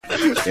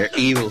They're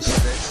evil.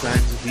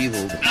 Signs of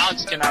evil.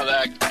 Alex can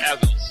outact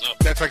evil, so.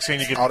 That's like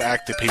saying you can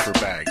outact the paper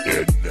bag.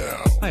 And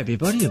now, hi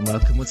everybody, and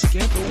welcome once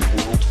again.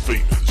 the world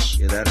famous.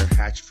 Yeah, that are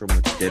hatched from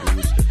a dead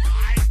rooster.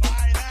 I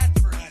buy that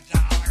for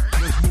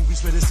 $1. Those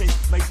movies where they say,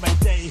 make my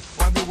day,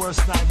 or I'm your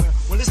worst nightmare.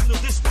 Well, listen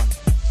to this one.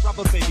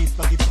 Rubber Baby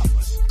Buggy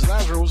Bumpers.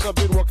 Lazarus, what's up,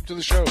 dude? Welcome to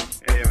the show.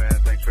 Hey, man.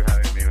 Thanks for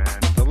having me, man.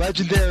 The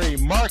legendary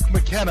Mark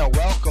McKenna,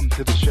 welcome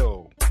to the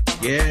show.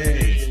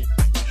 Yay.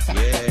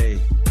 Yay.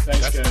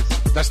 Thanks,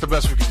 guys. That's the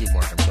best we can do,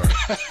 Mark. I'm sorry.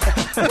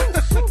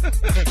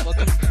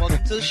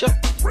 Welcome to the show.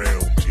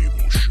 Round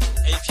Table Show.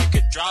 Hey, if you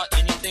could draw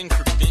anything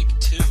for Big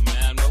 2,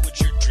 man, what would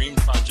your dream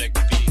project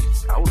be?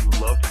 I would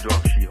love to draw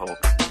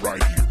She-Hulk.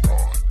 Right here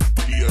on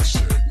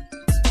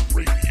PSN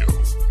Radio.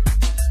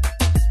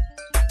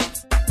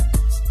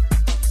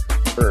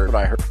 What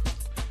I heard.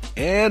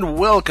 And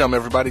welcome,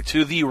 everybody,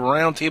 to the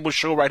Roundtable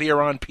Show right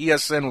here on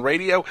PSN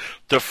Radio,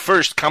 the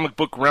first comic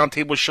book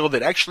roundtable show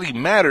that actually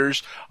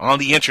matters on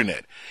the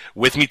internet.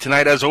 With me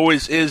tonight, as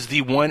always, is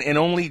the one and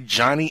only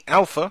Johnny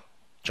Alpha.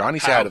 Johnny,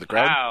 say hi to the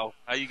crowd. Wow.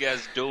 How you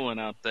guys doing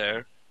out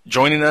there?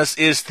 Joining us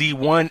is the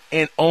one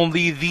and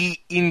only, the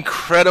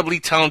incredibly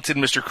talented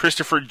Mr.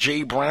 Christopher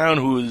J. Brown,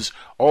 who is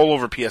all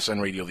over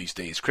PSN Radio these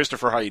days.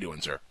 Christopher, how you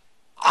doing, sir?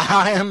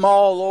 I am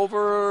all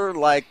over,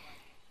 like,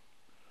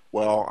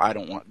 well, I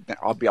don't want.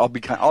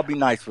 I'll be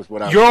nice with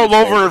what I. You're all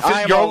over.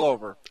 I am all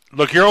over.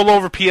 Look, you're all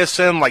over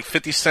PSN like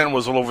 50 Cent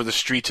was all over the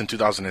streets in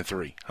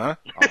 2003, huh?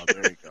 Oh,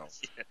 there you go.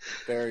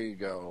 There you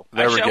go.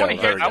 There we go.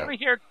 I want to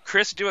hear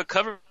Chris do a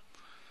cover.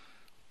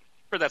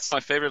 That's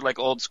my favorite, like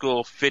old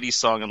school Fitty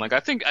song, and like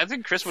I think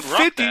Chris would rock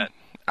 50. that.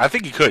 I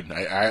think he could.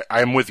 I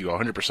am with you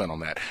 100%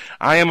 on that.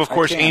 I am, of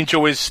course,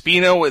 Angel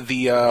Espino,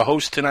 the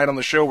host tonight on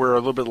the show. We're a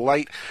little bit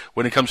light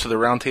when it comes to the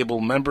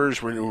roundtable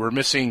members. We're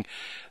missing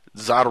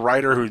Zod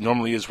Ryder, who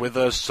normally is with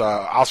us,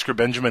 Oscar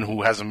Benjamin,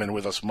 who hasn't been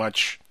with us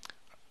much.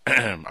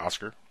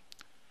 Oscar.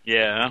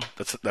 Yeah.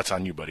 That's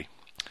on you, buddy.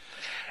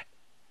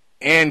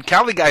 And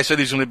Cali Guy said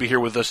he's going to be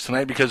here with us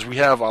tonight because we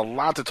have a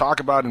lot to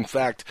talk about. In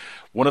fact,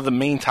 one of the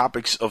main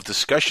topics of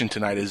discussion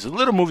tonight is a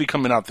little movie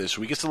coming out this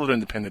week. It's a little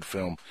independent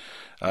film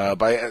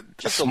by a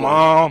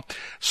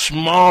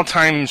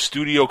small-time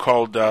studio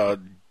called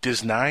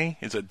Disney.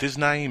 Is it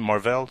Disney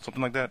Marvel?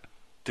 Something like that?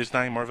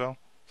 Disney Marvel?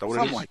 Is that what it is?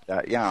 Something like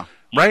that, yeah.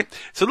 Right?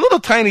 It's a little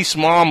tiny,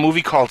 small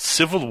movie called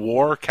Civil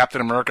War,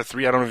 Captain America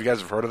 3. I don't know if you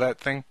guys have heard of that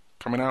thing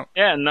coming out.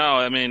 Yeah, no,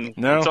 I mean,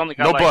 No? it's only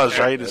got No like buzz,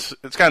 right?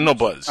 It's got no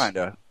buzz.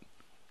 Kinda.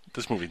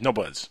 This movie, no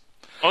buzz.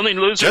 Only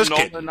loser Just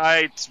kidding.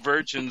 Nolanites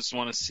virgins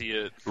want to see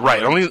it.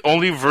 Right,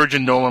 only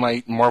Virgin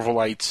Nolanite,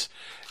 Marvelites,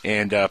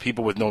 and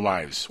people with no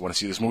lives want to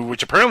see this movie.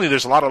 Which apparently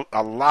there's a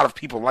lot of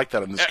people like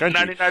that in this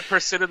country.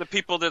 99% of the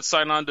people that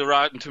sign on to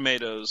Rotten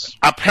Tomatoes.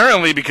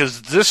 Apparently,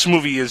 because this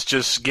movie is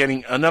just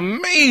getting an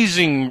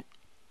amazing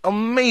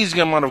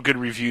amount of good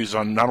reviews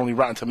on not only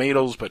Rotten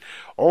Tomatoes but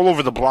all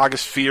over the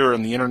blogosphere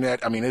and the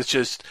internet. I mean,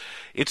 it's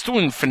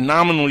doing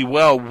phenomenally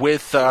well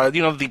with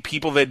the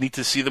people that need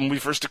to see the movie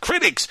first, the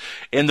critics,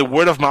 and the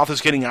word of mouth is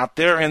getting out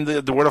there, and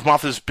the word of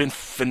mouth has been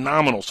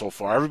phenomenal so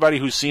far. Everybody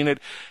who's seen it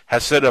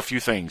has said a few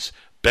things: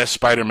 best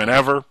Spider-Man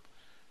ever,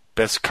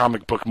 best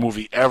comic book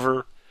movie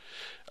ever,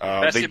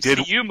 best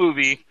MCU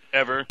movie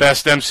ever,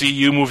 best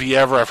MCU movie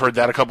ever. I've heard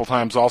that a couple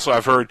times. Also,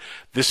 I've heard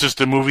this is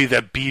the movie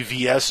that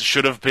BVS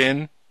should have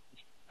been.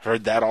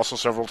 Heard that also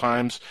several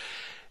times.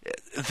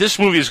 This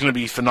movie is going to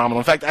be phenomenal.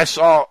 In fact, I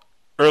saw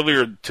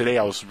earlier today,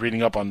 I was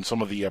reading up on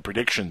some of the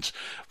predictions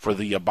for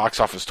the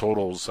box office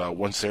totals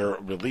once they're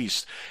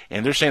released,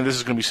 and they're saying this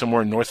is going to be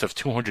somewhere north of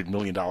 $200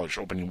 million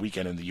opening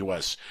weekend in the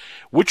U.S.,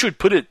 which would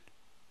put it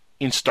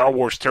in Star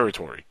Wars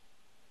territory.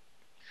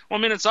 Well,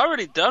 I mean, it's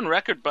already done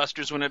record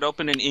busters when it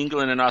opened in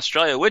England and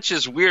Australia, which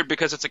is weird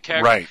because it's a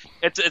character. Right.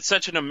 It's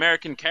such an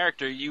American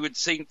character. You would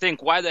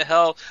think, why the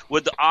hell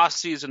would the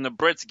Aussies and the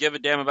Brits give a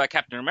damn about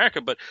Captain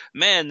America? But,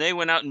 man, they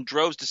went out in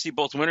droves to see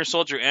both Winter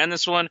Soldier and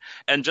this one.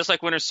 And just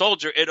like Winter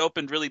Soldier, it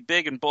opened really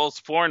big in both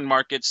foreign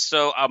markets.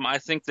 So I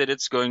think that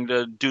it's going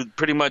to do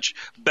pretty much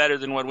better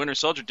than what Winter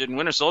Soldier did. And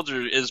Winter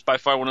Soldier is by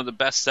far one of the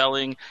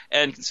best-selling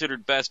and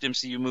considered best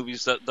MCU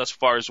movies thus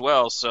far as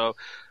well. So,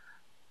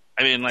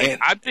 I mean,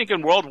 I'm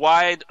thinking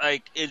worldwide,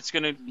 it's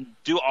going to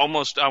do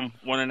almost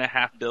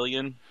 $1.5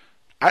 billion.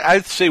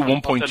 I'd say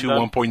 1.2,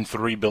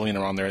 1.3 billion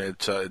around there.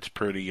 It's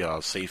pretty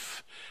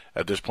safe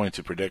at this point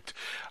to predict.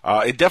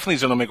 It definitely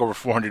is going to make over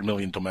 400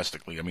 million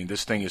domestically. I mean,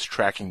 this thing is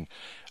tracking.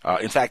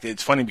 In fact,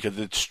 it's funny because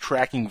it's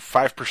tracking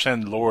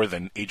 5% lower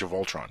than Age of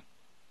Ultron.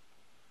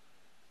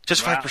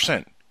 Just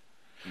 5%.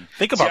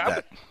 Think about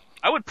that.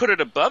 I would put it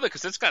above it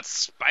because it's got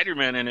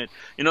Spider-Man in it.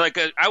 You know,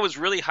 I was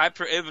really hyped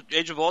for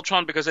Age of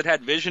Ultron because it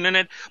had Vision in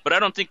it, but I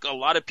don't think a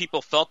lot of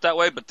people felt that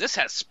way. But this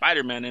has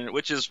Spider-Man in it,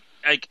 which is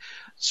like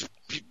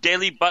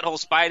Daily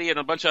Butthole Spidey and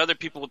a bunch of other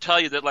people will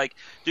tell you that, like,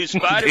 dude,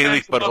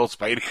 Daily Butthole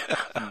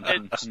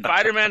Spidey.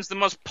 Spider-Man's the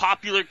most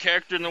popular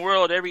character in the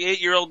world. Every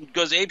 8-year-old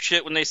goes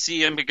apeshit when they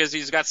see him because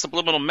he's got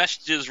subliminal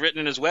messages written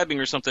in his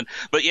webbing or something.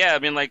 But yeah, I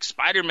mean, like,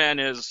 Spider-Man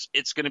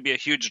it's going to be a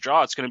huge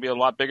draw. It's going to be a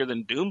lot bigger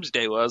than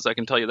Doomsday was. I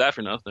can tell you that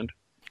for nothing.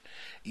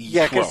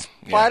 Yeah, because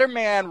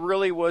Spider-Man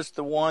really was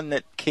the one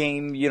that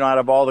came, out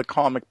of all the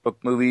comic book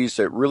movies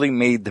that really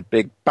made the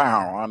big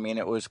bow. I mean,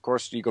 it was, of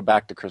course, you go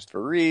back to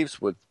Christopher Reeves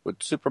with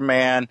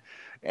Superman,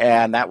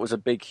 and that was a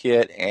big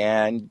hit.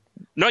 And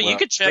you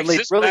could check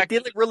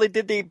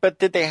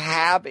did they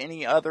have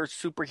any other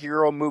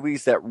superhero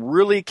movies that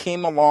really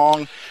came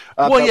along?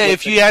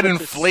 If you had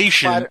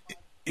inflation,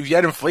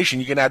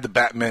 you can add the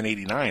Batman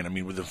 '89. I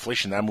mean, with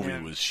inflation, that movie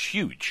was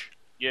huge.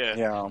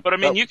 Yeah. But I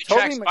mean, you could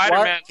check Tobey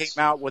Spider-Man came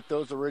out with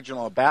those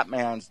original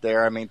Batmans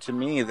there. I mean, to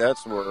me,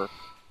 that's where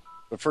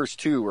the first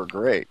two were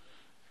great.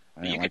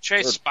 You could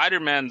trace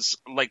Spider-Man's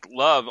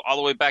love all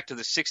the way back to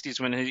the '60s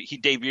when he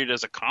debuted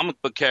as a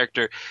comic book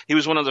character. He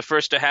was one of the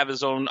first to have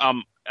his own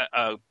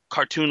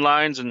cartoon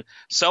lines and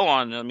so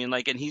on. I mean,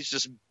 and he's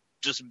just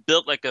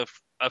built like a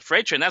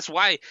freight train. That's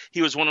why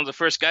he was one of the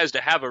first guys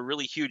to have a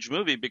really huge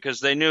movie, because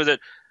they knew that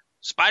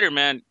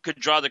Spider-Man could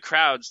draw the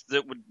crowds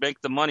that would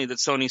make the money that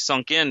Sony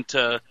sunk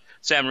into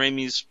Sam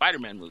Raimi's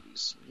Spider-Man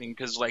movies. I mean,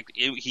 because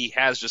he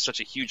has just such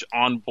a huge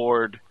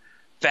onboard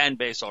fan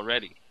base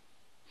already.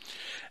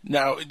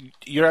 Now,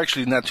 you're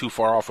actually not too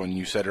far off when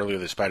you said earlier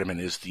that Spider-Man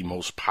is the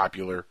most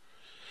popular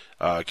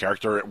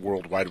character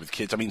worldwide with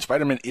kids. I mean,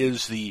 Spider-Man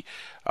is the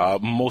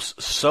most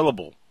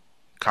sellable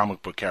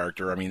comic book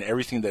character. I mean,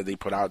 everything that they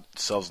put out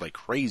sells like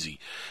crazy.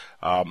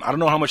 I don't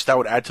know how much that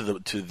would add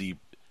to the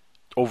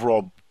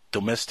overall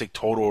domestic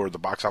total or the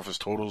box office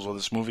totals of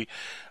this movie,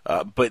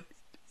 but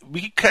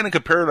we kind of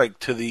compare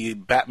to the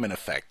Batman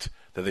effect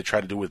that they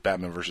tried to do with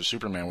Batman versus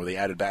Superman, where they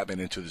added Batman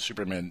into the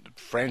Superman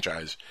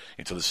franchise,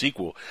 into the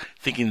sequel,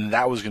 thinking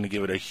that was going to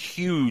give it a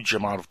huge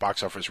amount of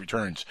box office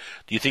returns.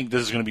 Do you think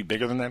this is going to be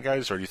bigger than that,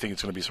 guys, or do you think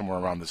it's going to be somewhere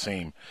around the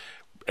same?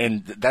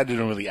 And that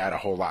didn't really add a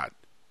whole lot.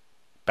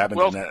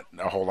 Batman didn't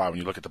add a whole lot when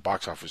you look at the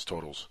box office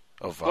totals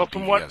of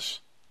BVS.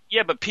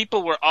 Yeah, but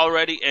people were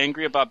already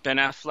angry about Ben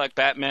Affleck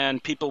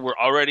Batman. People were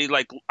already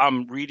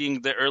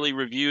reading the early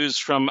reviews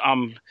from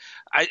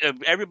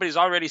everybody's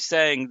already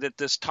saying that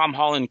this Tom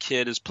Holland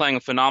kid is playing a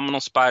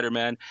phenomenal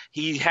Spider-Man.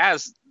 He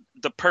has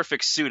the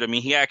perfect suit. I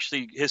mean,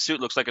 his suit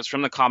looks like it's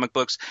from the comic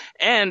books.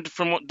 And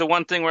from the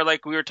one thing where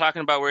we were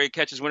talking about, where he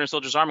catches Winter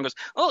Soldier's arm and goes,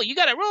 "Oh, you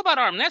got a robot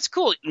arm. That's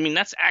cool." I mean,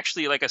 that's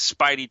actually like a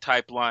Spidey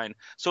type line.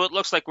 So it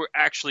looks like we're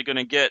actually going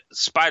to get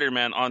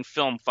Spider-Man on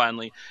film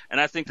finally. And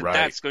I think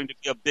that's going to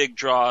be a big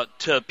draw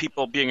to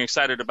people being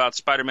excited about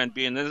Spider-Man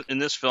being in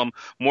this film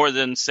more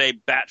than, say,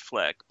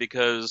 Batfleck,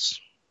 because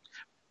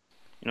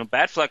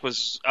Batfleck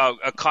was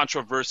a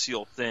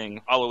controversial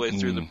thing all the way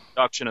through the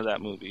production of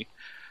that movie.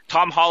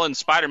 Tom Holland's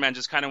Spider-Man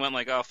just kind of went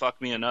 "Oh, fuck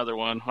me, another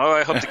one. Oh,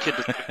 I hope the kid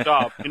does a good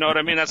job." You know what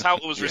I mean? That's how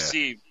it was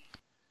received.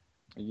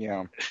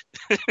 Yeah.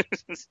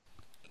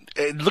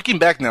 Looking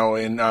back now,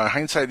 in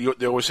hindsight,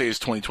 they always say it's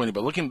 2020,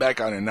 but looking back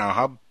on it now,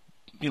 how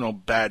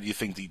bad do you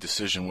think the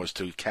decision was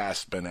to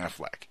cast Ben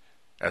Affleck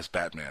as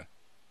Batman?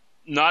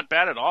 Not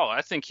bad at all.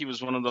 I think he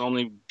was one of the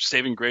only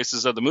saving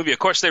graces of the movie. Of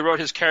course, they wrote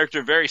his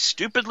character very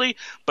stupidly,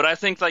 but I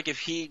think if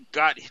he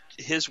got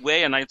his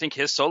way, and I think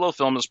his solo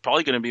film is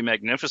probably going to be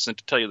magnificent,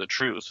 to tell you the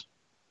truth.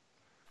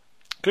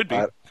 Could be.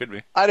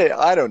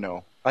 I don't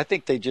know. I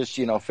think they just,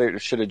 should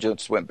have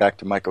just went back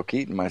to Michael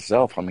Keaton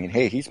myself. I mean,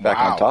 hey, he's back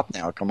on top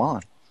now. Come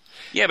on.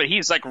 Yeah, but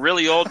he's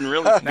really old and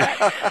really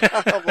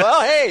fat.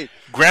 Well, hey,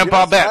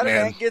 Grandpa Batman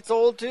Spider-Man gets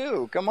old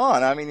too. Come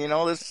on. I mean,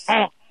 this.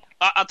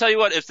 I'll tell you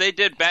what, if they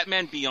did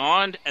Batman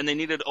Beyond and they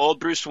needed old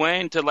Bruce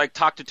Wayne to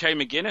talk to Terry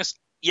McGinnis,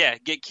 yeah,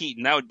 get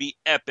Keaton. That would be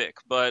epic.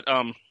 But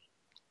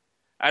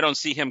I don't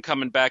see him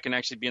coming back and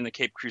actually being the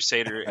Cape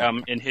Crusader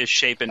in his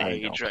shape and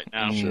age right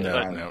now.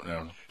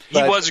 No.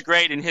 He was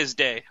great in his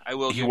day. I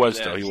will. He was,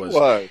 that. though. He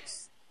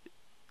was.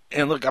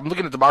 And look, I'm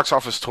looking at the box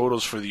office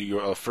totals for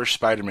the first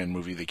Spider-Man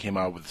movie that came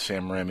out with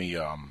Sam Raimi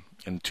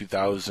in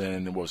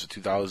 2000. What was it?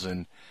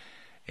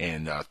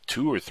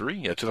 2002 or 3?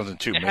 Yeah,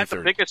 2002. It May had 3rd.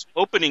 the biggest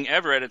opening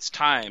ever at its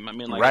time. I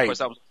mean, of course,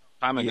 that was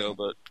a time ago,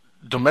 but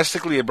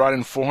domestically, it brought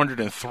in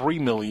 $403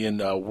 million.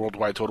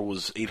 Worldwide total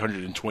was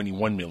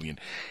 $821 million.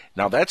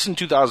 Now that's in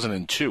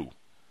 2002.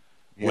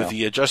 Yeah. With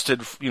the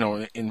adjusted, if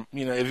you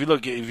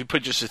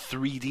put just a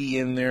 3D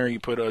in there, you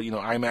put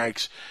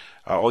IMAX,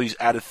 all these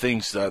added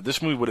things,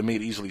 this movie would have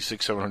made easily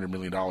 $600-700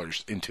 million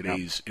in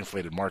today's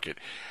inflated market.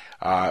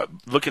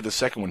 Look at the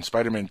second one,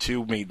 Spider-Man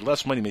 2 made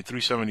less money, made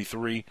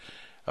 $373,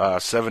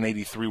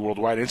 $783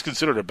 worldwide. And it's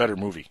considered a better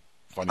movie.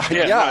 I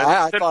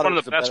thought one it was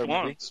of the best movie.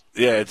 ones.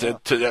 Yeah, a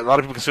lot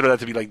of people consider that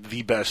to be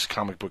the best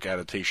comic book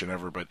adaptation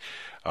ever. But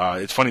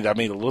it's funny that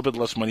made a little bit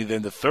less money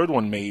than the third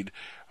one made,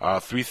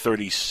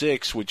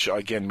 $336, which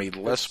again made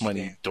less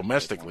money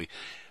domestically,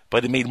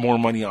 but it made more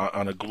money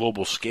on a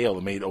global scale.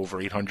 It made over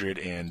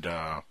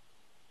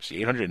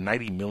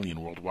 $890 million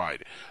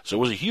worldwide. So it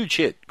was a huge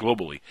hit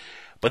globally.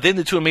 But then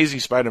the two Amazing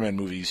Spider-Man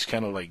movies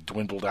kind of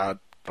dwindled out.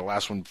 The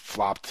last one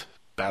flopped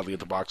badly at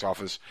the box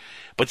office,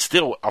 but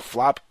still a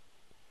flop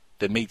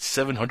that made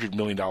 $700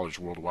 million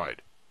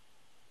worldwide.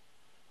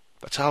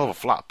 That's a hell of a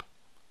flop.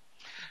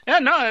 Yeah,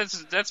 no,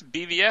 that's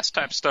BVS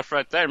type stuff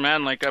right there,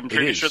 man. I'm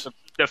pretty sure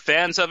the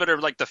fans of it are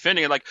like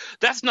defending it, like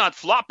that's not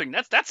flopping.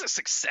 That's a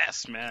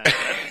success, man.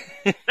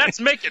 That's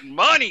making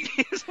money.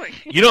 It's like,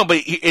 But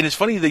and it's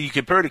funny that you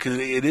compare it because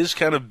it is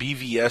kind of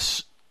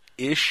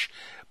BVS-ish.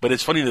 But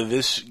it's funny that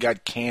this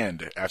got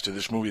canned after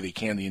this movie. They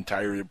canned the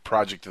entire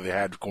project that they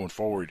had going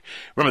forward.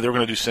 Remember, they were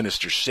going to do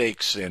Sinister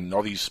Six and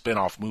all these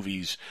spin-off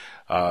movies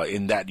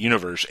in that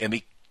universe, and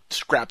they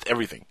scrapped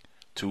everything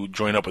to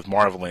join up with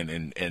Marvel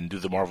and do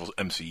the Marvel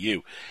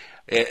MCU.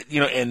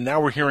 And now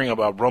we're hearing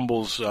about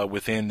rumbles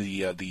within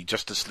the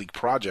Justice League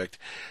project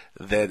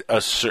that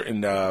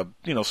certain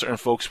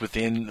folks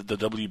within the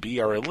WB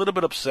are a little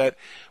bit upset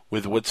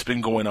with what's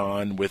been going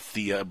on with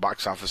the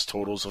box office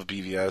totals of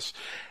BVS,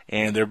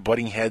 and they're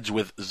butting heads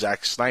with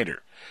Zack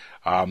Snyder.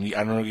 I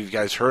don't know if you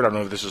guys heard. I don't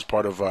know if this is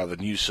part of the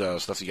news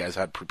stuff you guys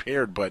had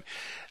prepared, but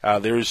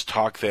there is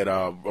talk that,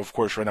 of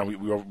course, right now we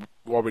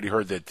already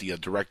heard that the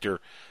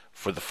director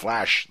for The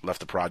Flash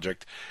left the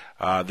project.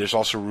 There's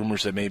also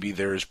rumors that maybe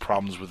there's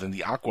problems within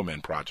the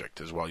Aquaman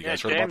project as well. You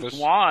guys heard about this?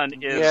 James Wan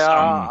is.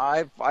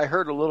 Yeah, I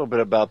heard a little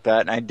bit about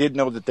that, and I did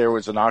know that there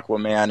was an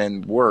Aquaman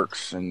in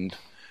works. And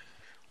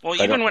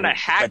well, even when a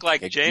hack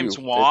like James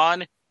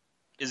Wan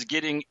is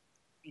getting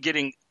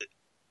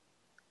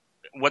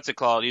what's it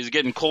called? He's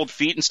getting cold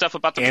feet and stuff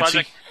about the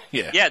project.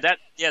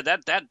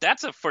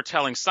 That's a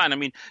foretelling sign. I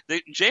mean,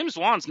 James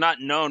Wan's not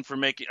known for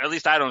making. At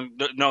least I don't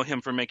know him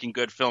for making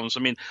good films.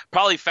 I mean,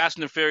 probably Fast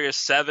and the Furious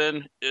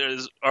 7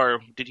 or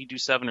did he do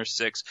 7 or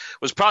 6?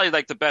 Was probably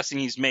like the best thing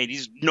he's made.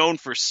 He's known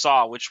for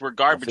Saw, which were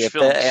garbage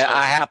films.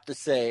 I have to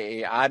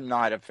say, I'm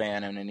not a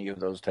fan of any of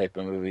those type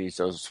of movies.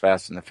 Those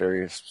Fast and the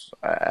Furious.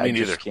 Me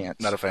neither. Just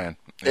can't. Not a fan.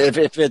 Yeah.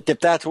 If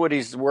that's what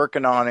he's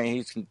working on, and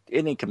he's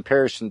any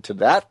comparison to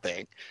that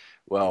thing.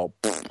 Well,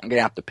 I'm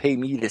gonna have to pay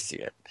me to see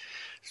it.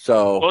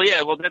 So,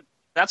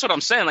 that's what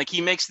I'm saying. Like, he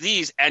makes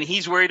these, and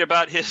he's worried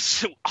about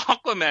his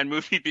Aquaman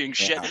movie being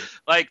shit. Yeah.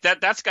 Like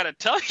that's got to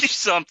tell you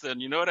something.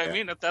 You know what I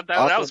mean? That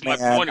was my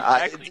point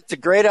exactly. It's a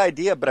great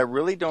idea, but I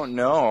really don't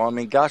know. I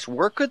mean, gosh,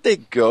 where could they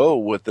go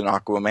with an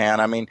Aquaman?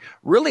 I mean,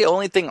 really,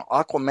 only thing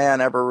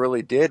Aquaman ever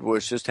really did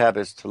was just have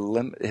his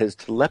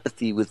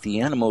telepathy with the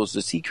animals,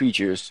 the sea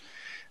creatures.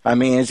 I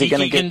mean, is he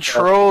going to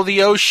control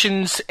the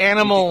ocean's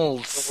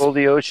animals? Control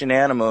the ocean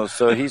animals,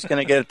 so he's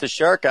going to get the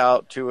shark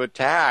out to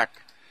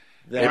attack.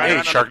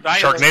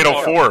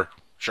 Sharknado 4.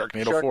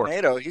 Sharknado 4.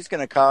 Sharknado. He's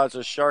going to cause a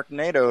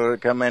Sharknado to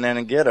come in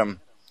and get him.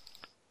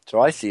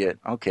 So I see it.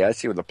 Okay, I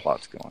see where the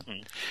plot's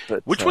going.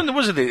 But, which one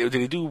was it? Did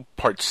they do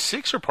part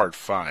 6 or part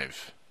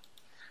 5?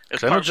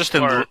 It's I know part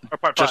Justin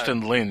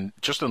five. Lin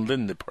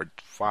did part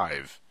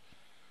 5.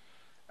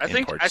 I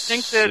think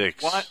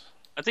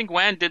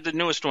Wan did the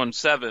newest one,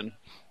 7.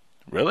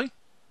 Really?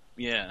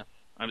 Yeah,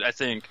 I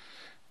think.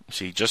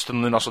 See,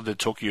 Justin Lin also did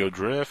Tokyo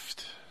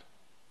Drift.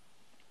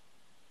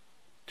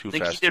 Too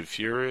Fast, Too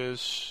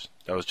Furious.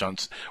 That was John.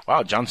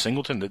 Wow, John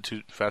Singleton did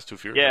Too Fast, Too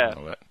Furious. Yeah. I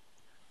didn't know that.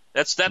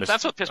 That's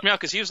what pissed me off,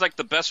 because he was like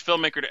the best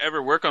filmmaker to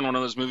ever work on one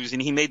of those movies,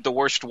 and he made the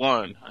worst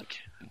one.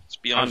 It's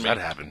beyond me. How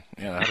does that happen?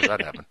 Yeah, how does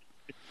that happen?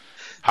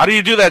 How do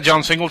you do that,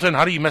 John Singleton?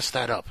 How do you mess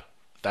that up?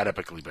 That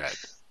epically bad.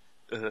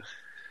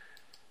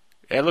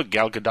 Hey, look,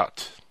 Gal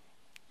Gadot.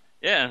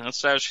 Yeah,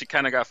 that's how she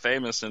kind of got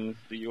famous in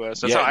the U.S.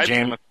 That's how I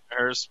became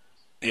hers.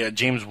 Yeah,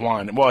 James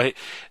Wan. Well,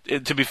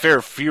 to be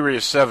fair,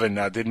 Furious 7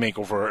 did make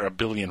over $1.5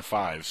 billion,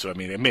 so I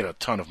mean, it made a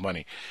ton of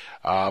money.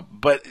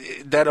 But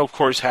that, of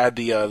course, had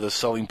the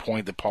selling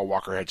point that Paul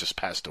Walker had just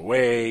passed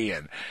away,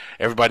 and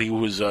everybody who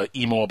was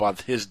emo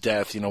about his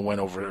death, went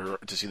over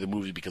to see the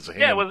movie because of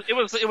him. Yeah,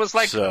 it was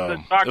like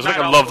the Dark Knight. It was like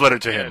a love letter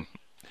to him.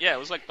 Yeah, it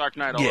was like Dark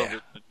Knight all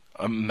over.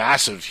 A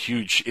massive,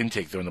 huge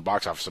intake there in the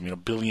box office. I mean,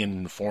 $1 billion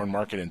in foreign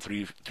market and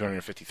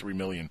 $353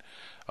 million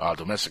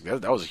domestic.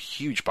 That was a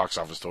huge box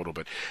office total.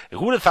 But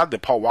who would have thought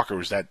that Paul Walker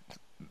was that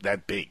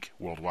big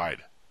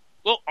worldwide?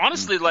 Well,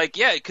 honestly,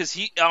 because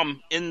he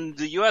in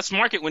the U.S.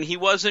 market, when he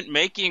wasn't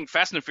making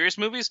Fast and the Furious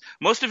movies,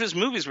 most of his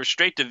movies were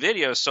straight to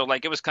video. So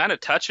it was kind of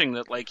touching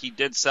that he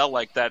did sell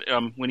like that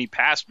when he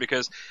passed,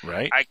 because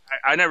I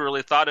never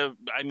really thought of.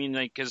 I mean,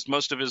 because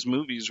most of his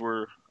movies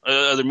were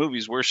other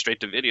movies were straight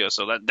to video,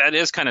 so that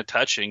is kind of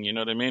touching. You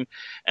know what I mean?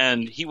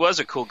 And he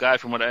was a cool guy,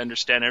 from what I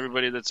understand.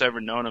 Everybody that's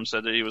ever known him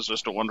said that he was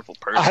just a wonderful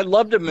person. I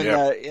loved him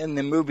in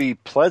the movie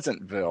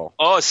Pleasantville.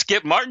 Oh,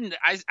 Skip Martin!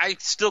 I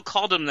still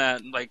called him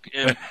that.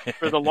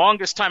 For the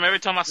longest time, every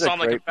time I saw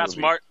him in Fast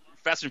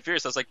and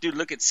Furious, I was like, dude,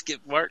 look at Skip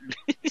Martin.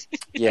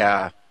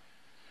 Yeah.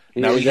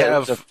 Now it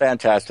was a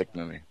fantastic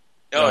movie.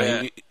 Oh,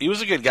 yeah. He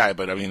was a good guy,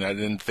 but I mean, I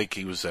didn't think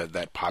he was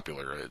that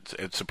popular.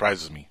 It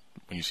surprises me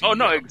when you see. Oh,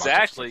 no,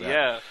 exactly,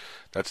 yeah.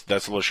 That's a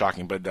little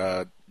shocking.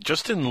 But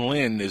Justin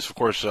Lin is, of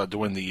course,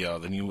 doing the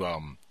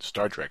new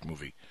Star Trek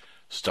movie,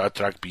 Star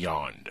Trek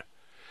Beyond.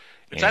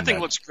 Which I think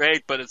looks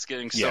great, but it's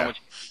getting so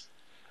much.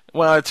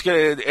 Well, it's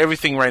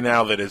everything right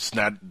now that it's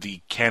not the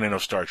canon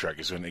of Star Trek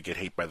is going to get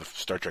hate by the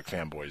Star Trek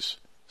fanboys.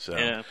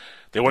 So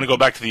they want to go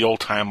back to the old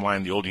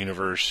timeline, the old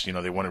universe.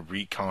 They want to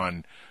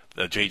recon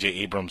the J.J.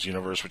 Abrams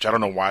universe, which I don't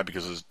know why,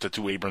 because the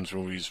two Abrams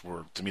movies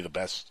were, to me, the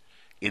best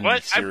in the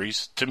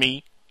series. To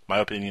me, my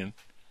opinion.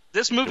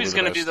 This movie's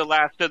going to be the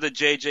last of the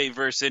JJ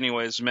verse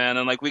anyways, man.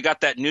 And, like, we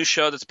got that new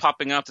show that's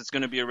popping up that's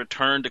going to be a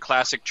return to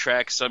classic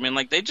Trek. So, I mean,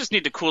 like, they just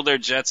need to cool their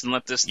jets and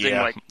let this thing,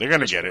 like... they're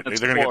going to get it. They're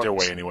going to get their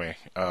way anyway.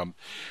 I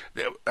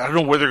don't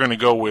know where they're going to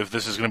go with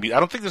this. Is going to be. I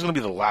don't think this is going to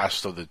be the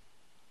last of the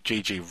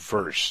JJ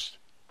verse,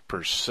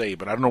 per se,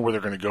 but I don't know where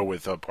they're going to go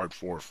with part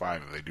 4 or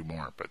 5 if they do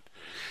more. But,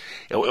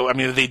 I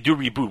mean, if they do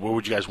reboot, where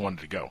would you guys want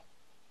it to go?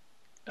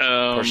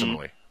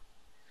 Personally.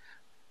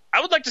 I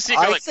would like to see it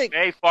go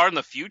way far in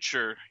the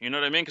future. You know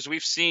what I mean? Because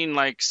we've seen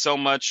like so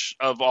much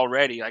of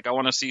already. Like I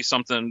want to see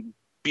something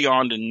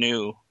beyond and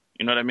new.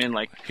 You know what I mean?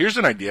 Like here's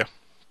an idea.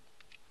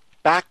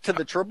 Back to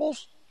the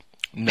Tribbles?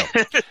 No.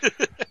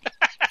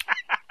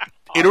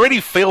 It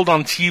already failed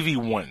on TV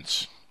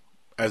once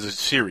as a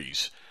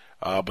series,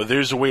 but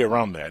there's a way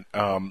around that.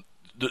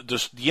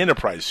 The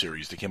Enterprise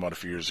series that came out a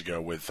few years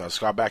ago with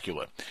Scott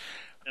Bakula.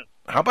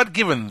 How about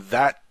giving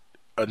that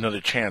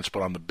another chance,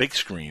 but on the big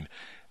screen?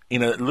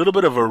 In a little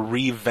bit of a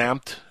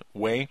revamped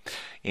way,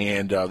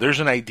 and there's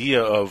an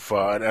idea of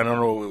I don't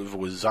know if it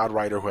was Zod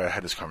Ryder who I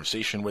had this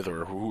conversation with,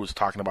 or who was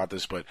talking about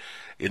this, but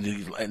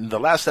in the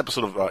last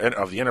episode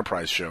of the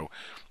Enterprise show,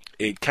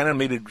 it kind of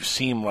made it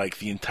seem like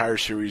the entire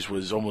series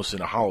was almost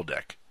in a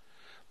holodeck,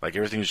 like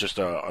everything was just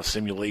a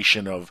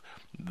simulation of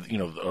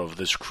of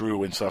this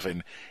crew and stuff,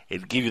 and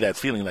it gave you that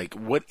feeling like,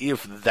 what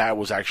if that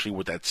was actually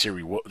what that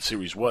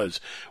series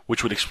was,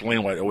 which would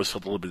explain why it always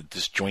felt a little bit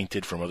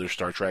disjointed from other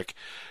Star Trek,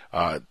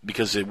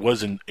 because it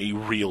wasn't a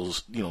real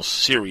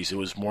series. It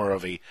was more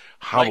of a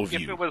hollow view.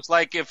 If it was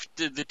like if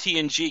the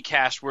TNG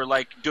cast were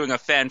like doing a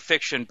fan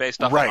fiction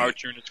based off of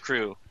Archer and his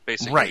crew,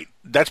 basically. Right.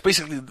 That's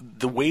basically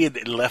the way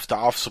it left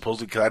off,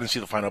 supposedly, because I didn't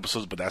see the final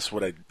episodes, but that's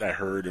what I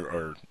heard,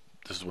 or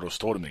this is what was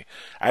told to me.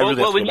 When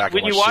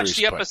you watch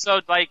the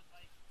episode,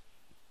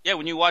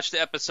 when you watch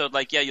the episode,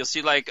 you'll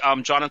see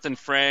Jonathan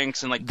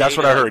Frakes and that's Data,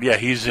 what I heard. Yeah,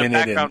 he's in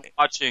it and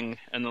watching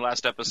in the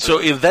last episode.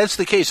 So if that's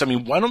the case, I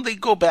mean, why don't they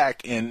go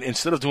back and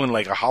instead of doing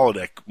like a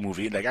holodeck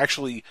movie, like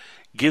actually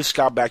give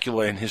Scott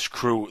Bakula and his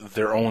crew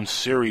their own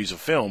series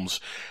of films,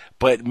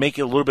 but make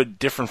it a little bit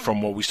different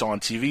from what we saw on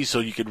TV, so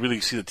you could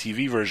really see the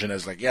TV version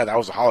as like, yeah, that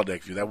was a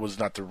holodeck view. That was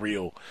not the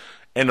real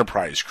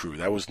Enterprise crew.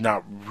 That was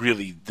not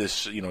really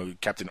this,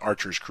 Captain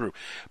Archer's crew.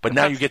 But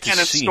now you get to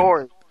see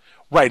him.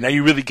 Right, now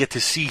you really get to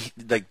see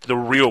like the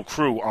real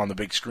crew on the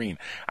big screen.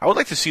 I would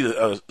like to see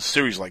a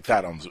series like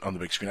that on the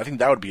big screen. I think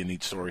that would be a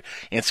neat story.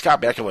 And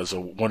Scott Bakula is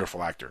a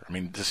wonderful actor. I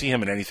mean, to see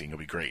him in anything would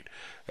be great.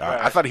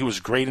 I thought he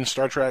was great in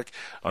Star Trek.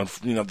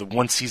 The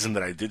one season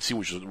that I did see,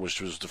 which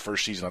was the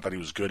first season, I thought he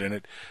was good in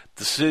it.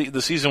 The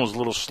season was a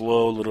little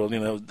slow,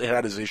 they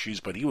had his issues,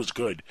 but he was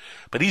good.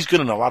 But he's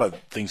good in a lot of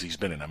things he's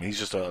been in. I mean, he's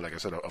just like I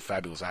said, a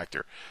fabulous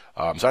actor.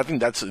 So I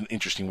think that's an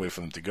interesting way for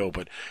them to go.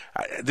 But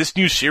this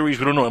new series,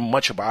 we don't know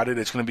much about it.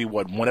 It's going to be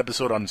one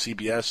episode on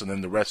CBS and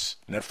then the rest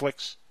Netflix.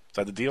 Is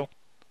that the deal?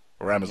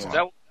 Or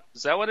Amazon?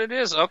 Is that what it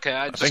is? Okay,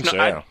 I think so.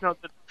 Yeah. I know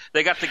that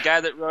they got the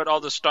guy that wrote all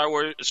the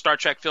Star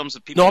Trek films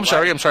that people. No, I'm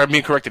sorry. I'm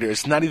being corrected here.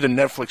 It's not either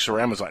Netflix or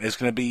Amazon. It's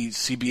going to be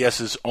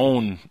CBS's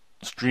own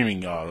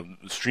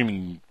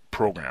streaming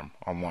program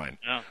online.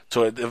 Yeah.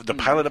 So the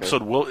pilot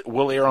episode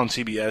will air on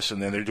CBS,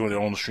 and then they're doing their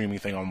own streaming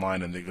thing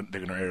online, and they're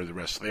going to air the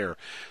rest there.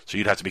 So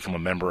you'd have to become a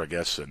member, I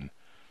guess, and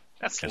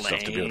lame. Stuff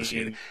to be able to see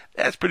it.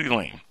 That's pretty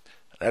lame.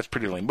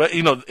 But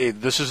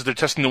they're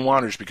testing the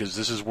waters because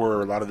this is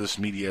where a lot of this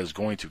media is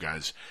going to,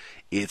 guys.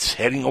 It's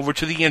heading over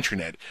to the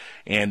internet,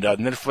 and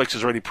Netflix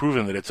has already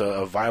proven that it's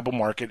a viable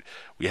market.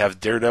 We have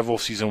Daredevil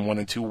season 1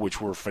 and 2, which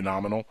were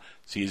phenomenal.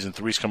 Season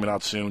 3 is coming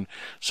out soon.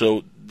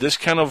 So this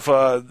kind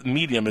of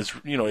medium is,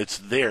 it's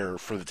there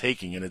for the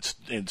taking, and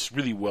it's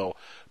really well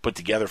put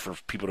together for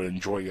people to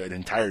enjoy an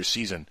entire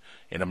season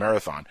in a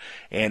marathon.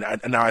 And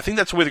now I think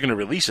that's the way they're going to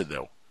release it,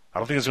 though. I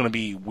don't think it's going to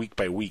be week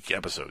by week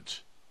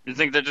episodes. You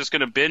think they're just going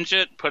to binge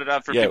it, put it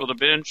out for people to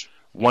binge?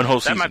 One whole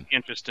season. That might be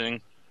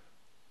interesting.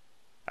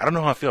 I don't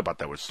know how I feel about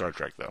that with Star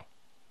Trek, though.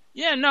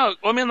 Yeah, no.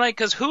 I mean,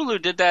 because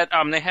Hulu did that.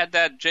 They had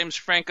that James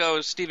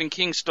Franco, Stephen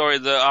King story,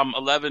 the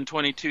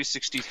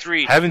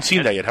 11/22/63. Haven't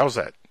seen that yet. How's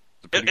that?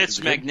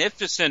 It's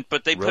magnificent,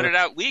 but they put it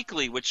out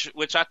weekly,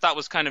 which I thought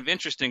was kind of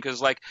interesting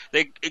because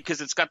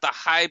it's got the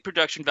high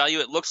production value.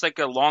 It looks like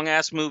a long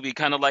ass movie,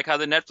 kind of like how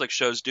the Netflix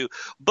shows do.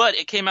 But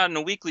it came out in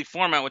a weekly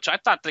format, which I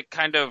thought that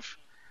kind of.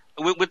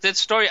 With this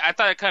story, I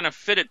thought it kind of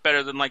fit it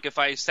better than if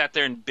I sat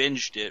there and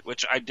binged it,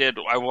 which I did.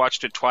 I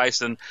watched it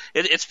twice, and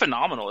it's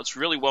phenomenal. It's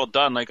really well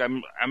done.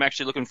 I'm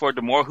actually looking forward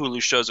to more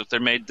Hulu shows if they're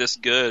made this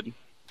good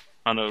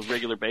on a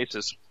regular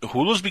basis.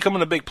 Hulu's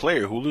becoming a big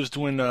player. Hulu's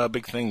doing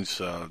big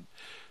things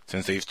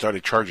since they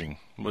started charging.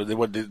 They're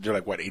like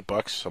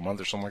 $8 a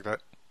month or something like that.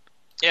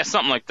 Yeah,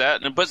 something like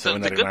that. But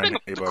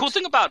the cool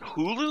thing about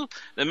Hulu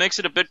that makes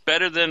it a bit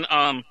better than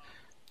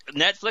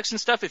Netflix and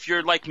stuff, if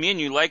you're like me and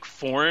you like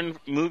foreign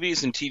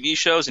movies and TV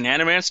shows and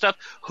anime and stuff,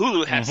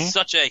 Hulu has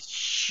such a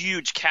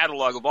huge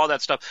catalog of all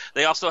that stuff.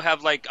 They also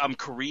have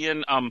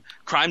Korean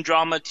crime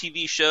drama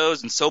TV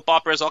shows and soap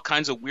operas, all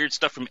kinds of weird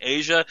stuff from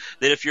Asia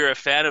that if you're a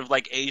fan of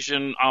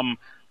Asian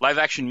live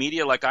action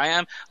media like I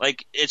am,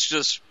 like it's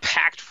just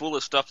packed full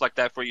of stuff like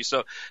that for you.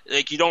 So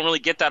like you don't really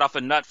get that off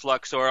of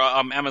Netflix or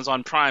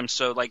Amazon Prime.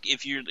 So like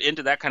if you're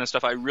into that kind of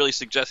stuff, I really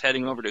suggest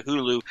heading over to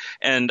Hulu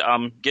and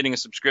getting a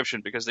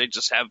subscription because they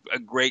just have a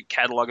great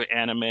catalog of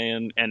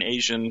anime and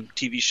Asian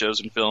TV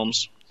shows and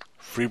films.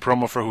 Free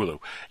promo for Hulu.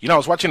 You know, I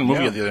was watching a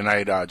movie the other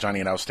night,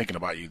 Johnny, and I was thinking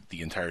about you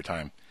the entire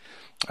time.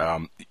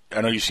 I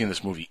know you've seen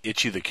this movie,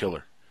 Ichi the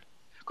Killer.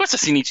 Of course I've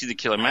seen Ichi the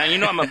Killer, man. You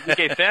know I'm a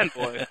gay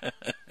fanboy.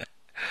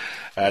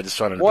 I just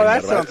wanted to Well, bring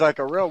that that up. sounds like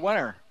a real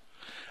winner.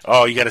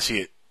 Oh, you got to see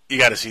it. You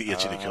got to see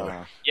Ichi the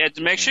Killer. Yeah,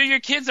 make sure your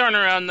kids aren't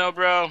around though,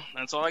 bro.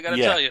 That's all I gotta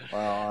tell you.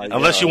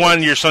 Unless you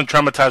want your son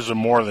traumatized with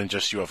more than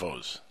just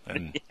UFOs.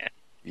 And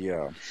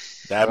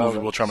that movie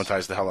will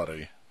traumatize the hell out of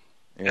you.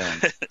 Yeah.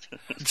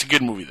 It's a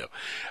good movie,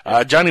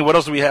 though. Johnny, what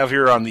else do we have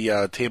here on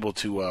the table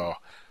to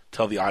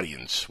tell the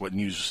audience what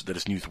news that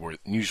is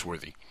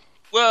newsworthy?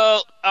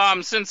 Well,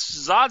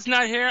 since Zod's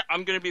not here,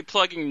 I'm going to be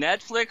plugging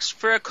Netflix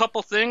for a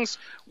couple things.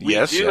 We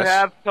do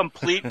have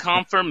complete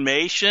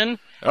confirmation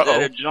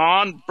that a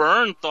John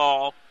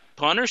Bernthal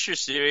Punisher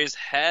series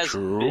has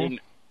been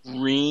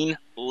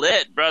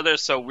green-lit, brother.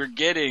 So we're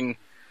going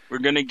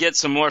to get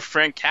some more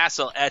Frank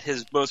Castle at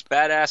his most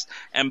badass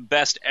and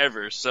best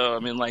ever. So, I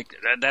mean, like,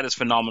 that is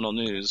phenomenal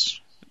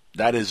news.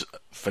 That is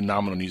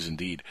phenomenal news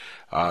indeed.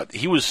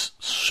 He was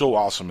so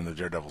awesome in the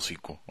Daredevil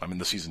sequel. I mean,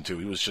 the season 2.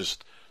 He was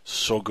just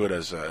so good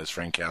as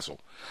Frank Castle.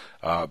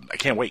 I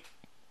can't wait.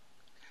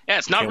 Yeah,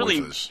 it's not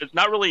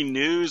really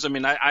news. I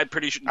mean, I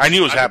pretty sure I knew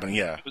it was happening.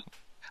 Yeah,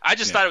 I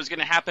just thought it was going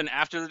to happen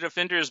after the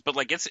Defenders, but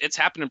like it's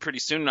happening pretty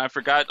soon. I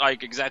forgot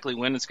like exactly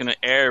when it's going to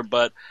air,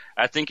 but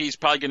I think he's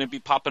probably going to be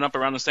popping up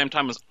around the same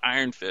time as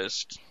Iron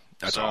Fist.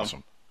 That's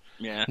awesome.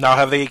 Yeah. Now,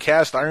 have they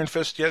cast Iron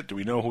Fist yet? Do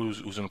we know who's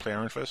going to play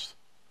Iron Fist?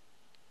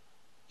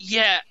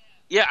 Yeah,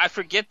 I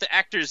forget the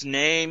actor's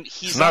name.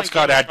 It's not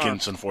Scott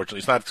Adkins, unfortunately.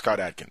 It's not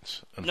Scott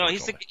Adkins. No,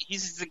 he's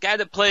the guy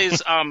that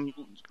plays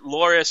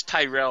Loras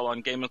Tyrell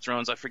on Game of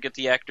Thrones. I forget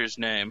the actor's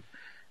name.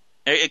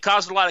 It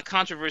caused a lot of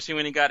controversy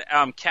when he got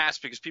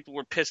cast because people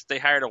were pissed they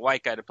hired a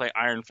white guy to play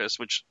Iron Fist,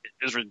 which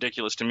is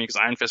ridiculous to me because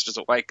Iron Fist is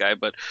a white guy.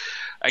 But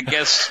I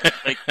guess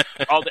like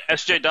all the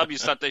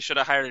SJWs thought they should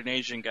have hired an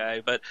Asian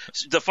guy. But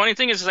the funny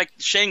thing is like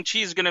Shang-Chi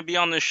is going to be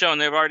on this show, and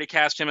they've already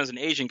cast him as an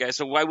Asian guy.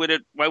 So why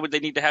would they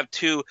need to have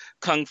two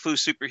kung fu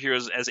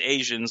superheroes as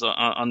Asians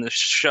on this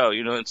show?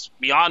 You know, it's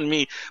beyond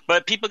me.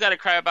 But people got to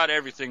cry about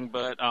everything.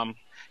 But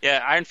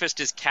yeah, Iron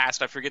Fist is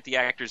cast. I forget the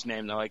actor's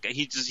name though. Like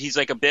he's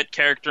like a bit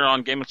character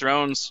on Game of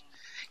Thrones.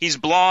 He's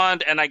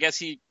blonde, and I guess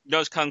he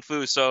knows kung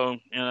fu. So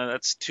you know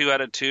that's 2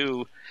 out of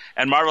 2.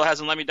 And Marvel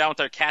hasn't let me down with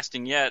their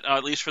casting yet,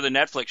 at least for the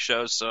Netflix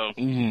shows. So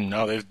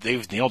no,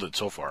 they've nailed it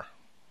so far.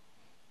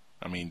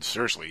 I mean,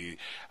 seriously,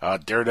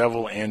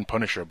 Daredevil and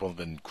Punisher have both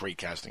been great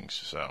castings.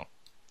 So,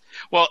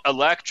 well,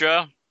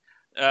 Elektra,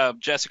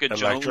 Jessica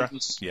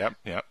Jones. Yep.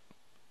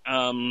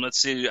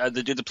 Let's see,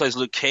 the dude that plays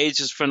Luke Cage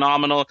is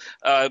phenomenal.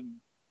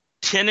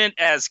 Tennant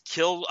as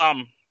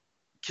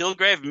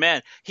Kilgrave,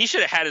 man, he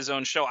should have had his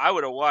own show. I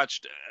would have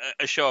watched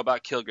a show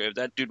about Kilgrave.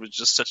 That dude was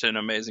just such an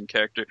amazing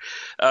character.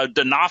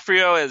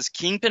 D'Onofrio as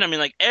Kingpin. I mean,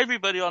 like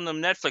everybody on the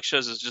Netflix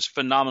shows is just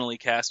phenomenally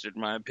casted,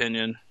 in my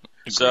opinion.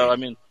 Agreed. So, I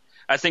mean,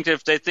 I think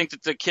if they think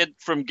that the kid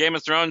from Game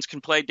of Thrones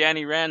can play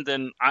Danny Rand,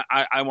 then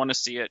I want to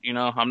see it. You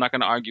know, I'm not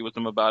going to argue with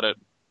them about it.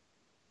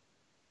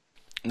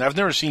 Now, I've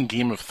never seen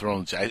Game of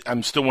Thrones.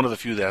 I'm still one of the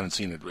few that haven't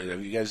seen it.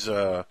 Have you guys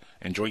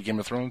enjoyed Game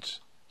of Thrones?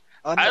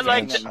 I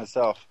liked it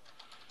myself.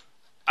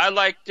 I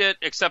liked it,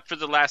 except for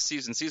the last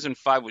season. Season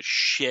 5 was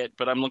shit,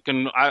 but I'm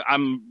looking,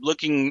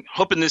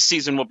 hoping this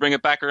season will bring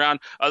it back around.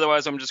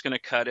 Otherwise, I'm just going to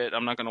cut it.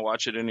 I'm not going to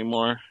watch it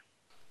anymore.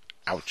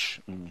 Ouch.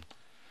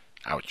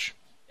 Ouch.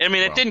 I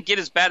mean, it didn't get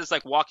as bad as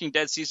like Walking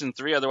Dead season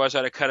 3. Otherwise,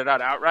 I'd have cut it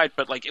out outright.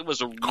 But like, it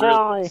was a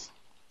Coral.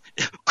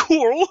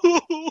 Coral.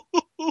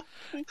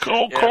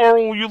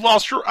 Coral, you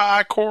lost your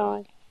eye,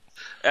 Coral.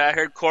 I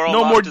heard Coral.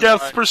 No more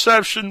depth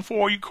perception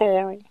for you,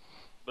 Coral.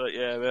 But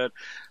yeah,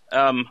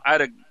 man,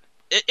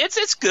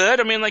 it's good.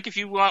 I mean, like if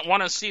you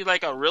want to see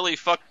like a really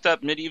fucked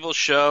up medieval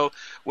show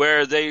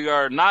where they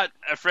are not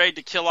afraid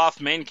to kill off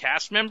main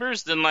cast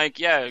members, then like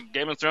yeah,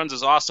 Game of Thrones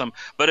is awesome.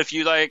 But if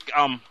you like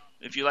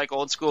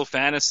old school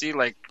fantasy,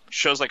 like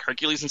shows like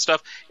Hercules and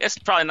stuff, it's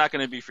probably not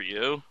going to be for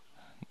you.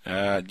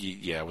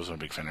 Yeah, I wasn't a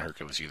big fan of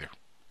Hercules either.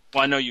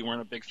 Well, I know you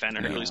weren't a big fan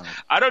of Hercules.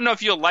 I don't know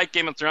if you'll like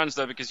Game of Thrones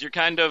though, because you're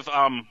kind of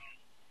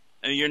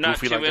you're not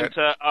goofy too like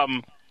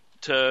into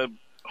to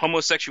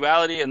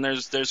homosexuality, and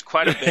there's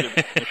quite a bit of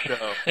it in the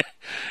show.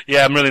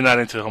 Yeah, I'm really not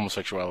into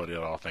homosexuality at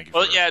all. Thank you.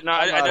 Well, yeah, no,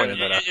 it's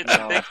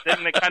a big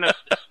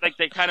thing.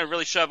 They kind of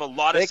really shove a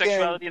lot of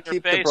sexuality in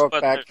their face. Keep the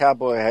Brokeback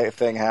Cowboy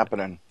thing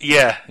happening.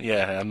 Yeah,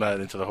 I'm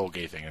not into the whole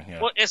gay thing. Yeah.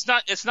 Well, it's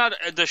not.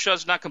 The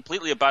show's not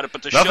completely about it,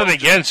 but the nothing show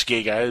against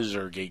gay guys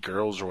or gay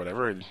girls or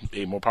whatever.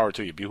 Hey, more power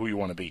to you. Be who you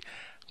want to be.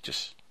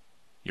 Just,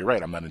 you're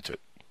right. I'm not into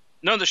it.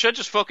 No, the show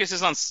just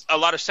focuses on a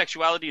lot of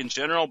sexuality in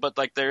general, but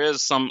like there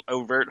is some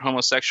overt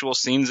homosexual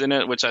scenes in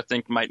it, which I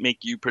think might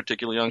make you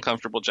particularly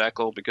uncomfortable,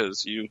 Jackal,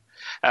 because you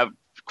have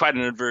quite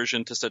an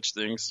aversion to such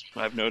things,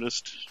 I've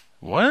noticed.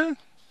 What?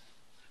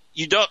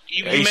 You don't.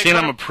 You Are you make saying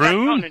fun I'm of a prune?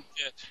 Brokeback Mountain and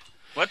shit.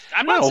 What?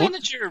 I'm not Well, saying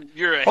that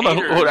you're a Hold on,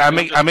 hater. hold on. I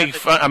make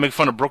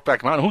fun of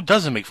Brokeback Mountain. Who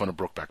doesn't make fun of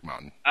Brokeback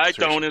Mountain? I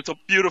Seriously. don't. It's a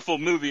beautiful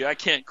movie. I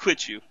can't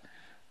quit you.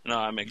 No,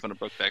 I make fun of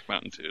Brokeback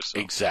Mountain too. So.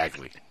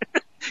 Exactly.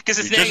 Because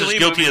it's You're an just Ang as Lee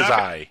guilty movie, as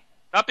I.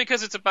 Not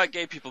because it's about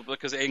gay people, but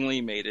because Ang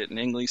Lee made it, and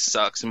Ang Lee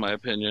sucks in my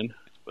opinion.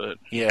 But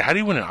Yeah. How do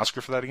you win an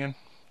Oscar for that again?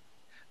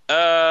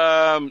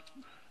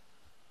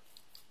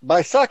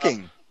 By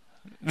sucking.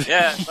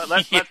 Yeah, but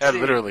let's see.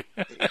 Literally.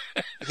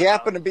 He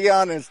happened to be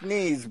on his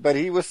knees, but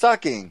he was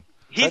sucking.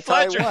 Heath That's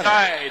how he Ledger won.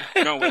 died.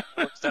 No, wait,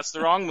 that's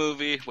the wrong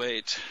movie.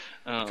 Wait.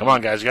 Come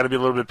on, guys. You got to be a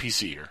little bit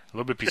PC here. A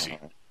little bit PC.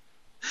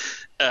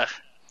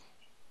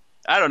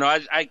 I don't know.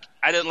 I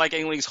didn't like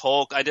Ang Lee's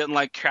Hulk. I didn't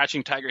like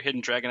Crouching Tiger,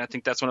 Hidden Dragon. I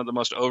think that's one of the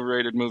most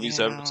overrated movies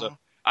ever. So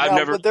I've No,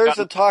 never. but there's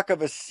gotten- a talk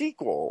of a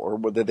sequel,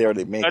 or did they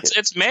already make it?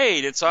 It's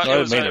made. It's they it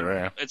was made a, it,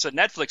 yeah. It's a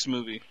Netflix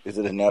movie. Is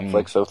it a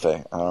Netflix?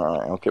 Okay. All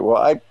right. Okay. Well,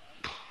 I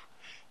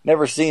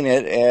never seen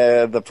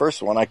it. The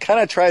first one. I kind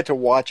of tried to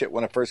watch it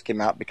when it first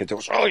came out because it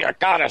was, you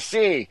gotta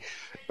see.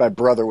 My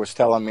brother was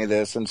telling me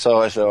this, and so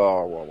I said,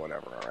 oh, well,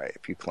 whatever. All right,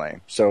 if you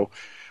claim. So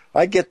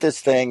I get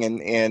this thing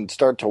and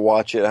start to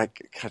watch it.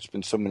 It's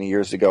been so many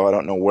years ago. I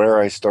don't know where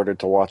I started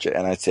to watch it,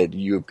 and I said,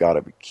 you've got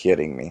to be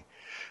kidding me.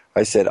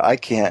 I said, I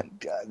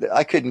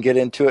couldn't get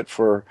into it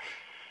for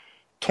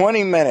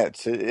 20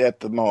 minutes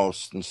at the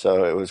most. And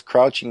so it was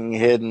crouching,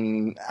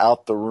 hidden,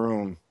 out the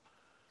room.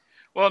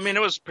 Well, I mean,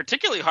 it was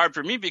particularly hard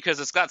for me because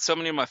it's got so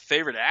many of my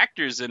favorite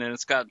actors in it.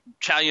 It's got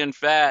Chow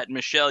Yun-fat,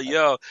 Michelle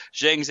Yeoh,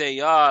 Zhang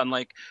Ziya, and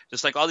like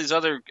just like all these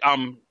other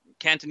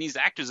Cantonese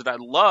actors that I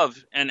love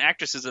and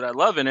actresses that I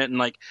love in it. And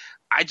like,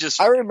 I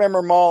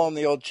remember them all in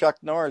the old Chuck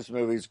Norris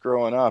movies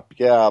growing up.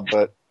 Yeah,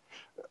 but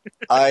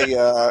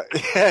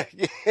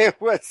it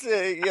was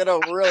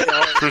really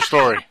hard. True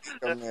story.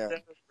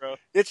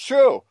 It's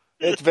true.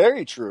 It's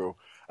very true.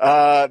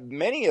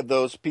 Many of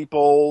those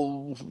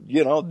people,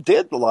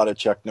 did a lot of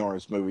Chuck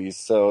Norris movies.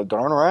 So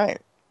darn right.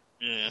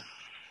 Yeah.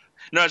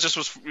 No, I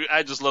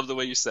just love the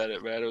way you said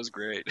it, man. It was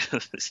great.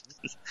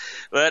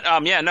 But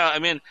yeah, no, I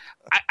mean,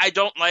 I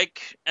don't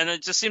like, and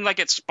it just seemed like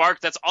it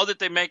sparked. That's all that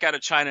they make out of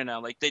China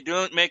now. Like they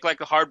don't make like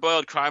the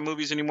hard-boiled crime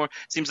movies anymore.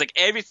 It seems like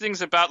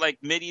everything's about like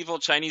medieval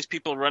Chinese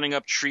people running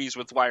up trees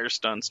with wire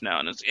stunts now,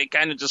 and it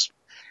kind of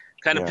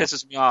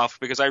pisses me off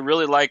because I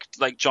really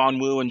liked like John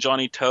Woo and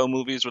Johnny To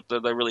movies with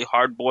the really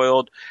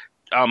hard-boiled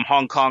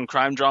Hong Kong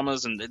crime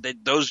dramas, and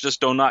those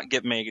just do not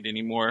get made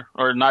anymore,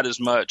 or not as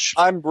much.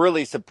 I'm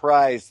really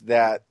surprised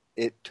that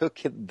it took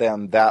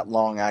them that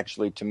long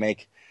actually to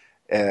make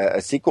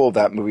a sequel of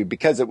that movie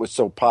because it was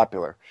so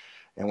popular.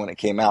 And when it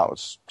came out, it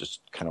was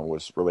just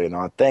was really an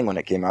odd thing when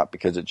it came out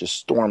because it just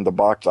stormed the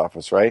box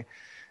office, right?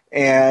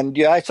 And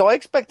so I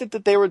expected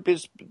that they would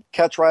just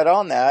catch right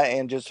on that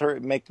and just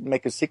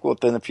make a sequel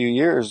within a few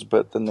years,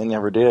 but then they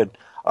never did.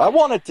 I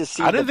wanted to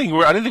see. I didn't think we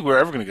were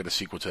ever going to get a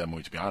sequel to that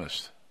movie, to be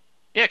honest.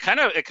 Yeah,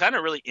 it kind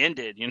of really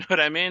ended. You know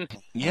what I mean?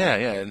 Yeah.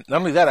 And not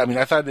only that, I mean,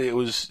 I thought that it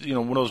was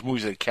one of those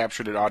movies that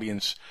captured an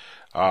audience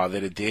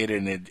that it did,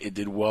 and it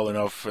did well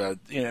enough.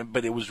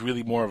 But it was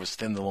really more of a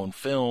standalone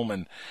film,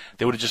 and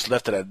they would have just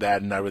left it at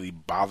that and not really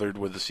bothered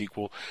with the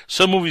sequel.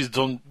 Some movies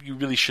you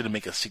really shouldn't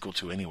make a sequel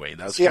to anyway.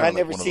 That's I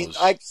never seen.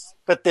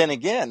 But then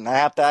again, I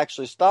have to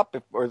actually stop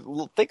or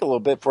think a little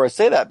bit before I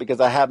say that because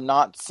I have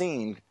not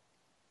seen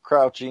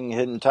Crouching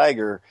Hidden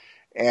Tiger.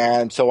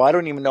 And so I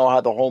don't even know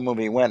how the whole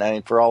movie went. I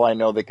mean, for all I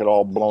know, they could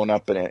all blown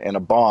up in a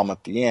bomb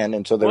at the end,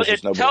 and so there's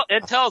just no.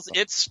 It tells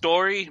its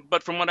story,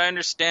 but from what I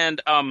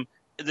understand,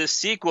 the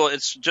sequel,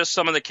 it's just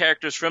some of the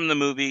characters from the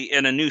movie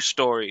in a new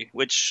story,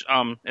 which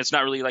it's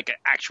not really like an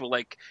actual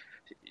like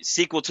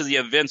sequel to the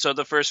events of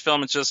the first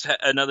film. It's just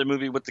another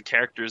movie with the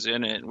characters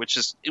in it, which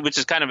is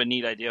kind of a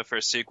neat idea for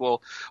a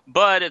sequel.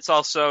 But it's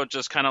also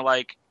just kind of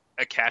like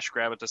a cash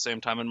grab at the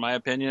same time, in my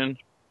opinion.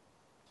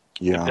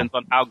 Yeah, depends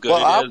on how good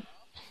it is.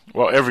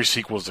 Well, every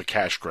sequel is a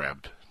cash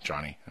grab,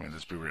 Johnny. I mean,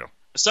 let's be real.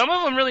 Some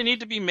of them really need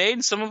to be made,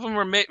 and some of them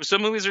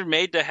some movies are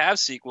made to have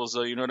sequels,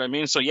 though. You know what I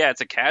mean? So yeah,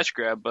 it's a cash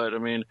grab, but I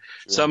mean,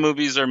 some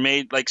movies are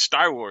made like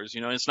Star Wars.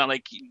 It's not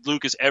like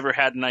Lucas ever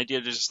had an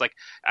idea to just like,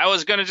 I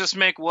was gonna just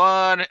make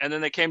one, and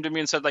then they came to me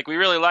and said like, we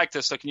really like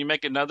this, so can you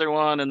make another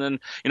one? And then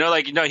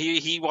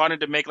he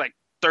wanted to make like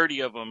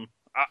 30 of them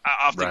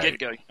off the get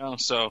go.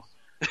 So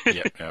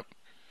yep.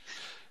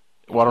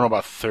 Well, I don't know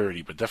about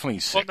 30, but definitely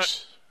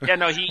 6. Yeah,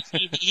 no, he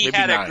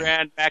had 9. A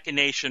grand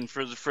machination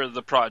for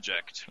the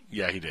project.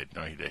 Yeah, he did.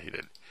 No,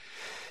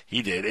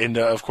 he did. And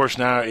of course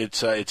now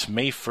it's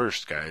May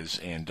 1st, guys,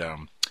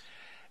 and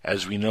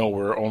as we know,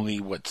 we're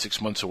only 6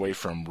 months away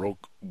from Rogue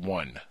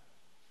One,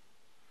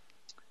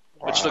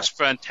 which looks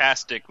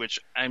fantastic. Which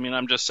I mean,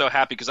 I'm just so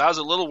happy because I was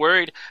a little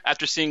worried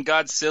after seeing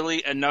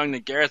Godzilla and knowing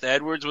that Gareth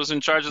Edwards was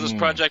in charge of this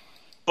project,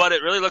 but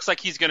it really looks like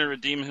he's going to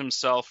redeem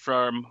himself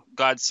from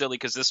Godzilla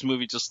because this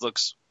movie just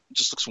looks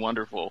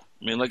wonderful.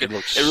 I mean, it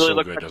looks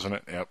really good, doesn't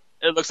it? Yep.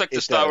 It looks like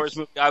the Star Wars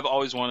movie I've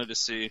always wanted to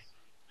see.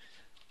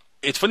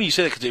 It's funny you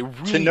say that because it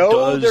really to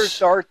know there's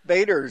Darth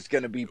Vader is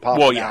going to be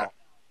popping out.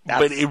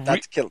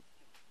 That's killer.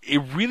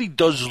 it really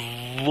does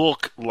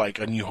look like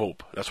A New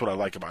Hope. That's what I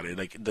like about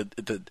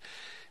it.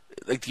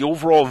 Like the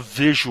overall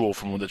visual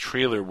from the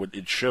trailer, what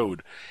it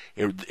showed,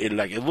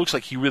 it looks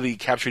like he really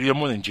captured, even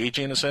more than JJ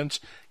in a sense,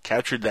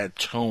 captured that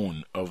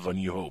tone of A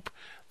New Hope,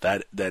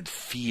 that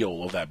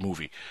feel of that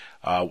movie,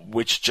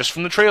 which just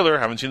from the trailer,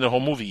 haven't seen the whole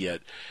movie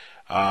yet.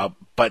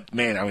 But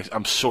man,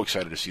 I'm so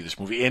excited to see this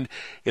movie. And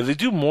if they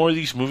do more of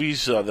these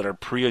movies that are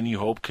pre A New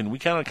Hope, can we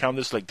kind of count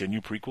this like the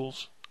new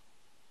prequels?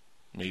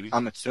 Maybe.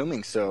 I'm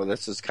assuming so.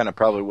 This is kind of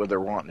probably what they're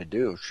wanting to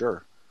do.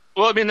 Sure.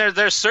 Well, I mean,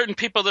 there's certain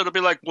people that'll be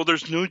like, well,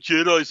 there's no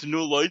Jedis and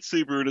no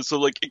lightsaber in it, so,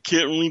 like, it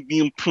can't really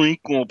be a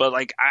prequel. But,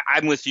 like,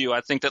 I'm with you.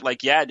 I think that,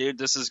 like, yeah, dude,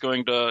 this is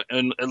going to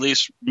at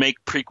least make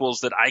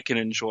prequels that I can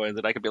enjoy,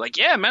 that I could be like,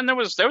 yeah, man, there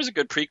was a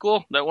good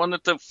prequel. That one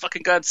that the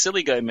fucking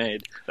Godzilla guy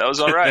made. That was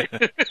all right.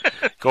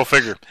 Go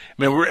figure.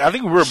 Man, I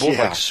think we were both,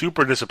 like,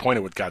 super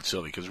disappointed with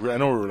Godzilla, because I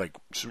know we were, like,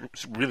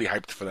 really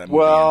hyped for that movie.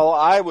 Well,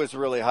 I was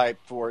really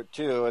hyped for it,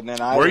 too, and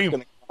then I was going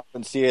to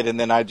and see it, and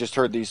then I just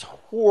heard these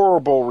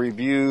horrible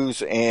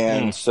reviews,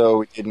 and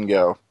so it didn't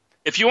go.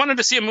 If you wanted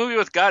to see a movie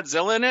with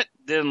Godzilla in it,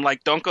 then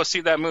like don't go see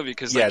that movie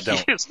because like,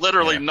 he's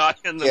literally not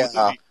in the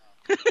movie.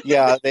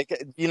 Yeah,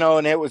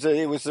 and it was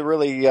a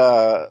really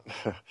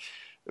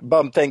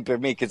bum thing for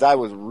me because I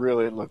was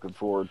really looking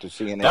forward to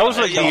seeing it. That was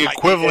like the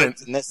equivalent.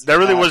 That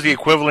really was the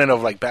equivalent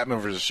of like Batman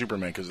versus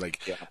Superman because like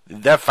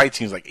that fight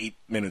scene's like 8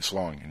 minutes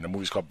long, and the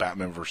movie's called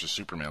Batman versus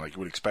Superman. Like you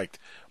would expect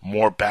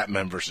more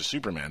Batman versus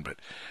Superman, but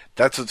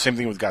that's the same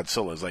thing with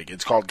Godzilla. It's like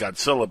it's called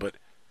Godzilla, but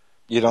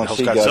you don't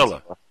see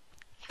Godzilla.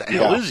 The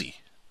hell is he?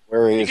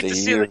 Where is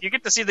he? You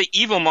get to see the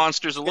evil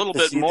monsters a little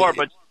bit more,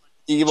 but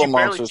evil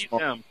monsters.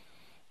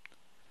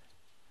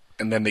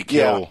 And then they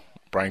kill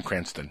Bryan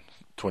Cranston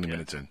 20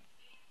 minutes in.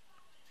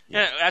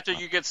 Yeah, after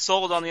you get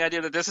sold on the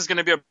idea that this is going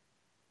to be a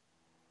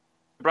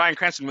Bryan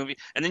Cranston movie,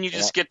 and then you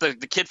just get the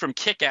kid from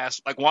Kick-Ass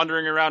like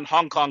wandering around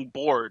Hong Kong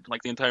bored,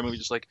 like the entire movie,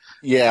 just like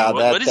that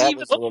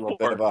was a little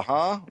bit of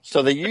a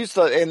So they used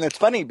and it's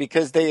funny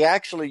because they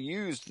actually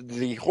used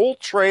the whole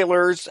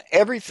trailers,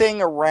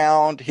 everything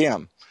around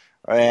him,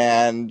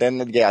 and then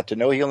to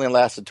know he only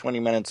lasted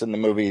 20 minutes in the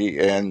movie,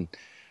 and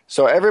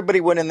so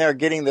everybody went in there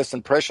getting this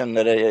impression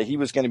that he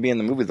was going to be in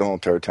the movie the whole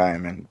entire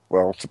time, and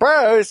well,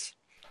 surprise.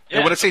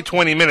 Yeah, when I say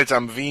 20 minutes,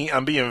 I'm being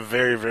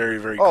very, very,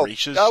 very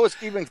gracious. I was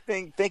even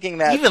thinking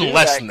that even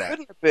less than that.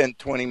 Couldn't have been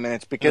 20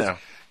 minutes because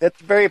that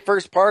very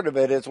first part of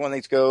it is when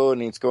he's going,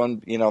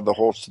 the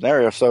whole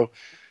scenario. So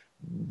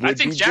I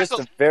think just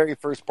the very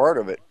first part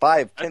of it,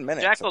 5-10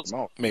 minutes at the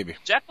most. Maybe.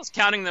 Jackal's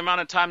counting the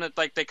amount of time that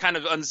like they kind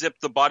of unzipped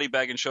the body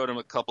bag and showed him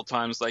a couple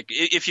times. Like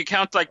if you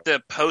count like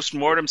the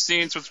post-mortem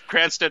scenes with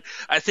Cranston,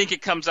 I think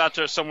it comes out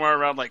to somewhere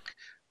around like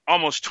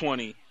almost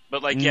 20.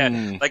 But like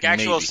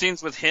actual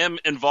scenes with him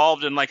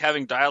involved in like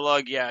having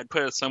dialogue, I'd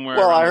put it somewhere.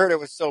 Well, I heard it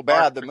was so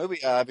bad. The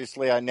movie,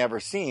 obviously, I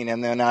never seen,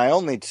 and then I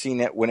only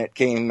seen it when it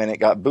came and it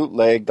got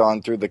bootlegged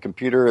on through the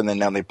computer, and then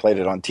now they played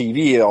it on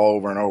TV all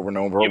over and over and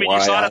over. You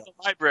saw it at the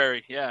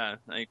library,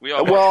 like we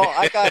all. Well,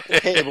 I got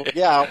the cable,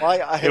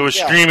 it was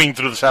streaming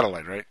through the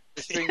satellite, right?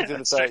 Streaming through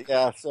the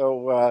satellite,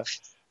 So.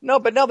 No,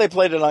 but now they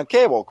played it on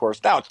cable, of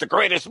course. Now it's the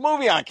greatest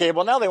movie on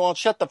cable. Now they won't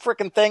shut the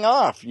frickin' thing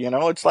off.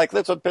 It's like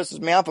that's what pisses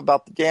me off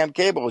about the damn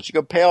cable. Is you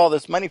go pay all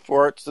this money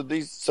for it, so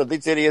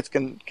these idiots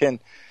can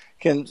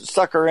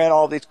sucker in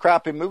all these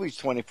crappy movies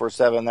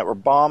 24/7 that were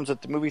bombs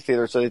at the movie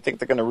theater. So they think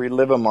they're going to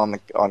relive them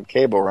on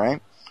cable,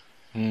 right?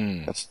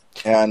 That's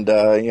kind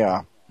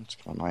of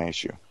my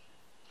issue.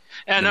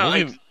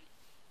 And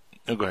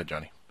go ahead,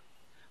 Johnny.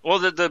 Well,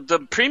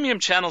 the premium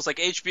channels like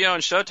HBO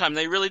and Showtime,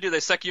 they really do. They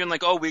suck you in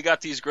like, oh, we got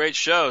these great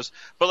shows.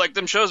 But like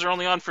them shows are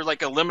only on for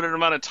like a limited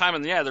amount of time.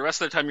 And the rest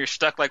of the time you're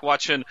stuck like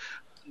watching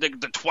the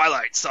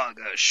Twilight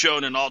Saga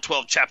shown in all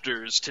 12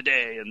 chapters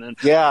today. And then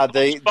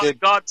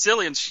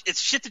Godzilla. And it's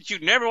shit that you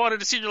never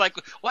wanted to see. You're like,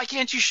 why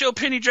can't you show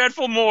Penny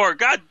Dreadful more?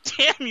 God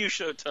damn you,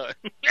 Showtime.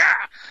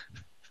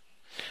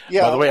 By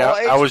the way,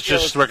 I was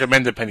just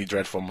recommended Penny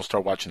Dreadful. I'm going to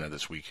start watching that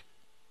this week.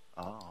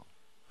 Oh.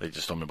 They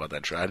just told me about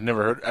that show.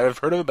 I've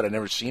heard of it, but I've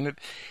never seen it.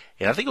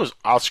 And I think it was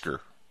Oscar,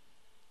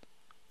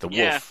 the Wolf.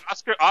 Yeah,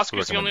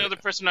 Oscar's the only other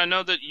person I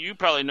know that you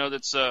probably know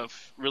that's a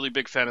really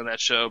big fan of that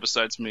show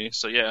besides me.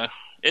 So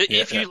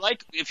if you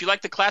like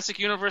the classic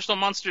Universal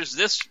monsters,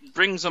 this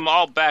brings them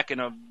all back in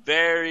a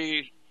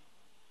very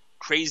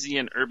crazy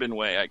and urban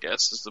way, I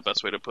guess is the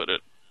best way to put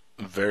it.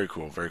 Very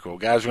cool, very cool.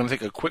 Guys, we're going to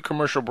take a quick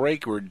commercial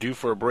break. We're due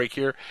for a break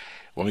here.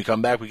 When we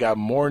come back, we got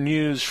more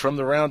news from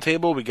the round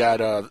table. We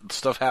got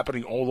stuff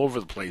happening all over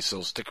the place,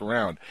 so stick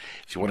around.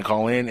 If you want to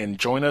call in and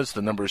join us,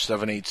 the number is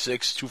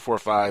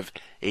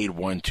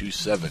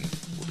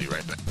 786-245-8127. We'll be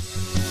right back.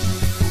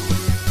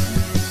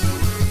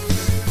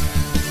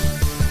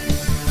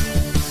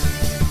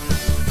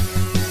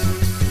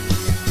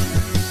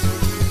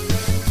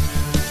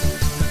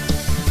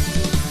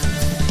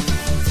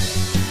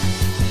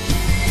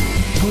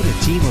 Put a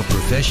team of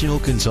professional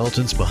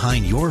consultants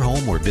behind your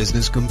home or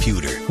business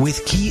computer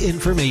with Key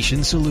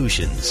Information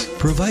Solutions,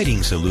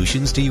 providing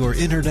solutions to your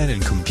internet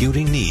and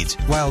computing needs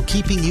while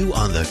keeping you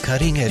on the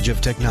cutting edge of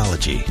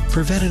technology.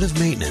 Preventative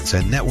maintenance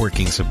and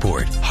networking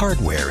support,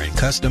 hardware and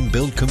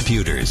custom-built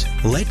computers.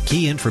 Let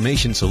Key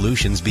Information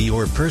Solutions be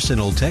your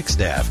personal tech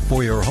staff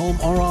for your home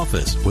or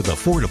office with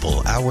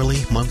affordable hourly,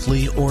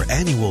 monthly, or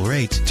annual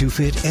rates to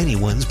fit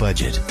anyone's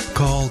budget.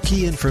 Call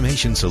Key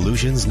Information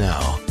Solutions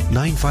now.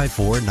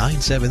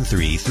 954-973-3374.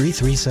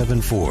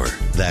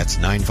 That's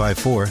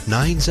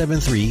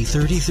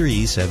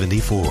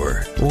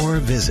 954-973-3374. Or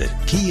visit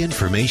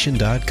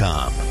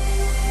keyinformation.com.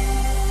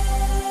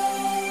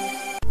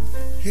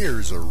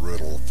 Here's a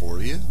riddle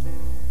for you.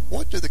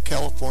 What do the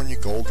California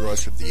gold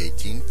rush of the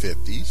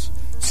 1850s,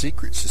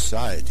 secret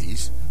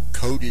societies,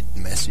 coded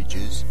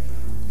messages,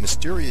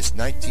 mysterious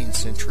 19th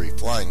century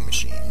flying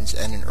machines,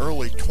 and an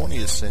early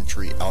 20th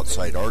century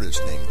outside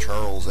artist named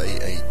Charles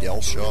A.A.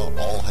 Delshaw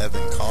all have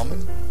in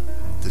common?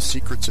 The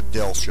Secrets of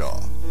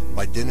Delshaw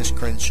by Dennis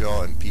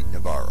Crenshaw and Pete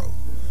Navarro.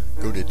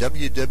 Go to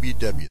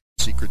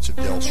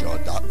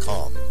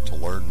www.secretsofdelshaw.com to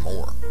learn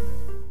more.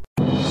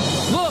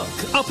 Look,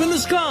 up in the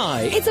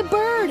sky. It's a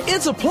bird.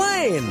 It's a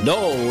plane.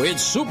 No,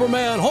 it's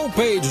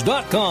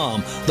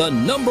SupermanHomepage.com, the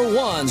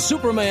 #1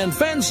 Superman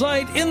fan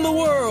site in the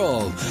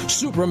world.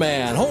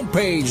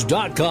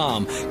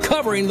 SupermanHomepage.com,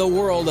 covering the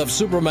world of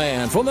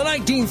Superman from the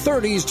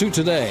 1930s to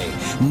today.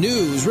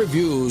 News,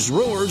 reviews,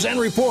 rumors, and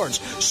reports.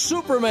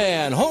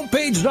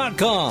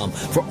 SupermanHomepage.com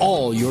for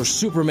all your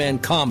Superman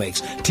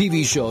comics,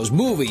 TV shows,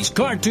 movies,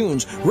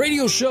 cartoons,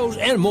 radio shows,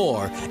 and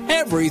more.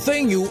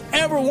 Everything you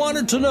ever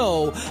wanted to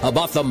know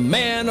about the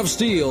Man of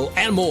Steel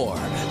and more.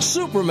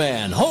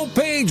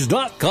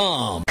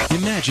 SupermanHomepage.com.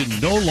 Imagine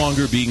no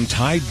longer being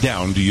tied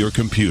down to your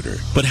computer,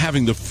 but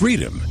having the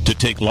freedom to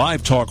take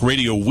live talk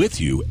radio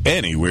with you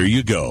anywhere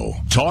you go.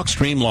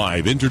 TalkStream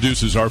Live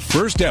introduces our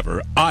first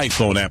ever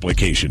iPhone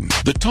application.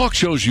 The talk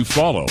shows you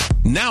follow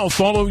now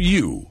follow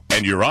you.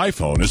 And your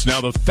iPhone is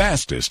now the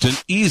fastest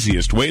and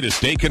easiest way to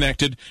stay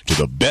connected to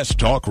the best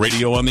talk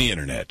radio on the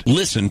internet.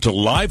 Listen to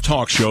live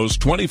talk shows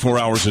 24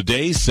 hours a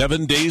day,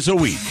 7 days a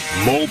week.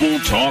 Mobile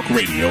talk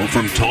radio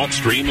from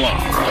TalkStream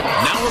Live.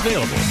 Now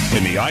available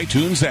in the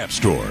iTunes App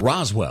Store.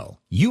 Roswell,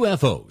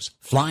 UFOs,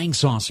 flying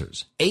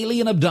saucers,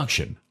 alien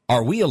abduction.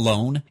 Are we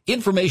alone?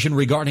 Information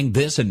regarding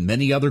this and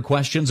many other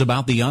questions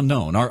about the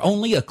unknown are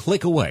only a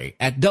click away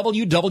at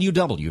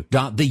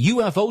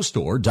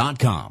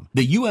www.theufostore.com.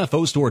 The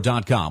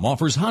UFOstore.com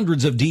offers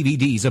hundreds of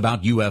DVDs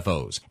about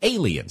UFOs,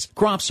 aliens,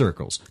 crop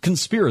circles,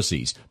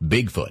 conspiracies,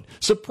 Bigfoot,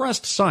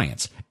 suppressed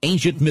science,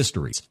 ancient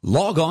mysteries.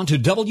 Log on to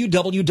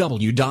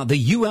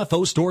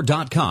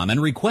www.theufostore.com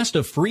and request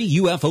a free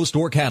UFO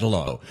Store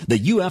catalog. The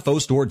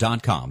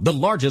UFOstore.com, the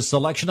largest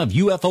selection of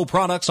UFO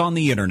products on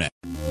the internet.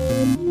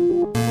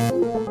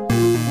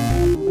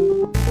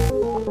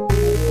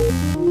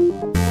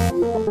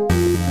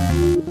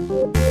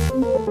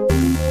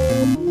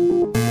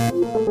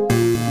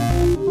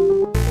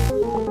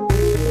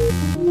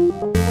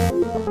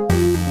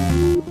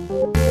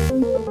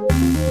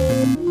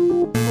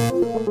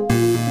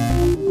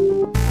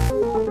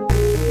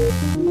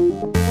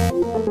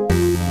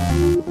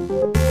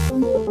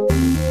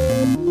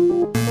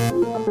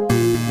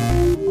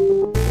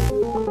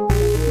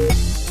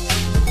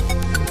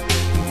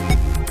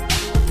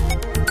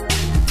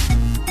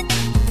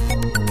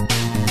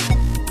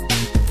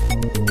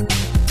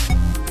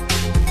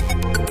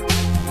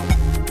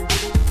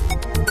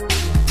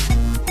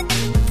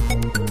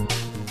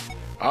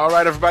 All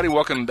right, everybody,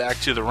 welcome back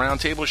to the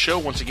Roundtable Show.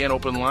 Once again,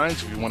 open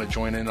lines. If you want to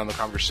join in on the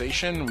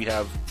conversation, we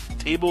have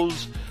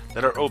tables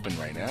that are open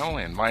right now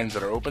and lines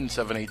that are open,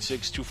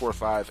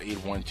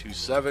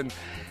 786-245-8127.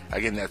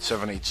 Again, that's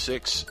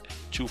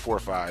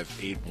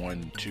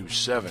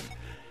 786-245-8127.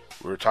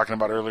 We were talking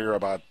about earlier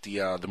about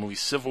the movie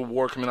Civil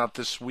War coming out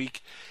this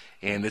week,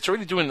 and it's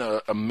already doing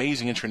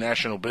amazing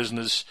international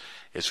business.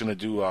 It's going to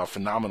do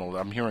phenomenal.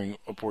 I'm hearing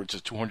upwards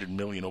of $200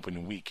 million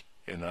opening week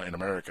in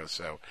America,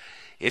 so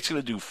it's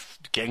going to do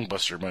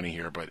gangbuster money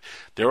here. But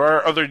there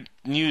are other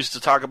news to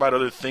talk about,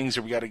 other things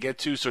that we got to get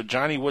to. So,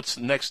 Johnny, what's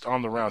next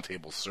on the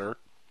roundtable, sir?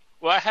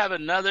 Well, I have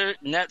another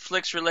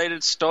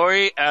Netflix-related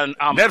story, and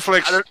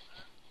Netflix.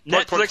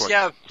 Netflix,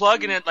 yeah,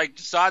 plugging it. Like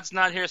Saad's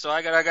not here, so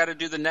I got to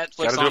do the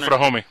Netflix. Got to do it for the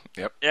homie.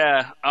 Yep.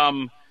 Yeah.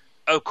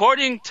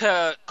 According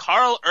to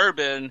Carl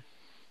Urban.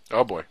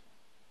 Oh boy,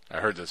 I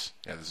heard this.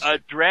 Yeah, this is a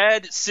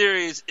Dredd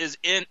series is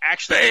in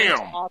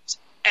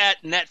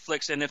at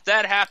Netflix, and if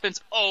that happens,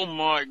 oh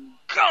my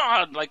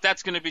God, like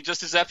that's going to be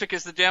just as epic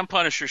as the damn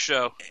Punisher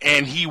show.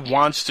 And he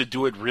wants to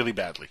do it really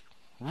badly,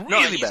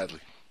 badly.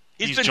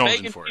 He's been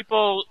begging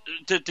people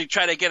to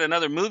try to get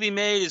another movie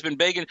made. He's been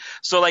begging.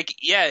 So, like,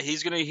 yeah,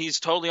 he's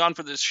totally on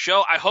for this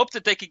show. I hope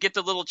that they could get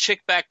the little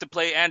chick back to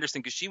play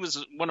Anderson, because she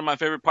was one of my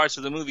favorite parts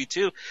of the movie,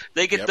 too.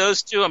 They get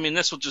those two. I mean,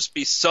 this will just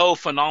be so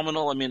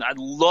phenomenal. I mean, I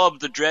love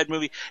the Dredd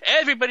movie.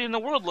 Everybody in the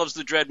world loves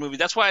the Dredd movie.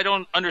 That's why I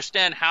don't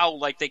understand how,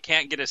 like, they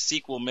can't get a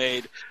sequel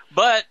made.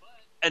 But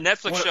A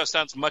Netflix show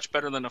sounds much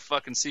better than a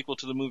fucking sequel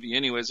to the movie,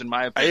 anyways, in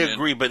my opinion. I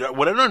agree, but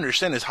what I don't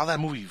understand is how that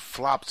movie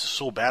flopped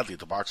so badly at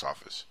the box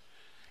office,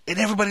 and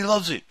everybody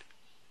loves it.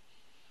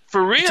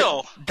 For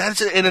real?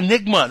 That's an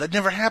enigma. That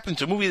never happened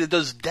to a movie that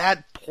does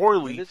that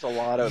poorly. There's a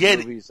lot of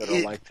movies that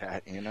are like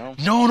that,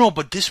 No,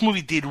 but this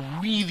movie did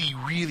really,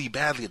 really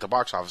badly at the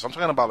box office. I'm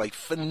talking about like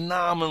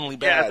phenomenally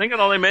bad. Yeah, I think it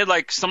only made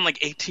like something like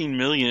 $18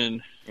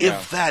 million.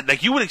 If that,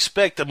 like you would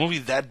expect a movie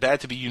that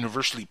bad to be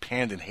universally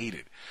panned and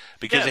hated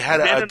because it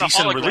had a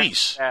decent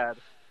release.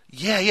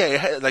 Yeah, it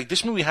had, like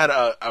this movie had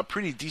a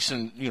pretty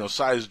decent,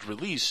 sized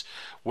release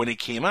when it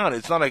came out.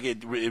 It's not like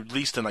it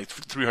released in like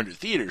 300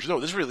 theaters. No,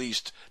 this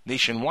released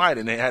nationwide,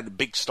 and it had a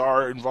big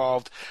star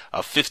involved,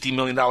 a $50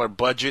 million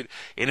budget,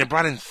 and it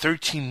brought in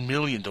 $13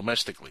 million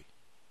domestically.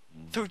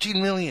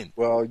 $13 million.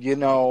 Well,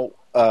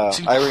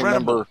 I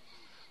remember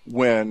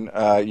when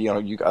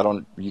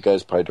you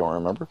guys probably don't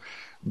remember,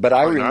 but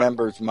I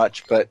remember as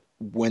much. But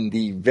when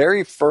the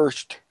very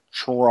first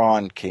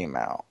Tron came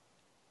out.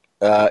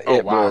 Yeah,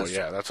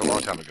 that's a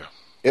long time ago.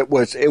 It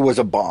was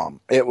a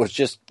bomb. It was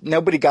just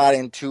nobody got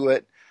into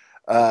it.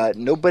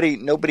 Nobody,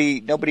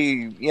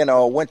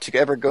 went to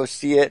ever go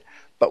see it.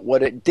 But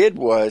what it did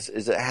is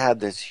it had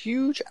this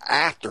huge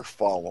after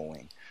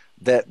following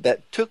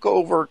that took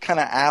over kind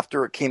of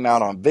after it came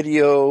out on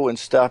video and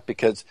stuff.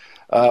 Because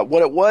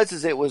what it was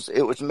is it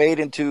was made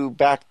into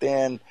back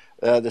then.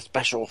 The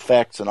special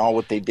effects and all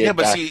what they did.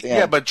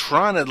 But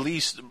Tron at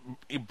least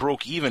it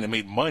broke even and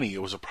made money.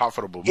 It was a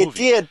profitable movie.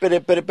 It did,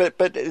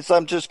 but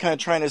I'm just kind of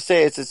trying to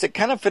say is it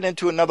kind of fit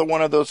into another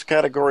one of those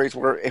categories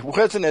where it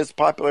wasn't as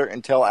popular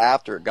until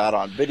after it got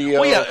on video.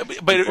 Well, yeah,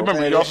 but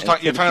remember you're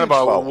talking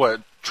about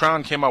what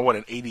Tron came out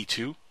in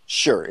 82.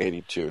 Sure,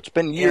 82. It's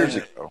been years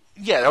ago.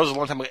 Yeah, that was a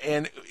long time ago.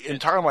 And in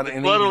talking about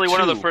it, literally one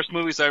of the first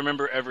movies I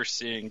remember ever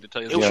seeing. To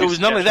tell you the truth, it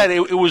was not only that;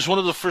 it was one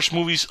of the first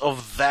movies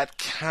of that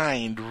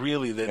kind,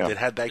 really, that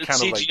had that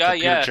kind of like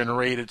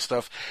computer-generated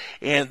stuff.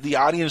 And the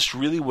audience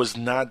really was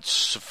not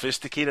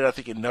sophisticated, I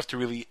think, enough to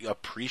really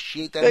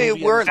appreciate that. They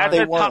movie weren't.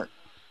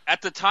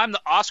 At the time,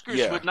 the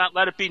Oscars would not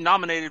let it be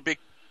nominated.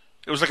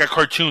 It was like a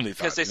cartoon, they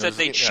thought. Because they said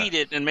they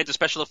cheated and made the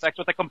special effects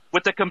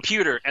with the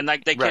computer, and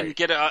like they can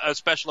get a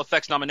special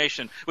effects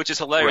nomination, which is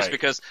hilarious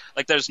because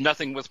like there's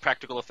nothing with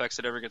practical effects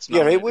that ever gets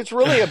nominated. Yeah, it was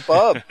really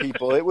above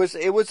people. It was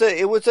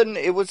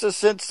a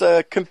sense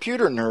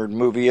computer nerd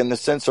movie in the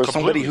sense of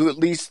somebody who at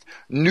least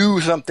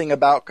knew something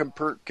about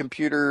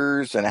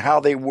computers and how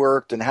they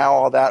worked and how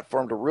all that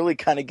for him to really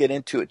kind of get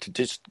into it, to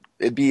just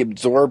be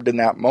absorbed in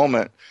that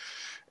moment.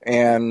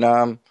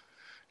 And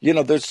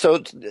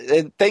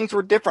things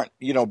were different,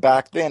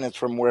 back then. It's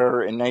from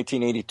where in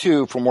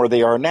 1982, from where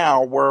they are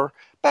now, where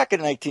back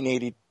in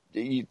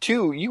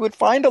 1982, you would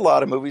find a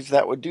lot of movies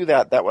that would do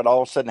that would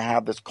all of a sudden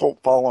have this cult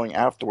following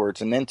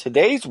afterwards. And in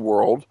today's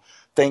world,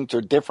 things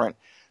are different.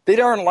 They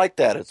aren't like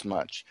that as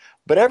much.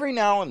 But every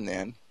now and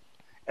then,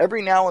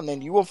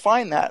 you will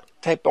find that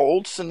type of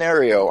old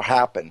scenario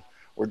happen.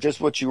 Or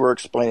just what you were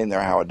explaining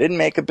there, how it didn't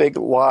make a big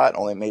lot,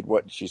 only made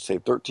what did you say,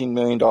 $13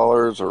 million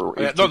or?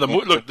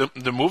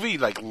 The movie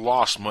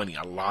lost money,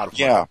 a lot of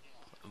money. Yeah,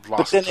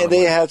 but then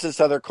it has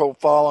this other cult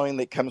following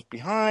that comes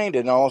behind,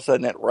 and all of a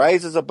sudden it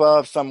rises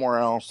above somewhere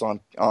else on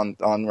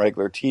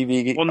regular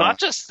TV. Well, not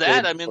just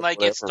that. I mean,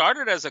 it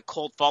started as a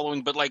cult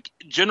following, but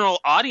general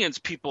audience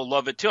people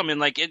love it too. I mean,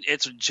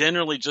 it's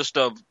generally just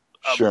a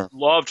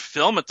loved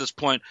film at this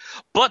point.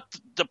 But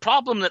the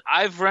problem that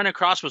I've run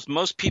across with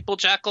most people,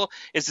 Jackal,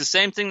 is the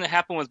same thing that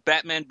happened with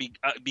Batman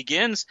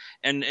Begins.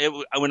 And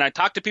when I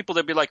talk to people,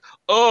 they'd be like,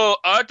 "Oh,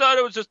 I thought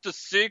it was just a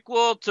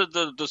sequel to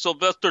the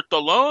Sylvester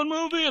Stallone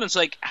movie." And it's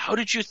like, how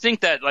did you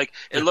think that?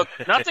 It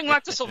looked nothing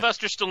like the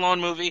Sylvester Stallone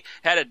movie.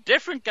 Had a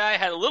different guy,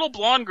 had a little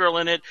blonde girl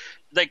in it.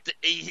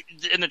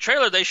 In the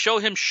trailer, they show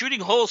him shooting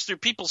holes through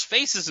people's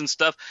faces and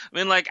stuff.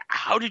 I mean,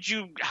 how could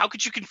you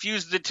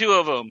confuse the two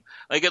of them?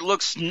 It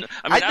looks.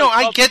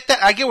 I get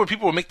that. I get where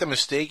people would make the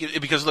mistake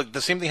because look,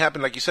 the same thing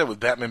happened, like you said, with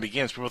Batman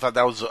Begins. People thought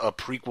that was a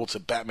prequel to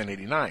Batman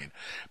 '89.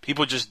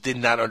 People just did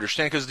not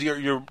understand because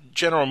your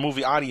general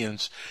movie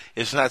audience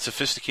is not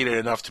sophisticated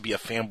enough to be a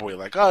fanboy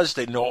like us.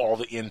 They know all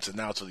the ins and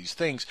outs of these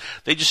things.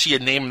 They just see a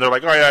name and they're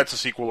like, "Oh yeah, it's a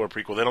sequel or a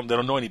prequel." They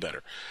don't know any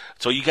better.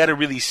 So you got to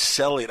really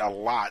sell it a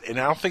lot, and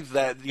I don't think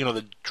that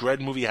the Dredd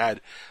movie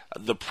had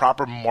the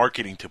proper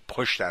marketing to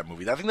push that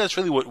movie. I think that's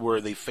really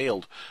where they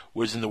failed,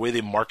 was in the way they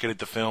marketed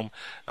the film.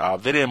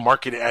 They didn't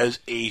market it as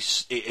a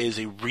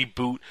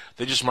reboot.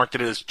 They just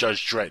marketed it as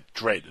Judge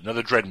Dredd,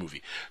 another Dredd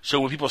movie. So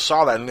when people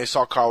saw that and they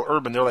saw Carl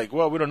Urban, they're like,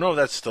 well, we don't know if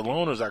that's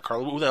Stallone or is that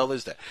Carl? Who the hell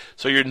is that?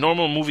 So your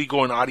normal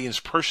movie-going audience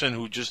person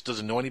who just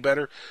doesn't know any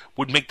better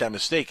would make that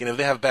mistake. And if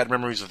they have bad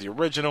memories of the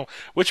original,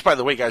 which, by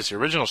the way, guys, the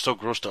original still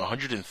grossed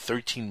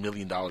 $113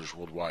 million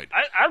worldwide.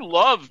 I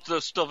loved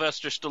the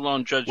Sylvester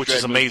Stallone Judge Dredd which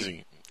is amazing.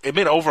 Movie. It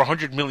made over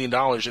 $100 million,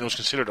 and it was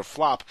considered a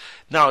flop.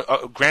 Now,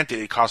 granted,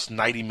 it cost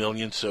 $90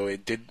 million, so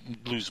it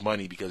did lose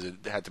money because it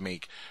had to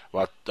make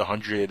about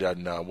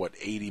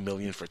 $80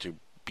 million for it to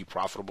be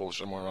profitable or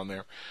somewhere around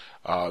there.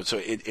 So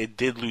it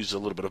did lose a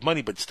little bit of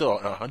money, but still,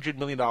 $100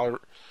 million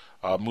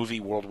movie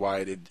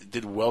worldwide. It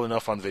did well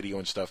enough on video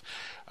and stuff.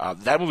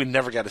 That movie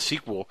never got a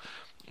sequel.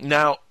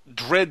 Now,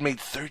 Dredd made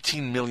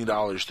 $13 million.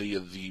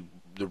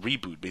 The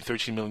reboot made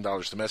 $13 million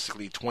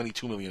domestically,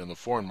 $22 million on the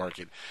foreign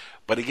market.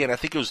 But again, I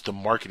think it was the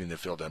marketing that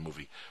failed that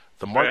movie.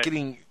 The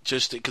marketing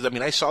just because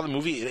I saw the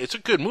movie. It's a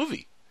good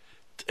movie.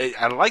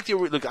 I like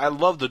I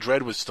love the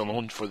Dredd with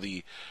Stallone for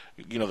the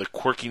the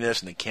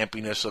quirkiness and the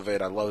campiness of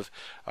it. I love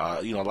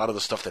a lot of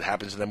the stuff that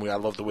happens in that movie. I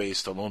love the way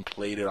Stallone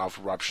played it off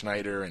of Rob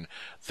Schneider and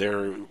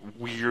their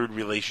weird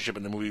relationship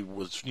in the movie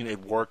was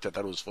it worked. I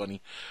thought it was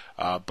funny,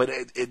 but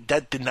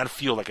that did not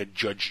feel like a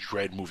Judge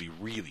Dredd movie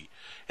really.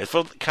 It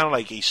felt kind of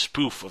like a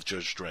spoof of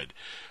Judge Dredd.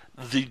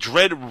 The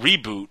Dredd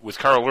reboot with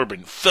Karl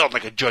Urban felt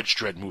like a Judge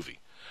Dredd movie.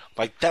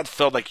 Like, that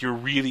felt like you're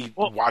really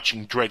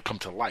watching Dredd come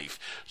to life.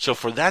 So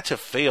for that to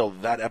fail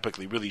that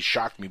epically really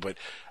shocked me. But,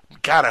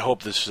 God, I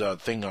hope this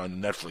thing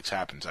on Netflix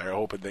happens. I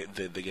hope they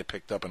get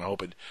picked up, and I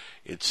hope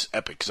it's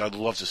epic. Because I'd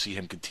love to see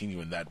him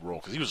continue in that role.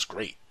 Because he was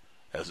great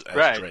as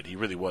Dredd. He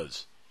really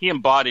was. He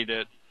embodied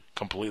it.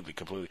 Completely.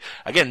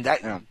 Again,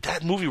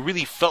 that movie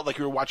really felt like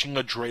you were watching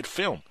a Dredd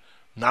film.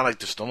 Not like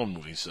the Stallone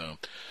movie. So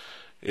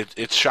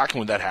it's shocking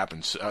when that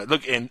happens.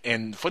 Look,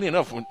 and funny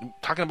enough, when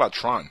talking about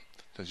Tron,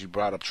 since you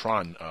brought up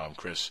Tron,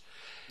 Chris,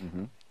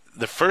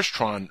 the first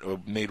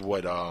Tron made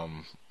what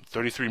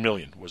 $33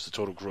 million was the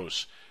total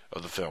gross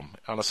of the film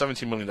on a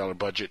 $17 million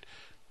budget.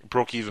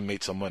 Broke even,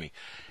 made some money.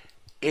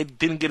 It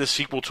didn't get a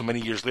sequel till many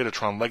years later.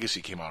 Tron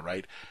Legacy came out,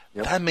 right?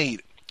 Yep. That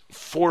made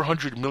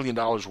 $400 million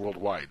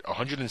worldwide,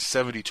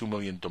 $172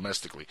 million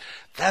domestically.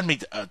 That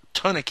made a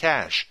ton of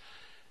cash.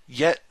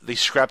 Yet they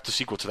scrapped the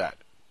sequel to that.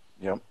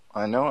 Yep,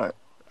 I know it.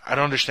 I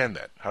don't understand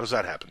that. How does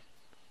that happen?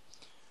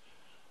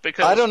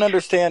 Because I don't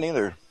understand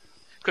either.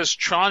 Because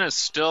Tron is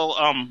still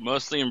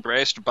mostly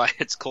embraced by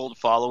its cult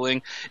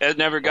following. It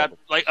never got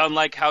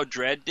unlike how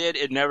Dredd did.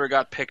 It never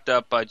got picked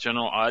up by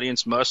general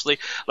audience. Mostly,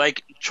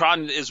 like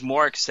Tron is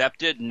more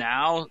accepted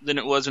now than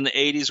it was in the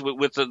 '80s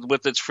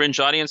with its fringe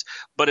audience.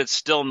 But it's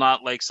still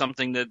not like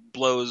something that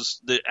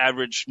blows the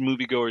average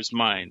moviegoer's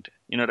mind.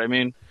 You know what I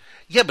mean?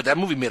 Yeah, but that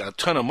movie made a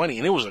ton of money,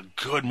 and it was a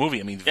good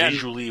movie.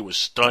 Visually, it was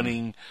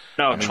stunning.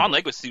 No, Tron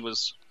Legacy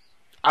was.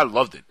 I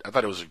loved it. I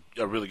thought it was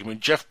a really good movie.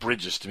 Jeff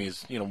Bridges, to me,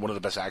 is one of the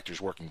best actors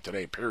working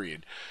today,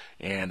 period.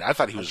 And I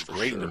thought he was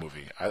great in the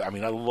movie. I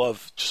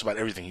love just about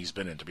everything he's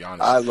been in, to be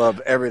honest. I love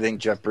everything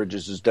Jeff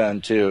Bridges has done,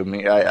 too.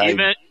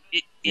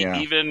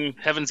 Even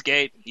Heaven's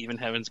Gate.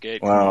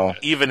 Well,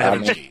 even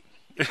Heaven's Gate.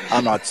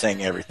 I'm not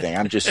saying everything.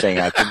 I'm just saying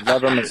I can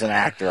love him as an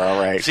actor. All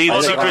right. See,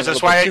 Chris,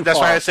 that's why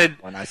I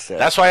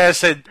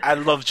said I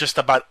love just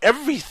about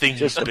everything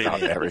he's been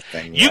in.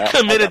 Everything. You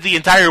committed the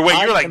entire way.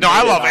 You're like, no,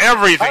 I love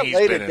everything he's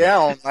been in. I laid it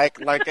down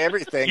like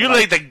everything. You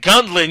laid the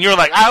gauntlet, and you're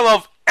like, I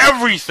love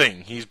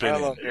everything he's been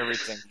in. I love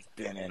everything he's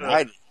been in.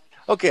 I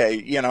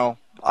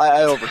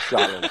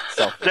overshot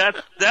it.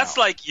 That's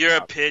like your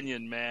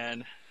opinion,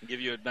 man. I'll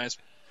give you a nice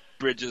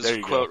Bridges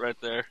quote right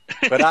there.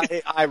 But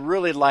I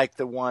really like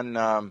the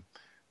one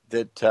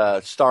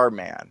that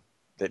Starman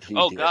that he did.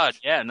 Oh, God,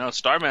 yeah. No,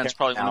 Starman's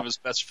probably one of his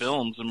best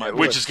films.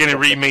 Which is getting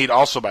remade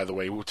also, by the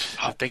way.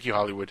 Thank you,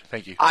 Hollywood.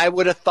 Thank you. I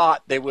would have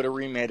thought they would have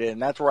remade it,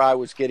 and that's where I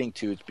was getting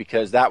to. It's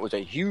because that was a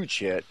huge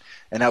hit,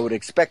 and I would have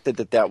expected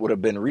that would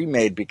have been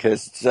remade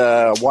because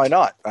why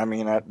not?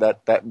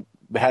 That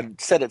had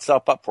set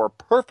itself up for a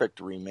perfect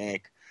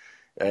remake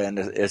and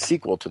a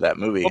sequel to that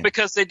movie. Well,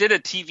 because they did a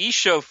TV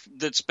show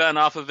that spun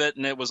off of it,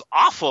 and it was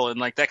awful, and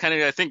that kind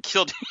of, I think,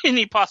 killed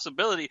any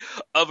possibility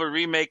of a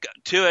remake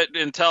to it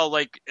until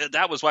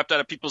that was wiped out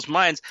of people's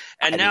minds.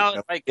 And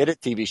now, did a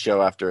TV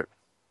show after it.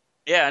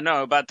 Yeah, I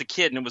know about the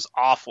kid, and it was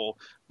awful.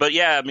 But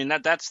yeah,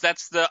 that's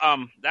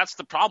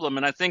the problem,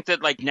 and I think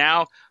that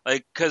now,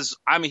 because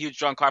I'm a huge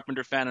John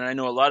Carpenter fan, and I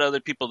know a lot of other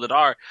people that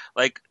are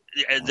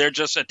they're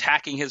just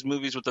attacking his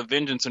movies with a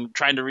vengeance and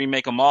trying to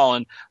remake them all.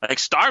 And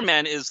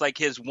Starman is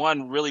his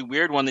one really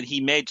weird one that he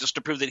made just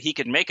to prove that he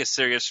could make a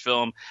serious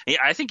film.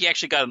 I think he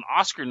actually got an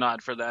Oscar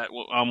nod for that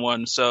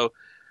one. So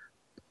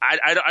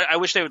I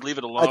wish they would leave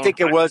it alone. I think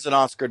it was an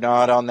Oscar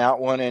nod on that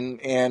one,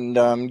 and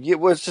it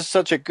was just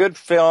such a good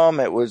film.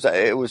 It was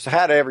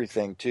had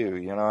everything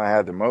too. It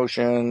had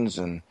emotions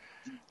and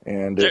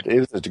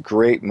it was a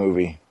great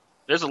movie.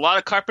 There's a lot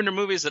of Carpenter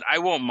movies that I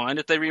won't mind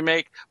if they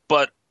remake,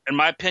 but in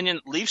my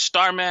opinion, leave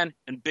Starman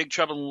and Big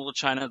Trouble in Little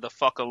China the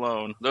fuck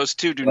alone. Those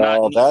two do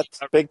not. Well, that's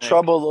Big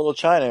Trouble in Little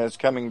China is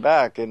coming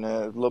back in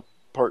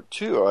part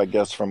 2, I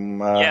guess, from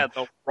what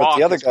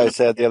the other guy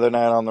said the other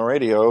night on the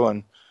radio,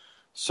 and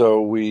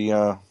so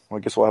I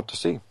guess we'll have to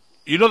see.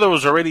 There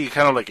was already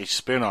kind of like a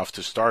spin-off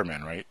to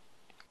Starman, right?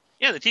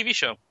 Yeah, the TV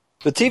show.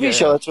 The TV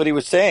show. That's what he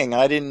was saying.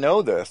 I didn't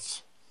know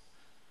this.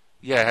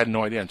 Yeah, I had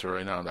no idea until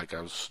right now.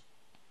 I was.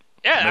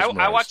 Yeah,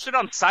 I watched it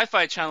on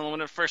Sci-Fi Channel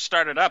when it first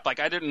started up.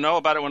 I didn't know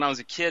about it when I was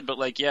a kid, but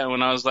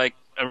when I was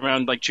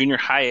around junior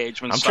high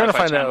age. When I'm trying to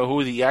find out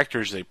who the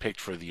actors they picked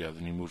for the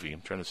new movie.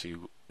 I'm trying to see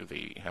if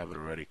they have it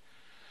already.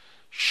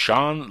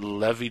 Sean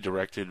Levy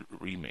directed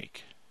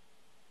remake.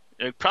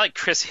 Probably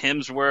Chris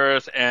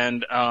Hemsworth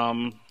and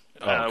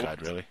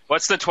God, really?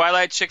 What's the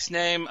Twilight chick's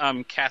name?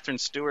 Catherine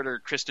Stewart or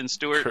Kristen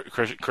Stewart?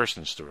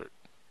 Kirsten Stewart.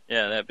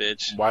 Yeah, that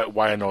bitch.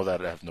 Why I know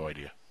that, I have no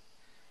idea.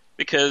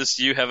 Because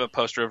you have a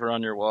poster of her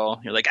on your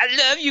wall. You're like, I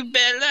love you,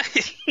 Bella.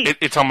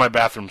 It's on my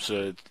bathroom,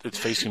 so it's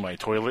facing my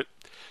toilet.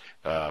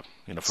 For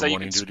so you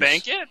morning can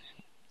duties. spank it?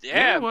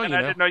 Yeah, well, man,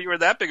 I didn't know you were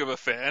that big of a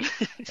fan.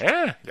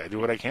 Yeah, I do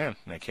what I can.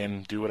 I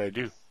can do what I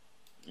do.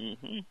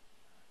 Mm-hmm.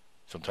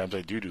 Sometimes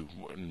I do,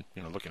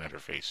 looking at her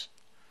face.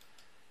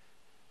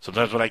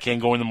 Sometimes when I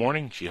can't go in the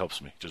morning, she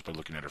helps me just by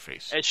looking at her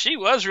face. And she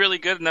was really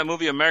good in that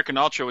movie American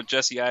Ultra with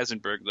Jesse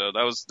Eisenberg, though.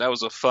 That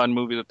was a fun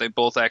movie that they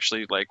both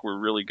actually were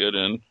really good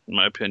in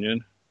my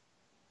opinion.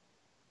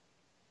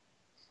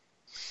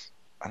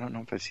 I don't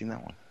know if I've seen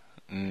that one.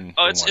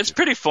 It's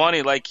pretty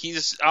funny. Like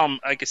he's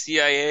like a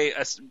CIA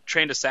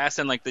trained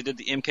assassin. Like they did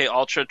the MK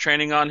Ultra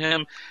training on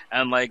him,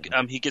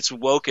 and he gets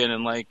woken,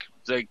 and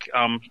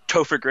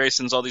Topher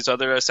Grayson's all these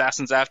other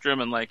assassins after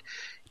him, and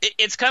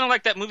it's kind of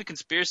like that movie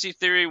Conspiracy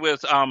Theory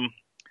with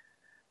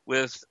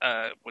what's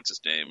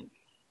his name,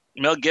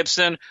 Mel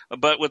Gibson,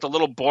 but with a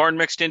little Bourne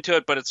mixed into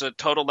it. But it's a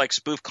total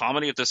spoof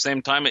comedy at the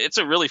same time. It's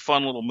a really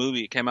fun little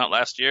movie. It came out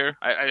last year.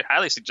 I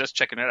highly suggest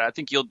checking it out. I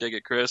think you'll dig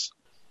it, Chris.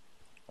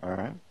 All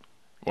right.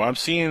 Well, I'm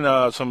seeing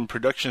some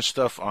production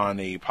stuff on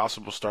a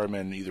possible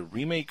Starman either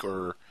remake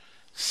or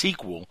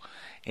sequel,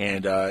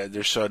 and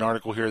there's an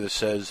article here that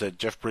says that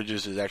Jeff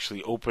Bridges is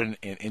actually open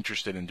and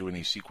interested in doing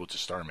a sequel to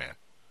Starman.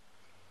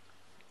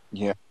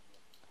 Yeah.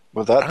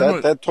 Well,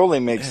 that totally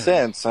makes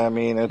sense. I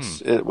mean,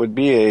 it would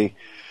be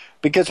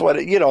because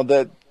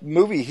the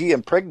movie, he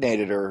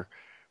impregnated her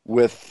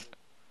with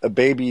a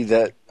baby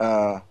that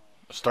a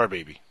star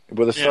baby.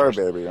 With a star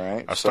baby,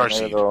 right? A star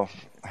seed. They'll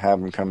have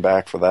him come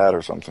back for that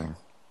or something.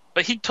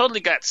 But he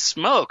totally got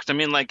smoked. I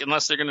mean,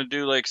 unless they're gonna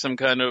do some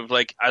kind of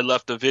I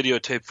left a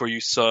videotape for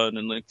you, son,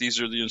 and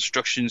these are the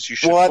instructions you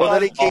should. Well, I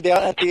thought he came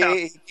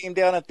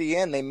down at the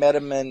end. They met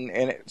him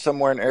in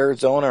somewhere in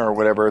Arizona or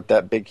whatever at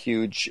that big,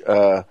 huge,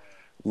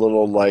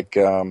 little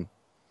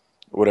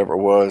whatever it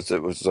was.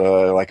 It was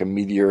like a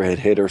meteor had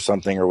hit or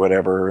something or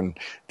whatever, and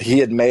he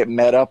had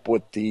met up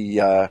with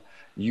the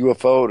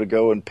UFO to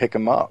go and pick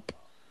him up.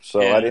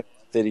 So I didn't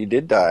think that he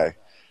did die.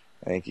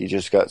 I think he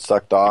just got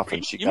sucked off,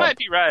 and you might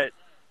be right.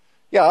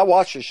 Yeah, I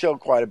watched the show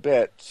quite a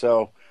bit,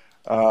 so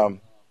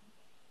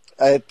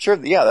that's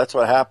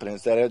what happened.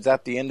 Is that it was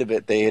at the end of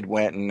it they had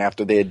went, and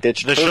after they had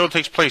ditched the show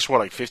takes place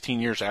 15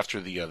 years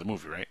after the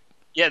movie, right?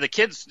 Yeah, the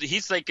kids.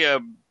 He's like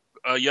a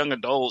young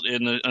adult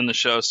in the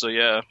show, so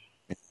yeah.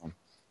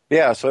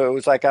 Yeah, so it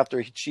was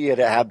after she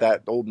had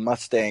that old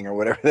Mustang or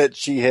whatever that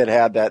she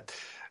had that.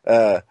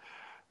 I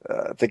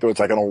think it was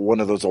one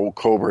of those old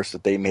Cobras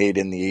that they made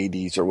in the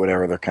 80s or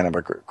whatever. They're kind of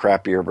a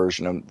crappier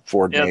version of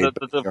Ford made.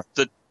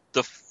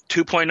 The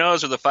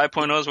 2.0s or the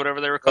 5.0s, whatever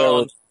they were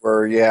called.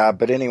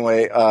 But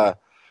anyway,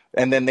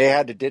 and then they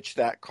had to ditch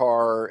that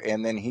car,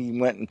 and then he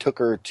went and took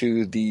her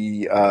to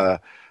the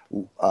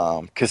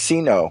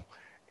casino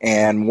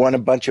and won a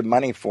bunch of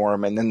money for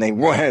him, and then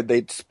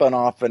they'd spun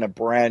off in a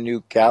brand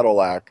new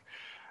Cadillac.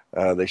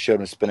 They showed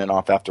him spinning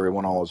off after he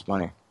won all his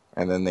money,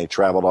 and then they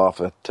traveled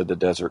off to the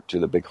desert to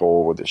the big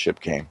hole where the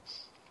ship came.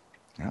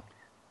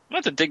 I'm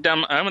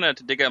gonna have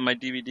to dig out my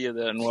DVD of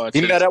that and watch.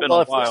 He met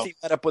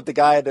up with the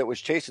guy that was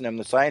chasing him,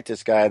 the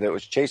scientist guy that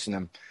was chasing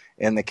him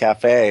in the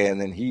cafe, and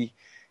then he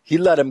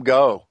let him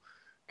go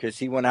because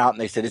he went out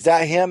and they said, "Is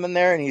that him in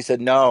there?" And he said,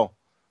 "No,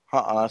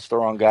 that's the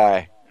wrong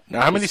guy."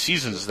 Now, how many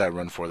seasons does that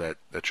run for that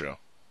show?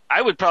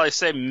 I would probably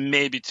say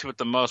maybe 2 at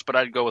the most, but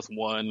I'd go with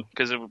 1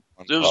 because it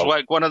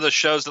was one of the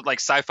shows that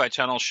Sci-Fi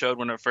Channel showed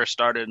when it first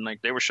started, and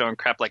they were showing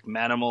crap like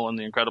Manimal and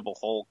the Incredible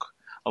Hulk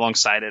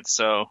alongside it,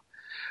 so.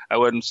 I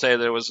wouldn't say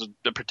that it was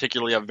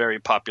particularly a very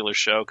popular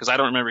show because I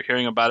don't remember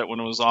hearing about it when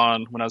it was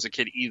on when I was a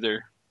kid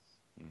either.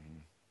 Mm-hmm.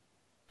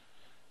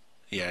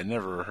 Yeah, I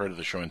never heard of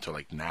the show until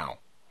now.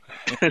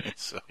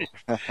 So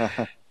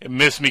it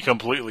missed me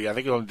completely. I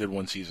think it only did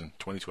 1 season,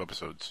 22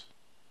 episodes.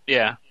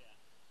 Yeah.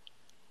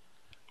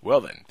 Well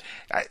then,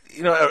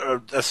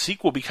 a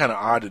sequel would be kind of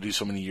odd to do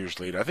so many years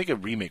later. I think a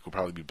remake would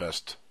probably be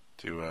best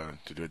to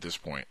do at this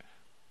point.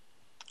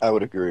 I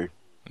would agree.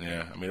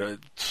 Yeah, I mean,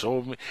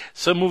 some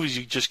movies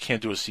you just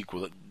can't do a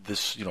sequel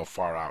this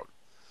far out.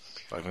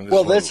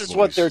 This is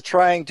what they're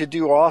trying to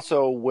do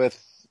also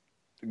with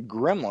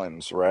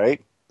Gremlins,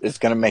 right? It's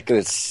going to make it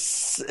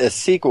a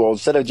sequel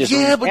instead of just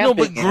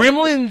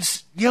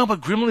Gremlins. Yeah, but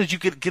Gremlins you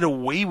could get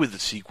away with the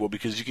sequel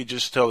because you could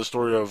just tell the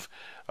story of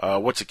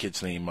what's the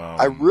kid's name?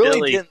 I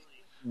really didn't.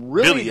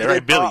 Billy,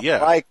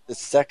 like the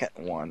second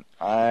one.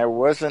 I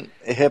wasn't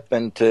hip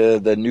into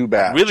the new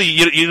batch. Really,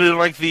 you didn't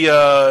like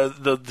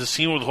the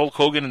scene with Hulk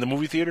Hogan in the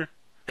movie theater?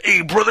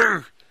 Hey,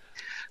 brother!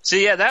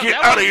 See, yeah, get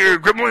out of here,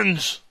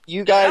 Gremlins!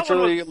 You guys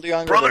are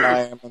younger than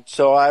I am,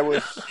 so I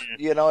was,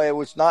 it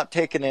was not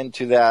taken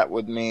into that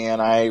with me,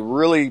 and I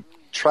really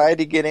tried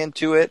to get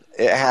into it.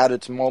 It had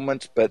its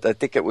moments, but I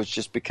think it was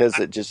just because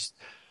I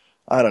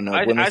don't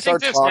know, when they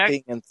start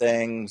talking and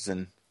things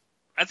and.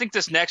 I think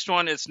this next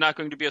one, it's not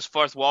going to be as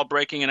fourth wall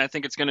breaking, and I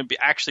think it's going to be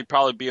actually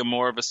probably be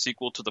more of a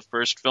sequel to the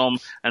first film.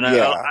 And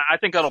I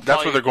think that'll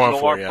That's probably what they're going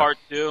for, more part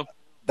 2.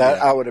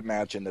 That I would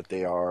imagine that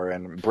they are,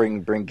 and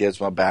bring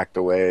Gizmo back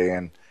the way,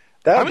 and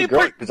that would be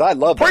great because I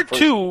love part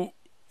 2.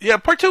 Yeah,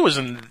 part 2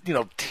 wasn't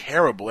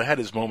terrible. It had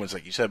its moments,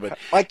 like you said, but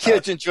my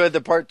kids enjoyed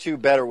the part 2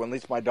 better. When at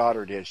least my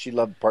daughter did. She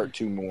loved part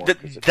 2 more.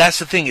 That's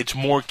the thing; it's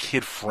more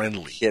kid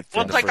friendly.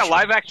 Well, it's like a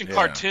live action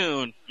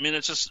cartoon. I mean,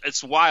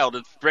 it's wild.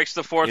 It breaks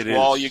the fourth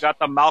wall. You got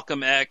the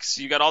Malcolm X.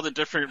 You got all the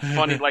different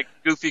funny, like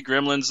goofy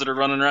gremlins that are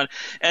running around,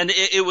 and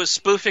it was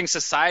spoofing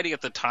society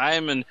at the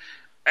time, and.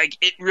 Like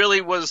it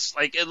really was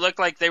like it looked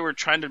like they were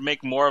trying to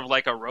make more of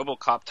like a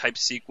RoboCop type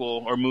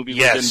sequel or movie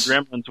within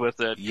Gremlins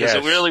with it because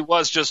it really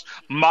was just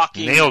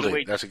mocking Nailed the it.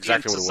 way That's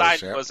exactly what it was,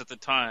 society was at the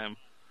time,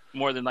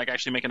 more than like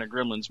actually making a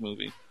Gremlins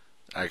movie.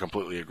 I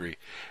completely agree.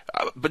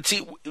 But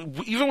see,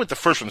 even with the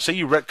first one, say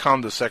you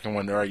retcon the second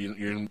one, or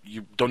you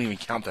don't even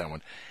count that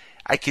one,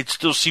 I could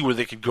still see where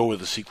they could go with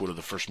the sequel to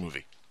the first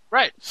movie.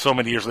 Right. So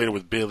many years later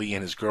with Billy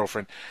and his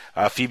girlfriend.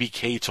 Phoebe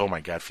Cates, oh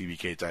my God, Phoebe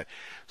Cates.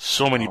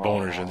 So many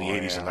boners in the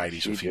 80s and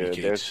 90s with Phoebe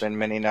Cates. There's been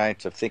many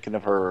nights of thinking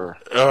of her.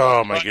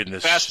 Oh my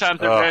goodness. Fast Times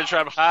at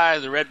Ridgemont High,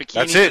 the red bikini.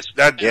 That's it.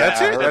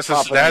 That's it.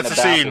 That's the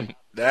scene.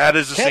 That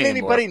is the scene. Can't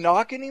anybody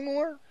knock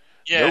anymore?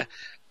 Yeah.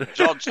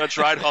 Nope. Judge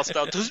Reinhold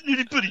style. Doesn't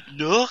anybody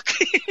knock?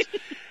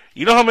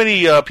 You know how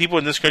many people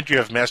in this country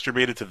have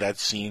masturbated to that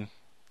scene?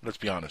 Let's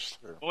be honest.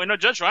 Well, we know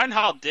Judge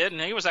Reinhold did, and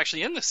he was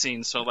actually in the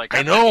scene. So, like,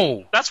 I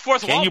know. That's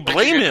fourth wall. Can you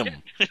blame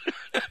him?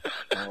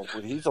 Well,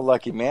 he's a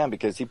lucky man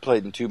because he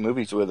played in 2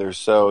 movies with her,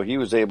 so he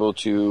was able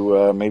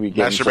to maybe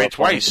get masturbate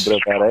twice. A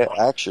bit of that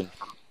action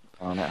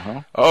on it,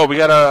 huh? Oh, we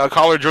got a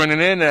caller joining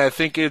in. I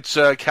think it's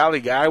Cali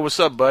Guy. What's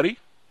up, buddy?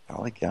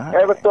 Cali Guy.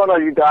 Hey, what's going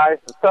on, you guys?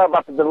 Sorry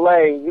about the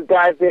delay. You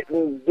guys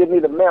didn't give me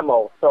the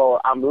memo, so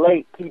I'm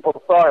late.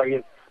 People,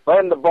 sorry.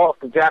 Blame the boss,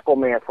 the Jackal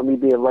Man, for me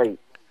being late.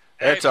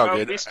 That's all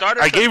good.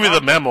 I gave you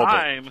the memo,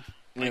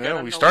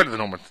 but we started the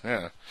normal.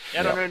 Yeah.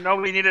 I don't know.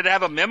 We needed to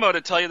have a memo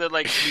to tell you that,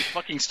 like, we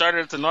fucking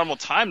started at the normal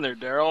time there,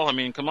 Daryl. I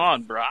mean, come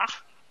on, brah.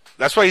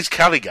 That's why he's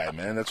Cali Guy,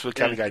 man. That's what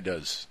Cali Guy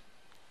does.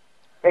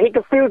 And he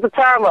confused the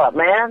time up,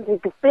 man. He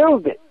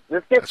confused it.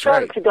 Let's get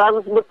started, you guys.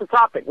 What's the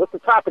topic? What's the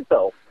topic,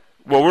 though?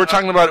 Well, we're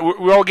talking about.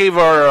 We all gave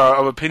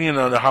our opinion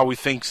on how we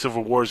think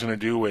Civil War is going to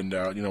do, and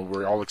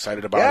we're all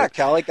excited about it. Yeah,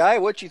 Cali Guy,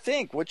 what you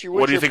think? What do you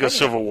think opinion? Of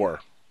Civil War?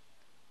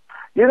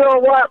 You know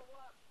what?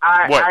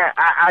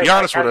 Be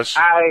honest with us.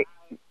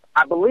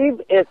 I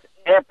believe it's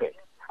epic.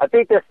 I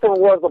think that Civil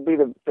War will be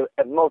the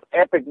most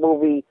epic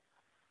movie,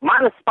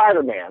 minus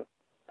Spider-Man.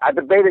 I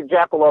debated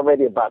Jackal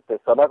already about this,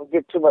 so I don't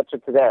get too much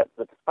into that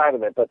with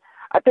Spider-Man. But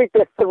I think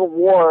that Civil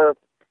War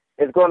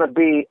is going to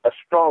be a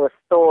stronger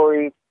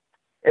story.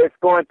 It's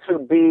going to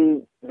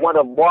be one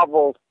of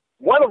Marvel's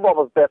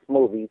best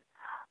movies.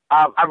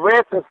 I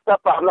read some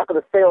stuff I'm not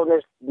going to say on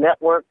this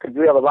network because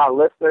we have a lot of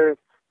listeners,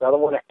 so I don't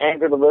want to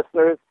anger the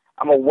listeners.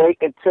 I'm going to wait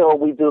until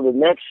we do the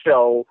next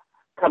show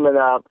coming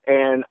up,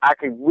 and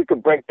we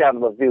could break down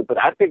the review. But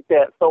I think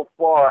that so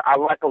far, I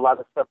like a lot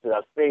of stuff that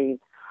I've seen.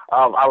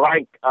 I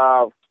like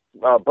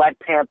Black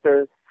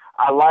Panther.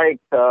 I like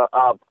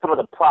some of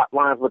the plot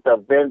lines with the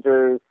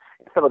Avengers,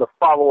 some of the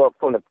follow-up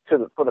from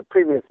the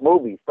previous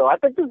movies. So I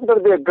think this is going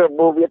to be a good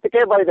movie. I think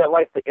everybody that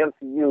likes the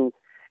MCU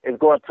is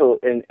going to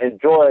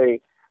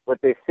enjoy what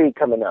they see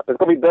coming up. It's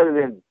going to be better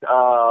than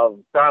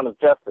Dawn of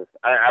Justice.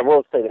 I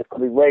will say that it's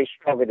going to be way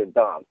stronger than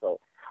Dawn. So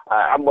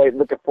I'm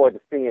looking forward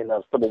to seeing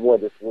Civil War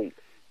this week.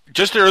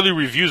 Just the early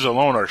reviews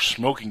alone are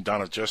smoking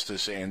Dawn of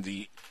Justice, and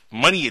the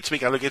money it's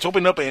making. Look, it's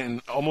opened up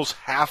in almost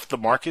half the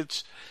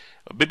markets,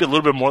 maybe a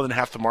little bit more than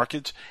half the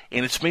markets,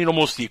 and it's made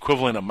almost the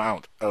equivalent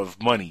amount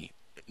of money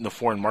in the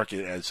foreign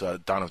market as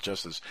Dawn of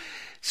Justice.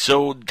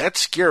 So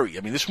that's scary.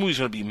 I mean, this movie's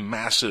going to be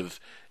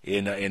massive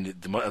in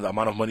the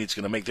amount of money it's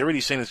going to make. They're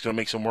already saying it's going to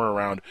make somewhere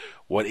around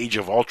what Age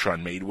of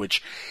Ultron made,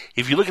 which,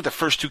 if you look at the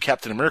first 2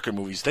 Captain America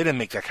movies, they didn't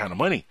make that kind of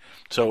money.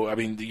 So, I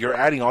mean, you're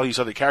adding all these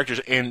other characters,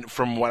 and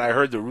from what I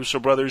heard, the Russo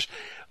brothers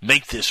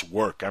make this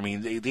work. I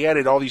mean, they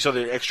added all these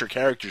other extra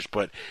characters,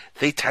 but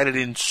they tied it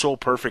in so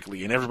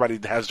perfectly, and everybody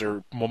has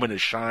their moment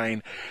of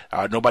shine.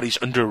 Nobody's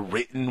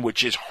underwritten,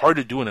 which is hard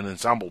to do in an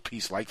ensemble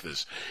piece like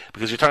this,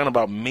 because you're talking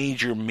about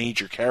major,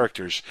 major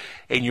characters,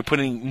 and you're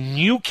putting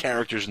new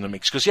characters in the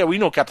mix. Because, yeah, we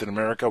know Captain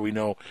America, we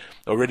know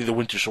already the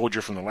Winter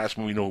Soldier from the last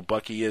movie, we know who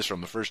Bucky is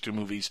from the first 2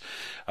 movies.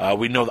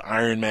 We know the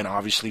Iron Man,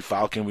 obviously,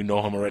 Falcon, we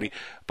know him already.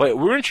 But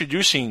we're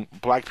introducing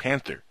Black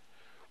Panther.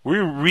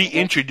 We're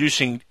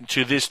reintroducing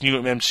to this new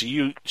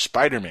MCU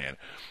Spider-Man.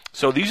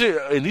 So these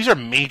are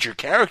major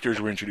characters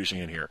we're introducing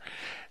in here.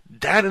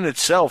 That in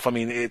itself, I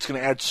mean, it's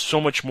going to add so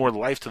much more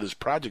life to this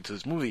project, to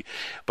this movie.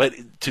 But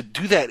to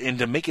do that and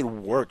to make it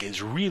work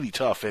is really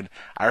tough. And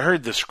I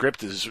heard the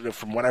script is,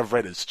 from what I've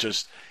read, it's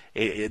just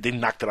they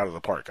knocked it out of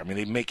the park. I mean,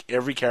 they make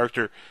every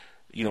character,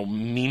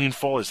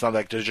 meaningful. It's not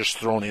like they're just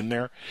thrown in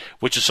there,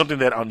 which is something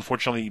that,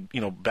 unfortunately,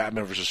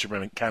 Batman vs.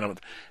 Superman kind of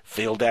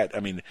failed at. I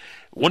mean,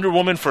 Wonder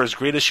Woman, for as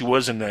great as she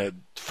was in the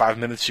 5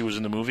 minutes she was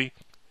in the movie,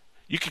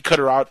 you could cut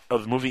her out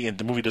of the movie, and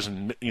the movie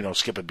doesn't,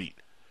 skip a beat.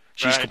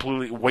 She's Right.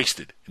 completely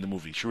wasted in the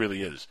movie. She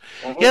really is.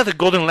 Mm-hmm. Yeah, the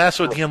golden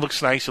lasso at the end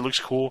looks nice. It looks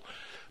cool,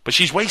 but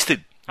she's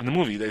wasted in the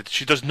movie.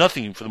 She does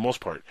nothing for the most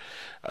part.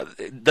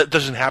 That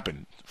doesn't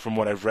happen from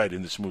what I've read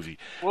in this movie.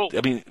 Well- I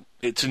mean,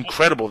 it's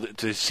incredible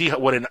to see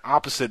what an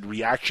opposite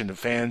reaction the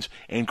fans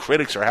and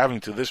critics are having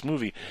to this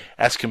movie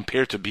as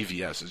compared to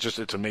BVS.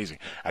 It's amazing.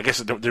 I guess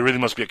there really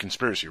must be a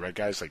conspiracy, right,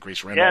 guys? Like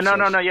Grace Randolph Yeah,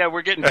 no, says. yeah,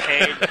 we're getting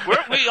paid.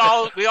 we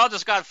all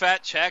just got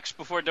fat checks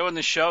before doing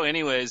the show,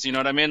 anyways. You know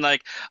what I mean?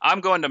 Like,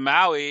 I'm going to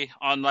Maui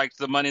on like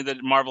the money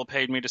that Marvel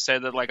paid me to say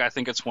that like I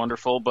think it's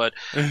wonderful, but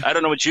I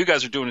don't know what you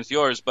guys are doing with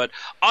yours. But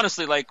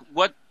honestly, like,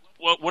 what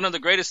one of the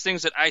greatest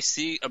things that I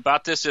see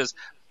about this is,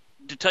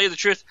 to tell you the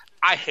truth,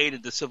 I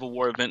hated the Civil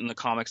War event in the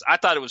comics. I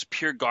thought it was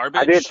pure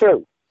garbage. I did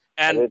too.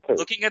 And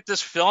looking at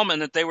this film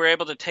and that they were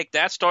able to take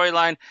that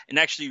storyline and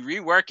actually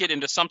rework it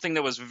into something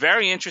that was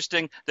very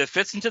interesting, that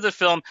fits into the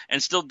film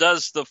and still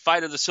does the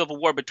fight of the Civil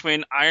War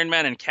between Iron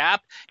Man and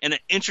Cap in an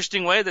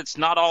interesting way that's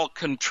not all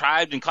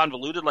contrived and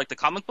convoluted like the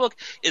comic book,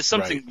 is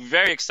something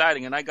very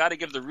exciting. And I got to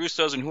give the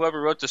Russos and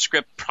whoever wrote the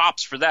script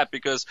props for that,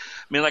 because,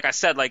 I mean, like I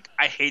said, like,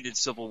 I hated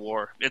Civil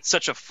War. It's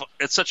such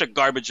a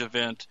garbage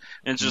event.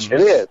 And it's just It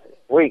is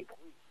weak,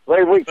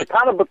 very weak. The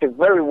comic book is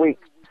very weak.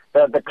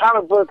 The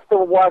comic book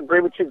Civil War, I agree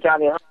with you,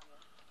 Johnny.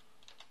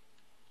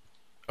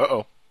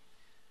 Uh-oh.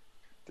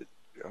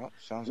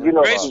 Sounds You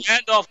know, Grace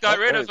Randolph got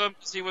rid of him.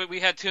 See,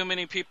 we had too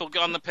many people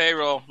on the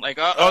payroll. Like,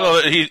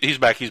 Oh, no, he's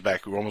back. He's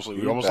back. We almost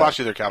back. lost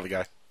you there, Calvin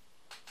guy.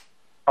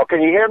 Oh,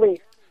 can you hear me?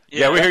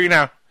 Yeah, we hear you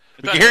now.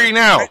 We can hear you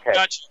now.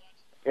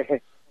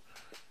 Okay.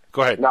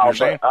 Go ahead. No, You're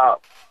saying?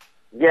 but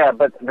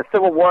but the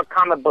Civil War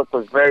comic book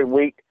was very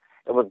weak.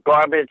 It was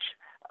garbage.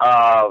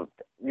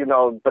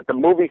 But the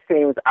movie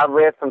scenes, I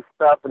read some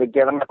stuff, and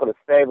again, I'm not going to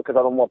say because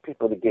I don't want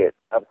people to get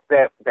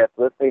upset that's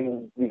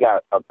listening. We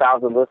got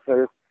 1,000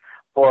 listeners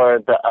for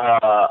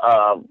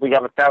we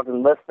have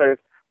 1,000 listeners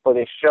for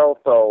this show,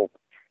 so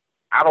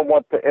I don't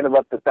want to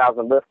interrupt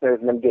 1,000 listeners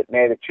and them get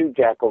mad at you,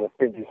 Jacko, and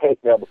send you hate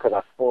mail because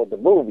I spoiled the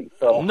movie.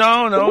 So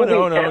No.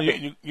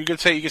 You can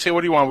say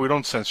what do you want. We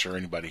don't censor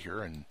anybody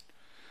here, and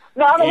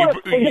no, I don't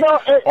want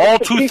to. All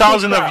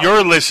 2,000 of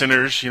your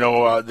listeners,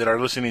 that are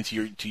listening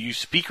to you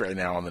speak right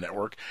now on the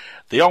network,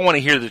 they all want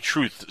to hear the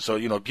truth. So,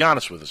 be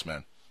honest with us,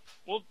 man.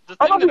 Well,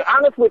 I'm going to be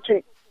honest with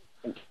you.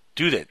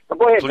 Do that.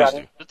 Go ahead, Please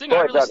Johnny. do. The thing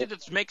I really see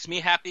that makes me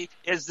happy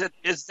is that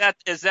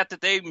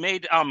they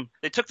made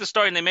they took the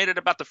story and they made it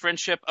about the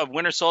friendship of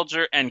Winter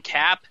Soldier and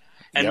Cap,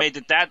 and made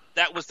that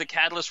was the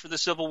catalyst for the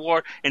Civil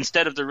War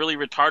instead of the really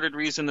retarded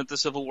reason that the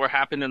Civil War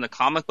happened in the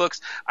comic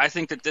books. I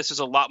think that this is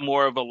a lot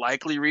more of a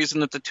likely reason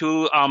that the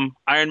two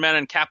Iron Man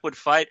and Cap would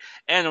fight,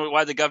 and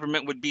why the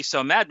government would be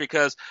so mad,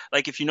 because,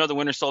 like, if you know the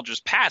Winter Soldier's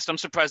past, I'm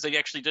surprised they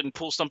actually didn't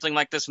pull something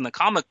like this in the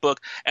comic book.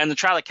 And the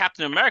trial of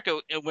Captain America,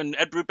 when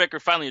Ed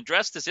Brubaker finally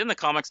addressed this in the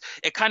comics,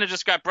 it kind of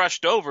just got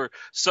brushed over.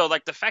 So,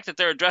 like, the fact that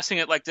they're addressing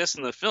it like this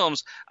in the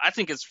films, I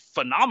think is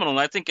phenomenal. And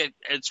I think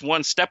it's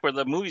one step where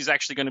the movie's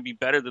actually going to be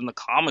better than the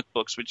comic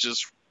books, which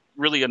is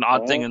really an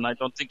odd thing, and I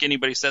don't think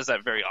anybody says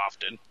that very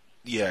often.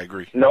 Yeah, I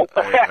agree. Nope.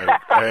 I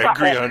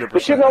agree 100%.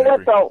 But you know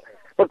what, though?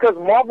 Because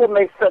Marvel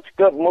makes such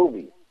good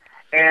movies,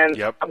 and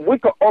we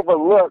could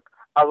overlook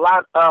a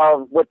lot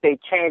of what they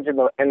change in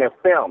their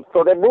films.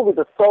 So their movies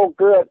are so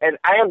good, and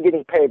I am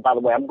getting paid, by the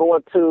way. I'm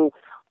going to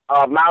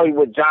Maui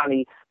with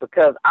Johnny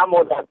because I'm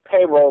on that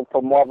payroll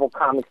for Marvel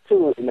Comics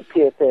 2 in the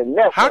PSN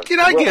network. How can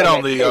I get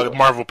on the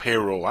Marvel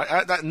payroll?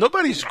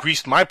 Nobody's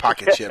greased my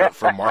pockets yet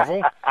from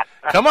Marvel.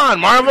 Come on,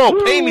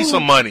 Marvel, pay me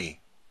some money.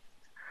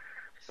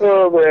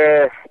 Oh,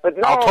 man. But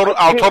no,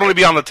 I'll totally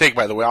be on the take,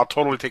 by the way. I'll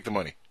totally take the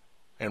money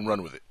and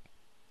run with it.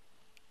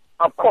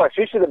 Of course,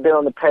 you should have been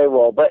on the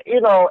payroll, but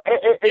it You're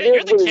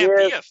is the what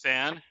it Campea is.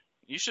 fan.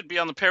 You should be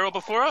on the payroll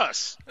before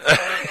us.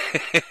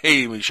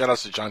 Hey, shout out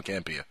to John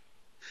Campea.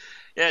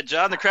 Yeah,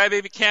 John the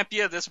Crybaby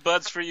Campea, this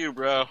bud's for you,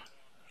 bro.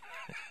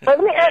 But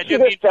let me ask you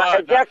this,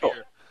 Jacko.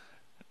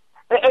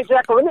 Hey,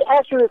 Jacko, let me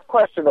ask you this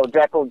question, though,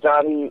 Jacko,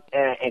 Johnny,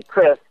 and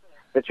Chris,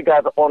 that you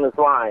guys are on this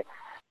line.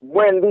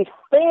 When these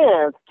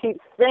fans keep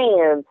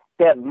saying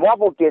that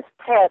Marvel gets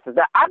passes,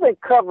 now, I've been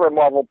covering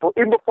Marvel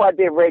even before I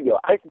did radio.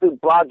 I used to do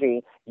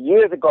blogging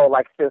years ago,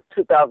 like since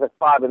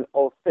 2005 and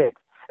 2006.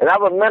 And I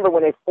remember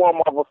when they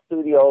formed Marvel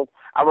Studios.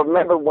 I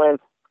remember when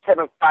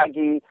Kevin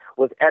Feige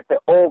was at the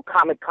old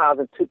Comic Cons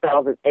in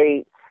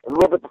 2008, a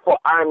little bit before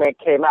Iron Man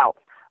came out.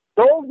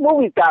 Those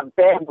movies got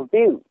bad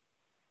reviews.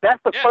 That's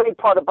the funny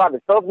part about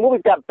it. Those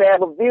movies got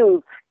bad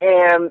reviews,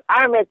 and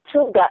Iron Man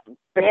 2 got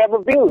bad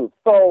reviews.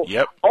 So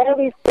all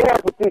these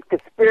fans with these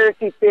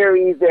conspiracy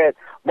theories that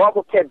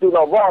Marvel can't do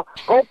no wrong,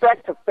 go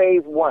back to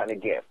Phase 1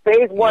 again.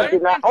 Phase 1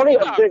 did not only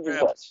a big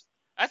one.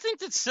 I think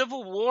that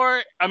Civil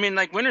War,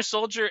 like Winter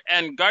Soldier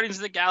and Guardians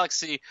of the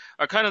Galaxy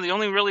are kind of the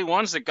only really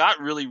ones that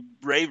got really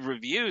rave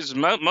reviews.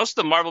 Most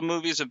of the Marvel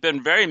movies have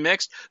been very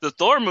mixed. The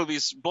Thor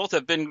movies both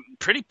have been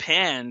pretty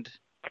panned.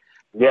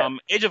 Yeah.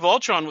 Age of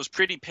Ultron was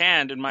pretty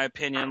panned, in my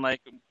opinion.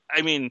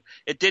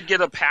 It did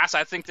get a pass.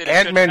 I think that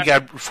Ant-Man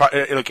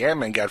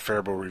got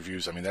favorable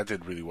reviews. I mean, that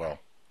did really well.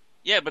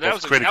 Yeah, but that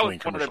was one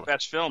of their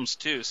best films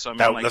too. So I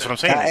mean, that's what I'm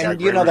saying.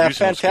 And you know that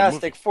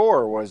Fantastic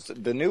Four was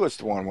the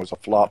newest one was a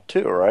flop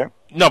too, right?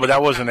 No, but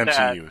that wasn't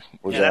MCU.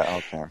 Was that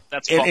okay?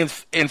 That's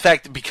in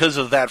fact, because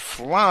of that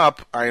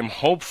flop, I am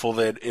hopeful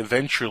that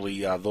eventually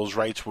those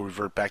rights will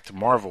revert back to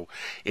Marvel,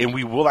 and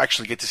we will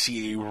actually get to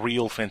see a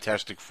real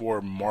Fantastic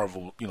Four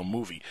Marvel,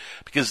 movie,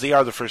 because they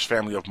are the first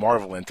family of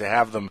Marvel, and to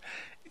have them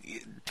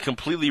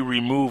completely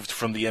removed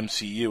from the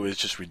MCU is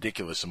just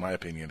ridiculous, in my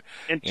opinion.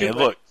 And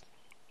look,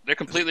 they're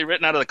completely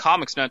written out of the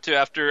comics now too.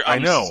 After I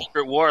know.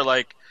 Secret War,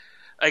 like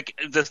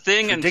the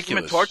Thing and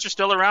Human Torch are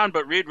still around,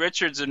 but Reed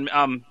Richards and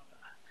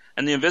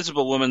the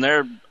Invisible Woman,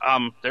 they're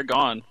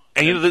gone.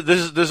 And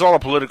this is all a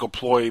political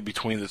ploy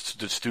between the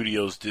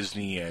studios,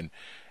 Disney and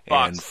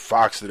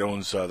Fox that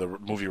owns the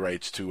movie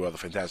rights to the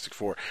Fantastic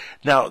Four.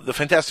 Now, the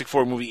Fantastic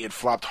Four movie, it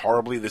flopped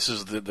horribly. This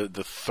is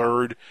the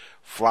third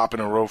flop in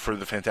a row for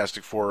the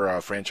Fantastic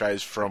Four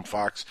franchise from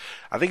Fox.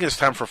 I think it's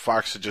time for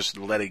Fox to just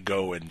let it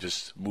go and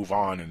just move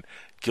on and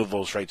give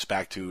those rights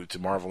back to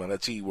Marvel, and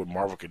let's see what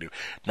Marvel could do.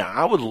 Now,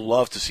 I would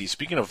love to see,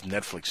 speaking of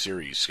Netflix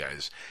series,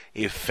 guys,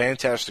 a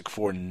Fantastic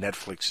Four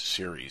Netflix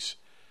series.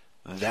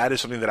 That is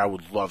something that I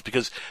would love,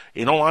 because,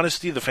 in all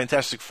honesty, the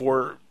Fantastic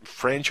Four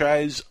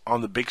franchise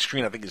on the big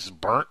screen, I think, is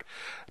burnt.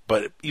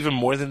 But even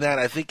more than that,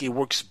 I think it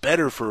works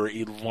better for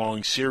a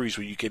long series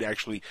where you could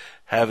actually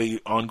have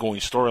an ongoing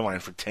storyline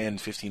for 10,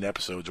 15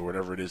 episodes or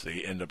whatever it is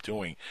they end up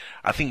doing.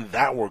 I think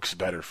that works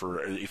better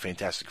for a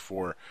Fantastic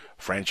Four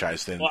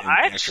franchise than an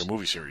actual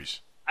movie series.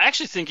 I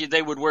actually think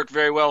they would work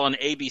very well on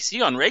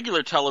ABC on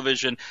regular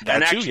television.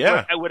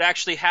 I would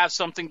actually have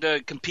something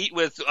to compete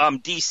with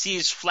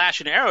DC's Flash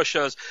and Arrow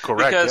shows.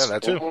 Correct.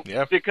 That too.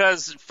 Yeah.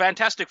 Because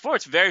Fantastic Four,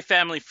 it's very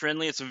family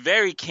friendly. It's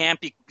very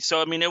campy.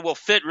 So I mean, it will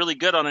fit really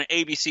good on an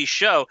ABC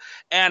show.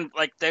 And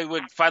they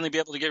would finally be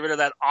able to get rid of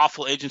that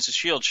awful Agents of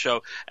S.H.I.E.L.D.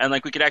 show, and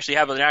we could actually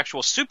have an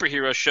actual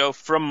superhero show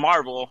from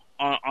Marvel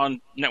on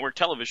network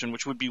television,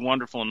 which would be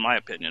wonderful in my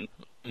opinion.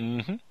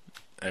 Mm-hmm.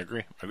 I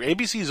agree.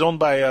 ABC is owned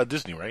by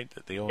Disney, right?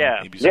 They own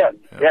ABC.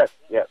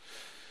 Yes.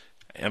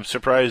 I'm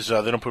surprised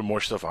they don't put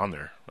more stuff on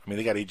there. I mean,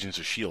 they got Agents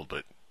of S.H.I.E.L.D.,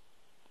 but...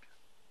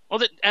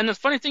 Well, and the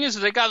funny thing is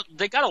they got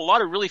a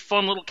lot of really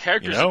fun little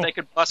characters that they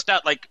could bust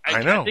out.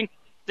 I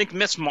think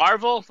Miss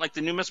Marvel,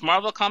 the new Miss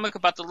Marvel comic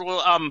about the little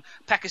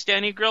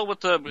Pakistani girl with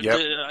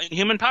the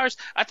human powers,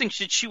 I think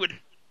she would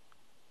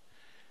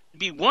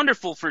be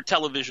wonderful for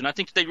television. I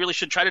think they really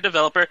should try to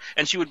develop her,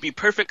 and she would be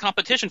perfect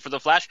competition for the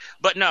Flash.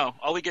 But no,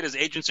 all we get is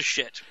agents of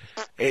shit.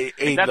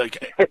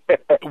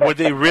 What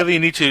they really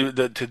need to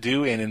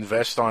do and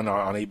invest on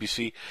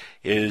ABC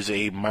is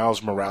a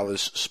Miles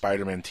Morales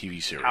Spider-Man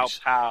TV series.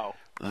 Pow.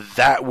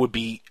 That would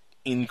be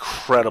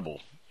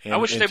incredible. And, I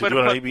wish they would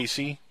have put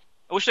ABC.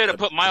 I wish they'd have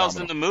put Miles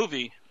in the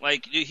movie.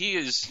 He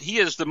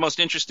is the most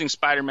interesting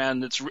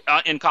Spider-Man that's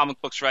in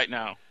comic books right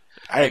now.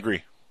 I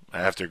agree. I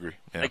have to agree.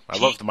 Yeah, I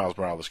love the Miles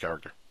Morales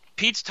character.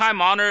 Pete's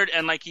time honored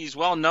and he's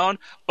well known,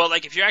 but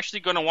if you're actually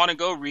going to want to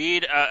go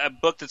read a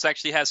book that's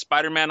actually has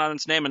Spider-Man on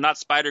its name and not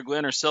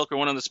Spider-Gwen or Silk or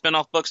one of the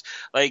spin-off books,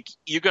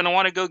 you're going to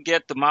want to go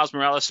get the Miles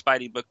Morales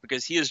Spidey book,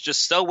 because he is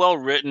just so well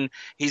written.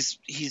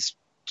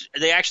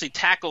 They actually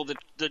tackle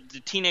the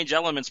teenage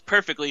elements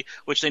perfectly,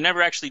 which they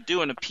never actually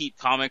do in a Pete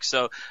comic.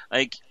 So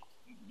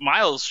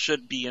Miles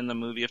should be in the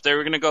movie. If they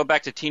were going to go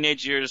back to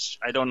teenage years,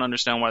 I don't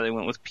understand why they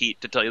went with Pete,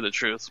 to tell you the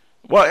truth.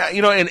 Well,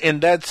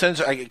 in that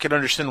sense, I can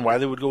understand why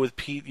they would go with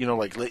Pete.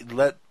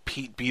 Let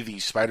Pete be the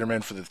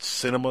Spider-Man for the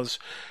cinemas,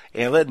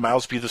 and let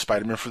Miles be the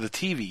Spider-Man for the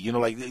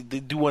TV.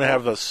 They do want to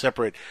have a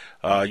separate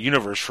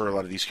universe for a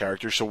lot of these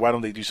characters, so why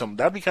don't they do something?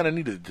 That'd be kind of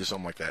neat to do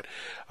something like that.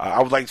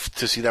 I would like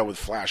to see that with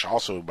Flash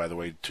also, by the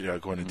way,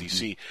 going to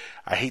DC.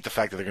 I hate the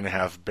fact that they're going to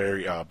have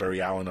Barry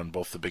Allen on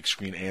both the big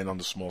screen and on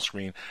the small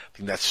screen. I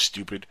think that's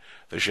stupid.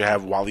 They should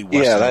have Wally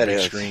West on the big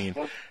screen.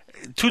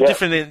 Two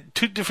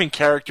different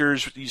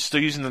characters, still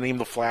using the name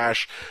The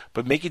Flash,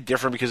 but make it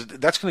different, because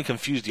that's going to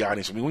confuse the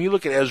audience. I mean, when you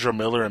look at Ezra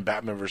Miller in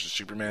Batman vs.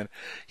 Superman,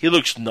 he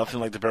looks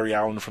nothing like the Barry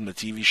Allen from the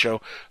TV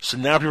show. So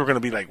now people are going to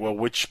be like, well,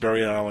 which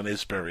Barry Allen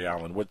is Barry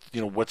Allen?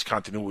 What's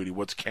continuity?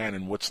 What's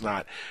canon? What's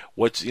not?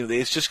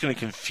 It's just going to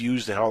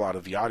confuse the hell out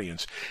of the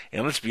audience.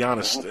 And let's be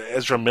honest,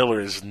 Ezra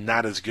Miller is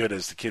not as good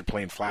as the kid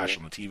playing Flash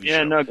on the TV show.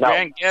 Yeah, no,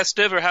 Grant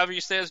Gustin, or however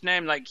you say his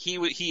name,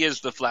 he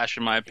is the Flash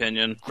in my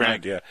opinion.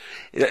 Grant, yeah.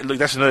 Look,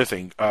 that's another thing.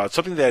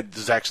 Something that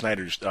Zack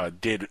Snyder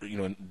did,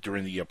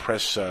 during the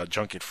press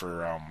junket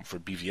for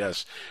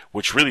BVS,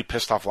 which really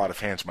pissed off a lot of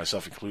fans,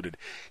 myself included.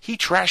 He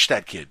trashed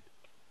that kid.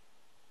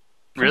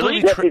 Really?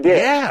 Yes, he did.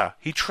 Yeah,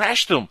 he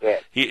trashed him.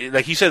 Yeah.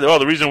 He said,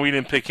 the reason we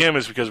didn't pick him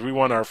is because we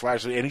won our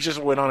Flash, and he just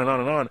went on and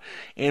on and on.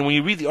 And when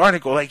you read the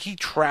article, he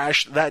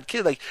trashed that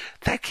kid.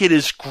 That kid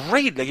is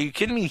great. Are you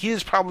kidding me? He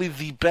is probably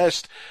the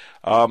best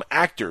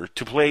actor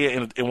to play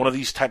in one of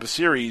these type of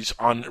series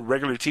on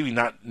regular TV,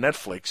 not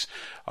Netflix,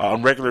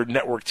 on regular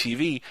network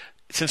TV,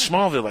 since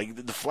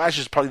Smallville. The Flash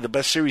is probably the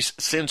best series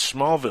since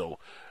Smallville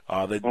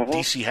that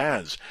DC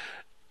has.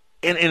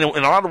 And in a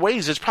lot of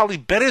ways, it's probably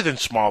better than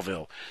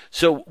Smallville.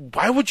 So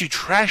why would you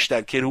trash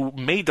that kid who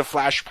made The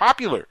Flash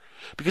popular?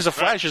 because the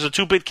Flash is a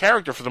 2-bit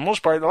character for the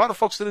most part. A lot of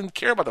folks didn't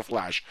care about the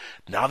Flash.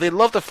 Now they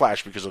love the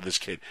Flash because of this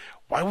kid.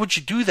 Why would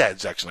you do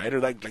that, Zack Snyder?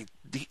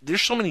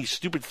 There's so many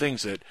stupid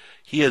things that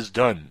he has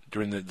done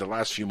during the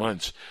last few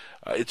months.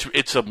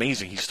 It's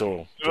amazing. He's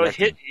still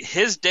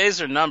his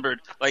days are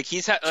numbered. Like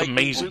he's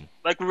amazing.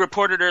 Like we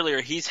reported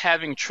earlier, he's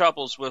having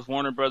troubles with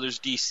Warner Brothers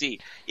DC.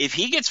 If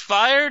he gets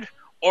fired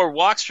or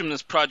walks from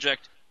this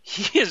project,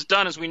 he is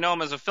done as we know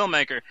him as a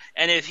filmmaker.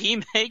 And if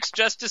he makes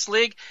Justice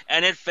League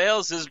and it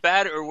fails as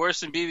bad or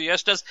worse than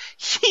BVS does,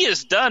 he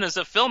is done as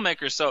a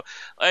filmmaker. So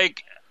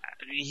like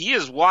he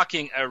is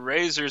walking a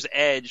razor's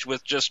edge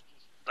with just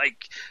like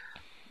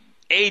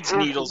AIDS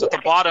needles at the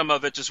bottom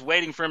of it, just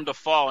waiting for him to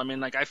fall. I mean,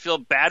 like, I feel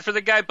bad for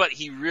the guy, but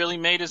he really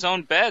made his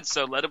own bed,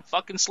 so let him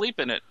fucking sleep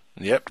in it.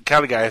 Yep.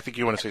 Cali guy, I think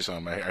you want to say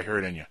something. I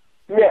heard it in you.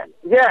 Yeah.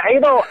 You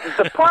know,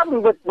 the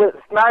problem with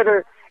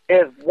Snyder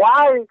is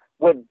why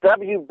would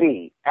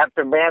WB,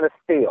 after Man of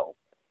Steel,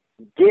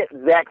 get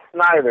Zack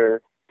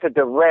Snyder to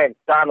direct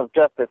Dawn of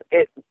Justice?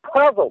 It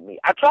puzzled me.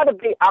 I try to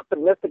be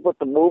optimistic with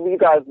the movie. You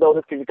guys know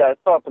this because you guys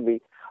talk to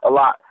me a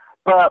lot.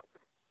 But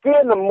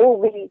seeing the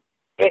movie,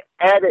 it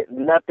added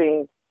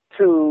nothing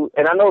to,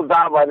 and I know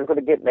Zod Rider's going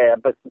to get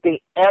mad, but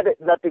they added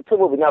nothing to the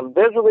movie. Now,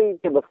 visually,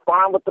 it was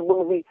fine with the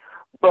movie,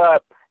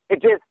 but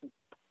it just,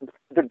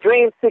 the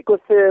dream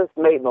sequences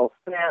made no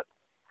sense.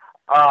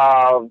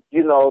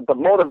 You know, the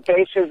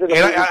motivations. And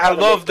I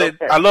love that.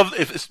 I love,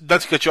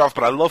 not to cut you off,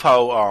 but I love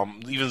how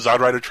even Zod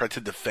Rider tried to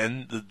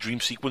defend the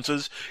dream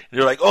sequences. And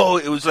they're like, "Oh,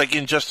 it was like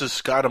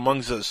Injustice, God Among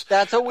Us."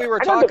 That's what we were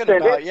talking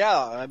about. Yeah,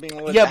 I mean,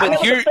 yeah, but I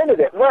never here, defended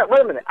it. Wait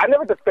a minute. I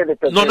never defended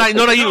it. No, not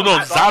you. No,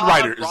 Zod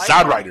Rider.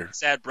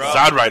 Sad bro.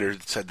 Zod Rider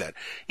said that.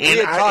 And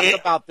we had talked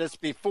about this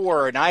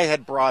before, and I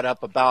had brought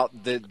up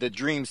about the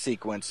dream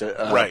sequence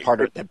right.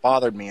 part of it that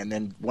bothered me. And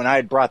then when I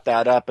had brought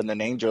that up, and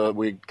then Angel,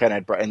 we kind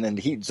of, and then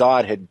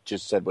Zod had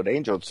just said what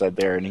Angel had said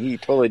there, and he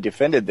totally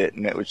defended it,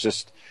 and it was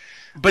just.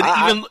 But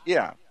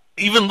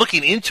even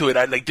looking into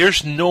it,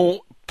 there's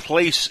no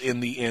place in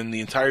the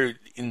entire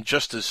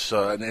Injustice,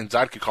 and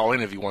Zod could call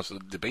in if he wants to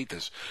debate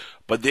this,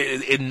 but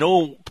in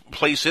no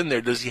place in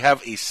there does he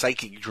have a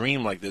psychic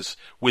dream like this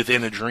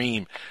within a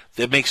dream.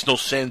 That makes no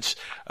sense.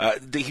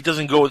 He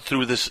doesn't go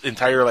through this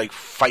entire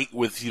fight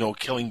with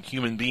killing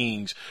human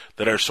beings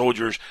that are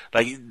soldiers.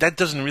 That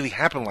doesn't really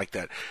happen like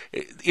that.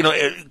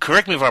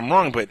 Correct me if I'm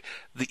wrong, but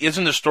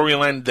isn't the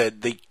storyline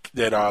that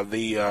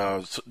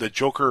the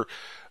Joker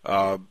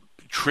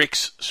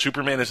tricks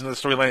Superman, isn't the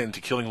storyline,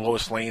 into killing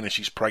Lois Lane, and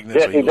she's pregnant,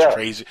 so he goes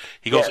crazy.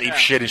 He goes ape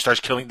shit and starts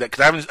killing that.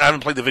 Because I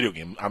haven't played the video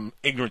game. I'm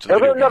ignorant to the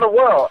video game. It's another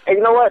world, and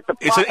you know what?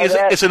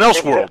 It's an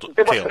Elseworld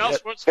tale.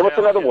 It was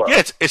another world.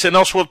 Yeah, it's an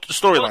Elseworld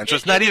storyline, so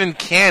it's not even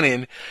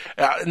canon.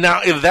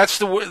 Now, if that's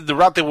the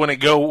route they want to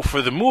go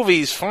for the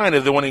movies, fine.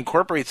 If they want to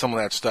incorporate some of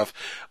that stuff,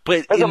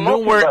 but in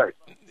nowhere.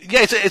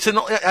 Yeah,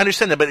 I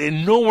understand that, but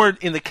nowhere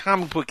in the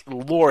comic book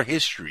lore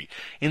history,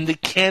 in the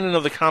canon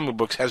of the comic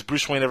books, has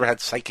Bruce Wayne ever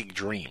had psychic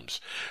dreams.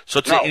 So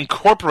to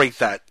incorporate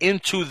that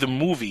into the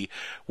movie,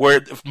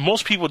 where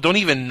most people don't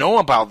even know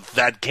about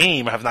that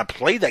game, have not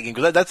played that game,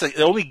 because that's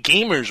only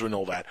gamers would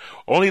know that.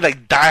 Only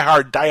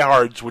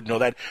diehards would know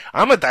that.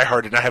 I'm a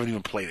diehard and I haven't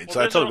even played it,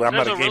 so I tell you, I'm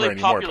not a gamer anymore. There's a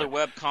really popular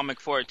web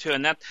comic for it too,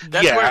 and that's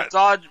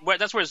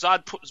where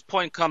Zod's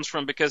point comes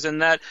from, because in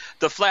that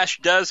the Flash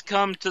does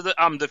come to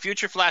the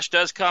future Flash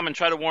does come and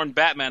try to warn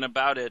Batman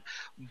about it,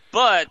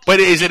 but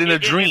is it in a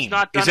dream? It's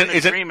not done in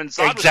a dream, and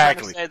Zod was trying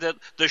to say that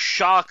the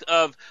shock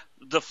of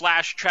the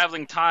Flash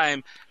traveling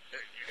time.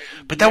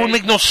 But that would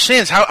make no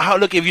sense. How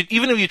look,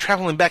 even if you're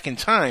traveling back in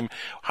time,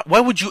 why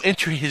would you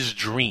enter his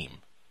dream?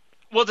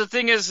 Well, the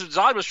thing is,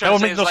 Zod was trying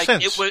to say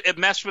it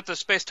messed with the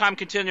space-time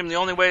continuum. The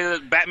only way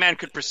that Batman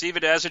could perceive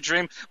it as a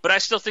dream, but I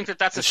still think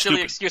that's a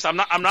silly excuse. I'm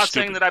not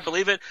saying that I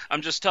believe it.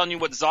 I'm just telling you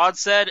what Zod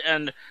said,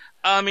 and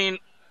I mean,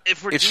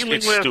 if we're dealing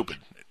with stupid.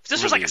 If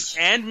this was like a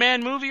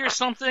Sandman movie or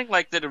something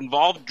that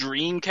involved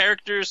dream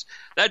characters,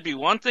 that'd be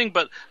one thing.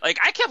 But I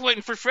kept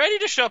waiting for Freddy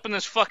to show up in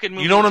this fucking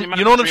movie. You know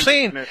what I'm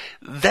saying?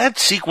 That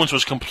sequence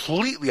was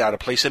completely out of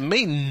place. It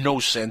made no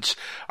sense.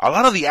 A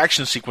lot of the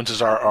action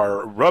sequences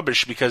are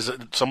rubbish because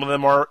some of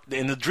them are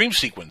in the dream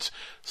sequence.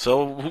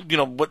 So,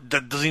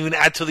 that doesn't even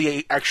add to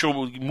the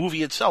actual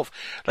movie itself.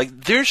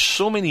 There's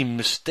so many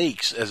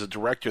mistakes as a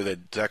director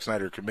that Zack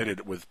Snyder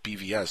committed with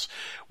BVS,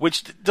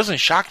 which doesn't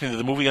shock me that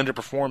the movie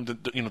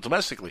underperformed,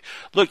 domestically.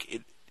 Look,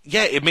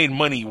 it made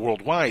money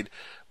worldwide,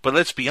 but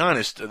let's be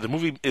honest, the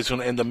movie is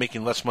going to end up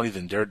making less money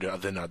than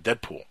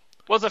Deadpool.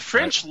 Well, the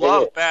French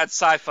love bad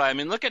sci-fi. I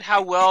mean, look at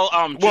how well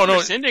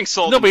Sinding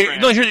sold. We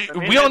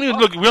all knew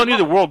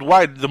that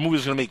worldwide the movie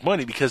was going to make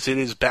money because it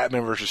is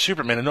Batman versus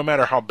Superman, and no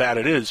matter how bad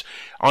it is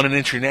on an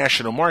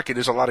international market,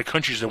 there's a lot of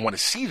countries that want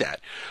to see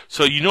that.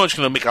 So it's going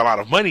to make a lot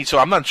of money. So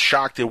I'm not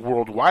shocked that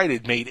worldwide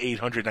it made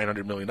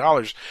 $800-900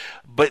 million.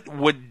 But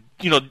what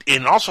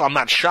and also I'm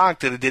not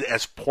shocked that it did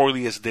as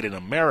poorly as it did in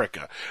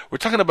America. We're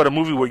talking about a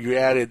movie where you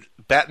added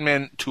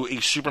Batman to a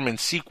Superman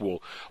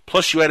sequel,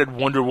 plus you added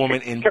Wonder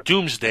Woman and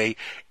Doomsday,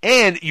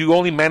 and you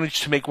only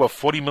managed to make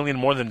 $40 million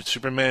more than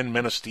Superman,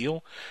 Men of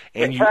Steel,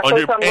 and you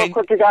underperformed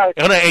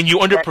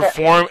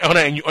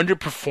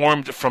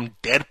from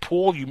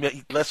Deadpool. You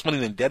made less money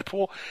than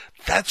Deadpool.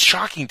 That's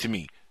shocking to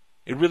me.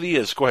 It really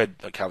is. Go ahead,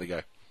 Cali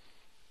guy.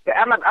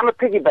 Yeah, I'm a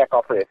piggyback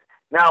off of this.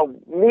 Now,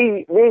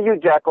 me and you,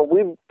 Jacko,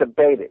 we've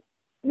debated.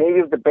 Me and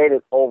you've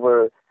debated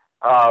over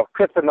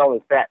Christopher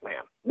Nolan's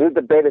Batman. We've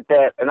debated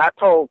that, and I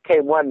told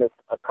K1 this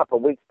a couple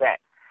of weeks back.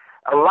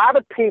 A lot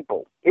of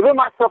people, even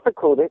myself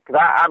included,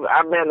 because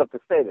I'm man enough to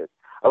say this,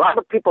 a lot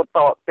of people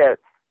thought that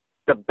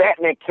the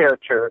Batman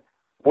character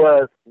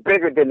was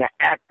bigger than the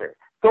actor.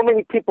 So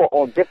many people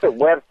on different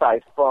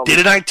websites from...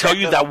 Didn't I tell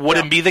you that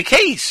wouldn't be the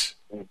case?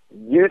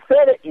 You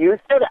said it.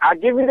 I'll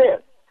give you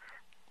this.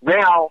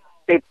 Now,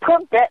 they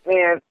put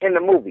Batman in the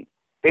movie.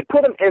 They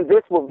put him in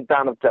this movie,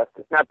 Dawn of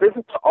Justice. Now, this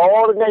is to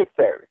all the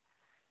naysayers.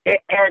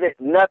 It added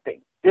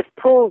nothing. This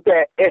proves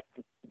that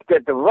the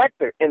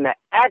director and the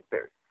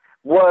actor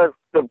was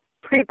the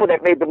people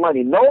that made the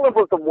money. Nolan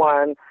was the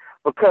one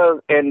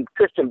and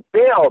Christian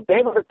Bale,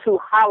 they were the two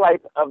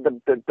highlights of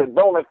the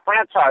Nolan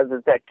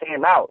franchises that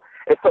came out.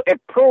 And so it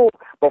proved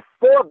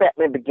before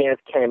Batman Begins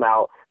came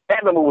out,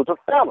 Batman movies were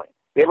failing.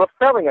 They were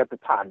failing at the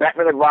time.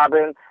 Batman and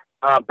Robin,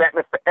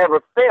 Batman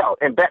Forever failed,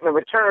 and Batman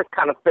Returns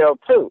kind of failed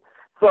too.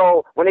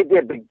 So when they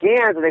did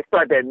Begins and they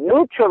started that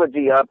new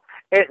trilogy up,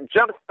 it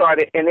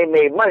jump-started and they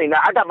made money. Now,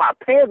 I got my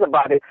opinions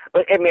about it,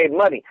 but it made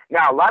money.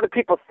 Now, a lot of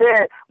people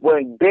said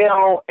when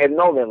Bale and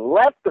Nolan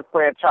left the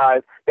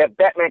franchise that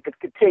Batman could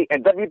continue.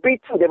 And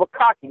WB, too, they were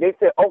cocky. They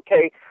said,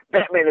 okay,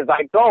 Batman is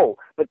our goal.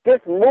 But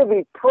this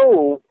movie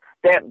proved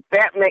that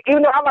Batman,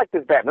 even though I like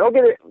this Batman, don't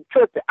get it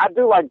twisted, I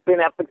do like Ben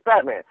Affleck's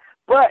Batman.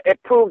 But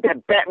it proved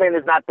that Batman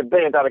is not the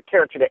billion-dollar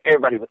character that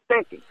everybody was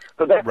thinking.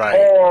 So that's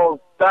all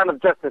Dawn of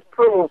Justice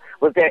proved,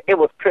 was that it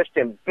was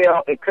Christian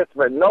Bale and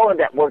Christopher Nolan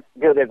that worked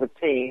good as a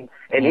team,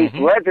 and Heath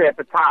Ledger at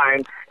the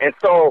time. And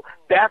so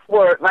that's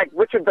where, like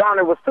Richard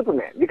Donner was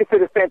Superman. You can say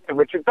the same thing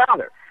with Richard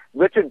Donner.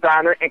 Richard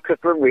Donner and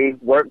Christopher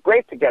Reeve worked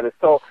great together.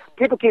 So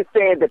people keep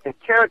saying that the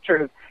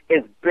characters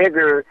is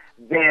bigger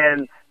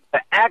than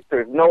the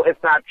actors. No,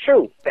 it's not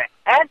true. The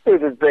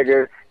actors is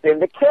bigger than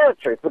the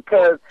characters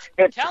because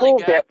it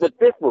proved that with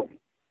this movie.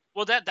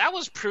 Well, that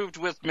was proved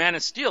with Man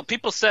of Steel.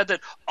 People said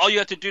that all you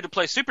have to do to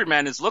play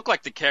Superman is look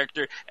like the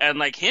character, and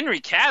like Henry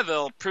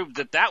Cavill proved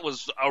that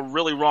was a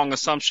really wrong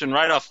assumption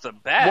right off the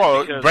bat.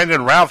 Well,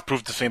 Brendan Routh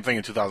proved the same thing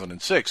in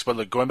 2006. But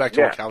look, going back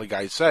to what Cali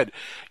Guy said,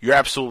 you're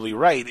absolutely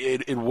right.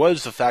 It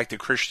was the fact that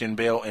Christian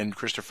Bale and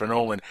Christopher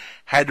Nolan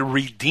had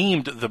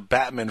redeemed the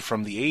Batman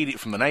from the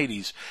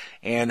 90s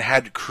and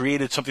had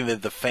created something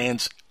that the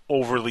fans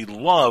overly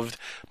loved,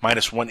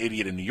 minus one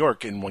idiot in New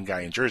York and one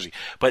guy in Jersey.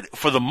 But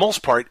for the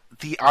most part,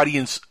 the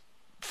audience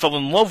fell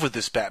in love with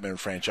this Batman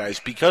franchise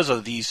because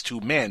of these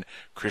two men,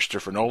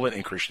 Christopher Nolan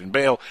and Christian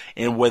Bale,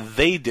 and what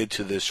they did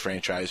to this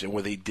franchise and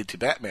what they did to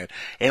Batman.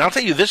 And I'll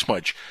tell you this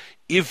much.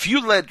 If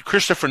you let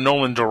Christopher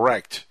Nolan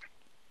direct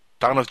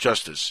Dawn of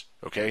Justice,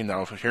 okay,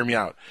 now hear me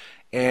out,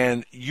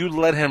 and you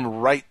let him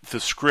write the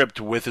script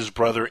with his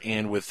brother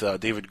and with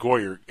David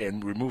Goyer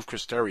and remove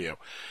Chris Terrio,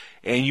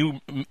 and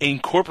you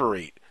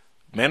incorporate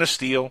Man of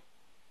Steel,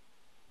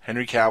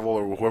 Henry Cavill,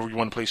 or whoever you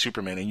want to play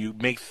Superman, and you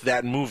make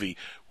that movie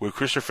with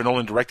Christopher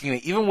Nolan directing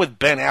it, even with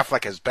Ben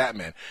Affleck as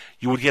Batman,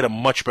 you would get a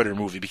much better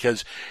movie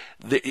because,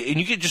 and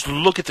you can just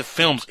look at the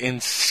films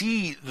and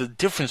see the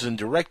difference in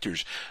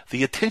directors.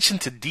 The attention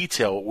to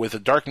detail with The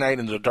Dark Knight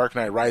and The Dark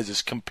Knight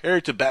Rises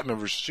compared to Batman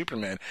vs.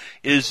 Superman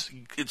it's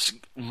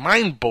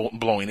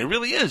mind-blowing. It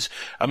really is.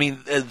 I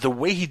mean, the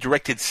way he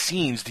directed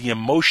scenes, the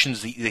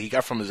emotions that he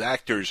got from his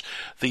actors,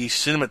 the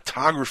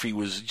cinematography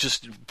was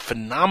just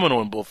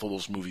phenomenal in both of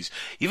those movies.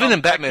 Even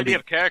in Batman,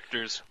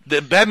 characters.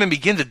 The Batman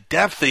Begins, the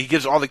depth that he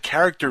gives all the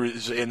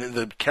characters and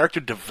the character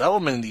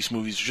development in these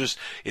movies,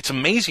 it's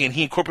amazing. And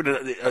he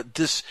incorporated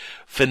this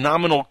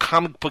phenomenal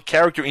comic book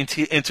character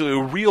into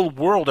a real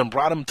world and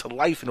brought him to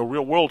life in a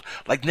real world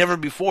like never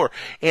before.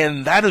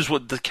 And that is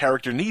what the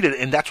character needed,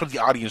 and that's what the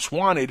audience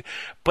wanted.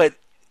 But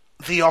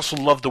they also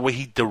loved the way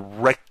he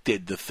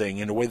directed the thing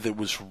and the way that it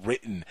was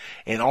written.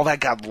 And all that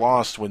got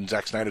lost when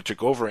Zack Snyder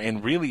took over.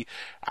 And really,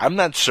 I'm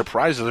not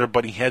surprised that they're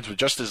butting heads with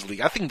Justice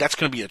League. I think that's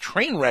going to be a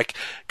train wreck.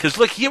 Because,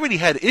 look, he already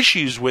had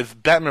issues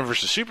with Batman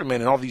vs.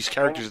 Superman and all these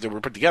characters that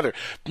were put together.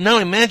 Now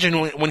imagine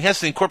when he has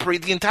to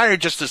incorporate the entire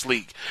Justice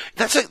League.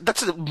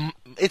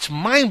 It's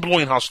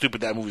mind-blowing how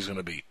stupid that movie's going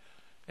to be.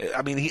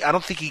 I mean, I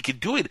don't think he could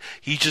do it.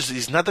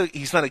 He's not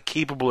a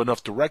capable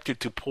enough director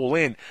to pull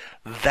in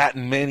that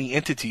many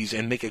entities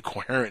and make a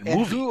coherent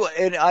movie.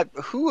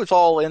 Who is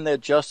all in the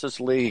Justice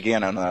League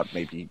again? I'm not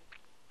maybe.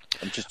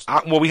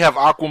 Well, we have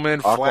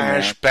Aquaman,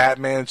 Flash,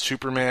 Batman,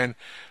 Superman,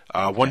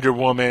 Wonder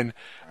Woman,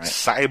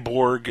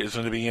 Cyborg is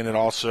going to be in it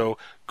also.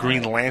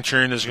 Green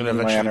Lantern is going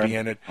to eventually be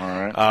in it. All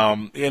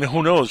right. And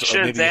who knows?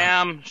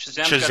 Shazam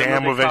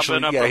Shazam eventually.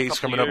 Yeah, he's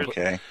coming up.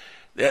 Okay.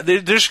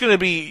 There's going to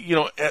be,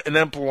 an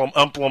emblem.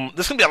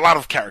 There's going to be a lot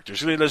of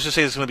characters. Let's just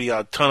say there's going to be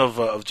a ton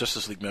of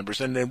Justice League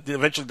members, and then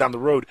eventually down the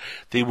road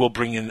they will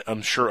bring in,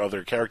 I'm sure,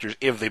 other characters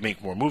if they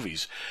make more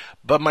movies.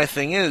 But my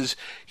thing is,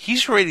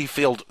 he's already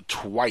failed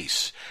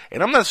twice,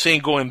 and I'm not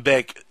saying go and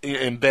beg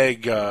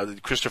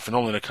Christopher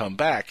Nolan to come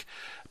back,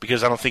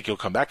 because I don't think he'll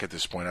come back at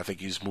this point. I think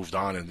he's moved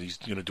on and he's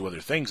going to do other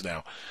things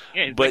now.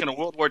 Yeah, he's making a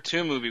World War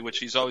II movie, which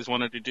he's always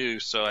wanted to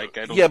do. So I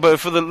don't. Yeah, but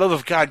for the love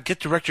of God,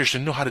 get directors to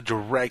know how to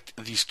direct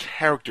these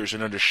characters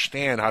and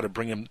understand how to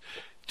bring them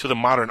to the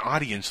modern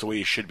audience the way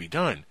it should be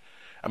done.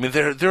 I mean,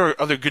 there are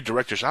other good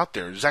directors out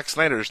there. Zack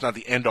Snyder is not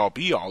the end-all,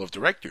 be-all of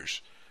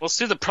directors. Well,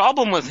 see, the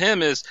problem with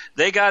him is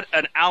they got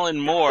an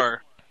Alan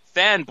Moore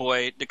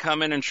fanboy to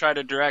come in and try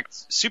to direct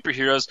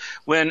superheroes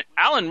when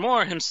Alan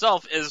Moore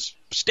himself is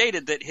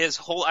stated that his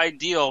whole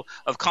ideal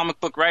of comic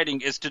book writing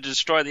is to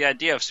destroy the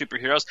idea of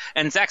superheroes,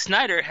 and Zack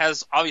Snyder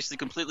has obviously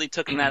completely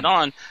taken that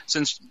on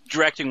since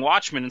directing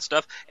Watchmen and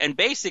stuff, and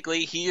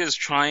basically he is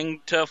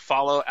trying to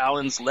follow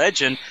Alan's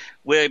legend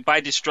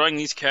by destroying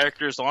these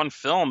characters on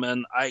film,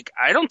 and I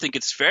don't think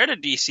it's fair to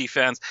DC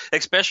fans,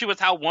 especially with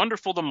how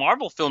wonderful the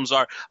Marvel films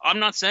are. I'm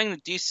not saying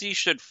that DC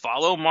should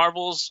follow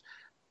Marvel's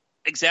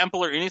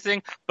example or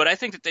anything, but I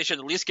think that they should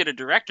at least get a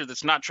director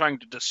that's not trying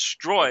to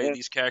destroy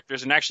these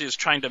characters and actually is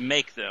trying to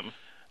make them.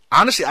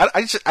 Honestly,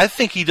 I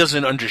think he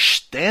doesn't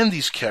understand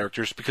these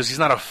characters because he's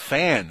not a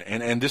fan,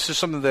 and this is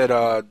something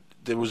that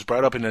was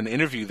brought up in an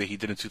interview that he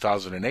did in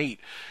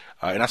 2008.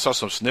 And I saw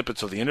some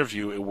snippets of the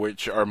interview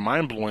which are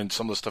mind-blowing,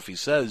 some of the stuff he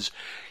says.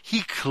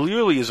 He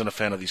clearly isn't a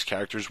fan of these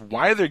characters.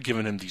 Why they're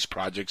giving him these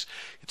projects,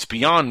 it's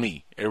beyond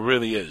me. It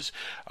really is.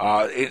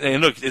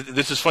 And look,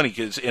 this is funny,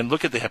 and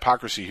look at the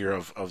hypocrisy here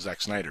of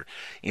Zack Snyder.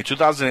 In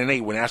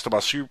 2008, when asked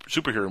about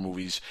superhero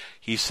movies,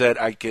 he said,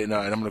 and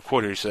I'm going to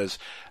quote here, he says,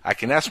 "I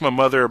can ask my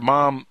mother,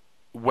 Mom,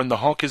 when the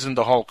Hulk is in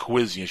the Hulk, who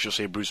is he?" And she'll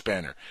say Bruce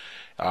Banner.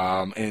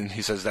 And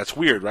he says, that's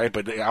weird, right?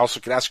 But I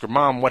also could ask her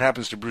mom, what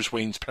happens to Bruce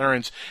Wayne's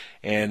parents?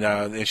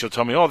 And she'll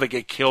tell me, they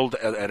get killed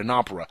at an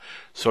opera.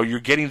 So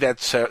you're getting that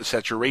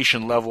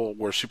saturation level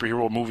where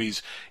superhero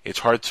movies, it's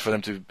hard for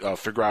them to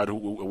figure out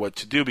what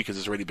to do because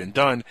it's already been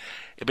done.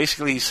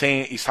 Basically,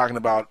 he's talking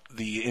about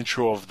the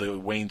intro of the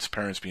Wayne's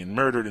parents being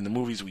murdered in the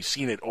movies. We've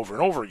seen it over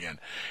and over again.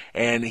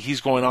 And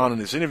he's going on in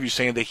this interview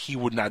saying that he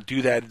would not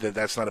do that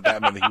that's not a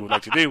Batman that he would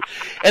like to do.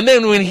 And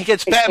then when he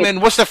gets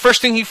Batman, what's the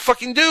first thing he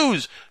fucking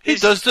does? He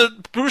does the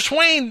Bruce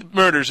Wayne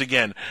murders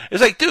again.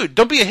 It's like, dude,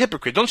 don't be a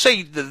hypocrite. Don't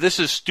say that this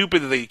is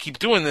stupid that they keep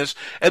doing this,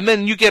 and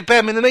then you get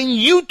Batman, and then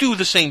you do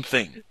the same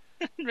thing.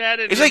 I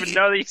didn't even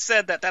know that he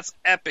said that. That's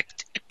epic.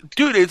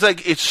 Dude,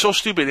 it's so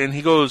stupid. And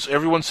he goes,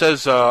 everyone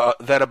says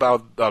that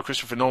about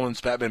Christopher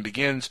Nolan's Batman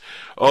Begins.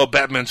 Oh,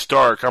 Batman's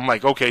dark. I'm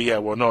like, okay, yeah,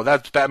 well, no,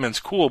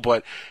 Batman's cool.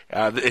 But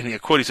in a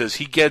quote, he says,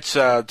 he gets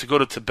to go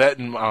to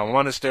Tibetan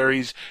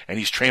monasteries, and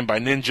he's trained by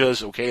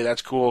ninjas. Okay,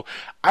 that's cool.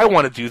 I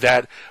want to do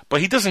that.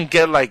 But he doesn't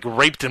get,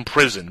 raped in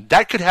prison.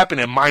 That could happen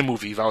in my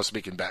movie if I was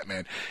making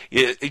Batman.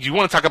 You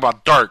want to talk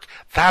about dark,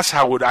 that's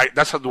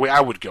the way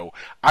I would go.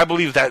 I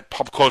believe that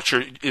pop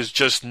culture is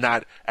just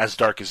not as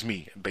dark as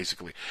me,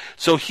 basically.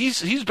 So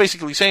he's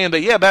basically saying that,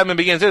 yeah, Batman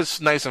Begins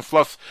is nice and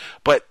fluff,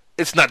 but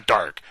it's not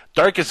dark.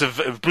 Dark is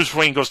if Bruce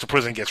Wayne goes to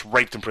prison and gets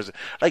raped in prison.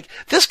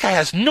 This guy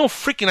has no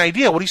freaking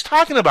idea what he's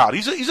talking about.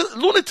 He's a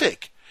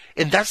lunatic.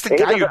 And that's the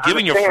guy you're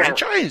giving your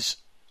franchise.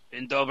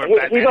 Bend over,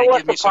 Batman, you know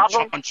what's the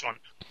problem?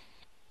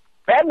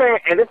 Batman,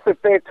 and this is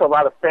fair to a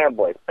lot of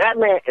fanboys,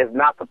 Batman is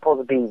not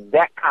supposed to be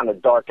that kind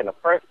of dark in the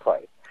first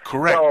place.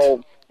 Correct.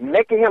 So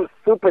making him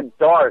super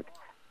dark,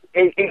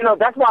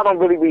 that's why I don't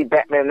really read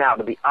Batman now,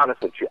 to be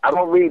honest with you. I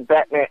don't read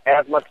Batman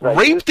as much as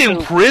I used to. Raped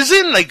in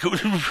prison?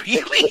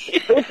 Really?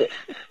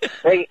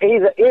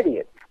 He's an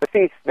idiot. But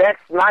see, Zack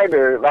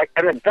Snyder,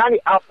 and Johnny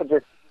Alpha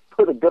just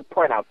put a good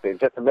point out there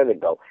just a minute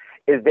ago,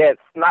 is that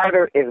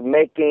Snyder is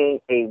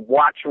making a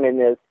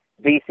Watchmen-ness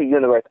DC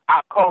universe.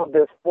 I called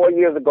this 4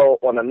 years ago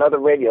on another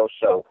radio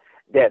show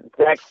that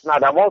Zack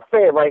Snyder, I won't say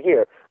it right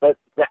here, but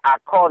I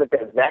called it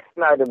that Zack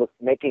Snyder was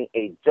making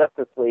a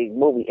Justice League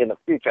movie in the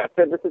future. I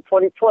said this in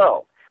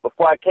 2012,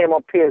 before I came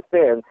on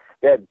PSN,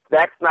 that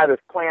Zack Snyder's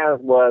plan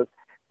was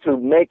to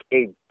make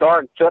a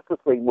dark Justice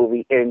League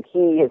movie, and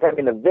he is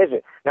having a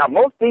vision. Now,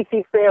 most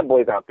DC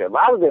fanboys out there, a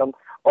lot of them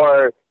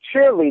are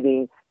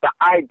cheerleading the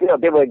idea.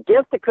 They were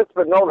against the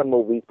Christopher Nolan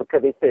movies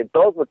because they said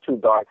those were too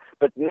dark,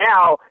 but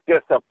now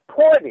they're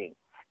supporting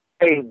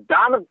a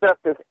Dawn of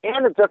Justice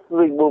and a Justice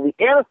League movie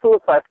and a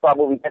Suicide Squad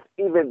movie that's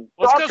even darker.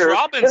 Well, it's because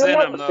Robin's in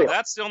them, though.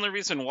 That's the only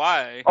reason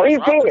why. Oh, he's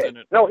dead.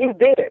 No, he's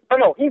dead.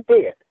 No, he's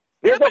dead.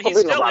 Yeah, but he's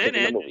still in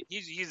it.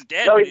 He's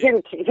dead. No,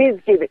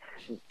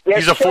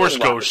 he's a Force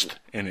ghost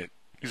in it.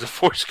 He's a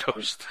Force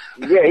ghost.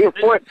 Yeah, he's a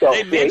Force ghost.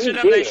 They mention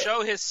him. They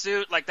show his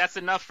suit. That's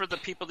enough for the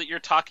people that you're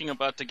talking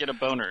about to get a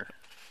boner.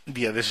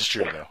 Yeah, this is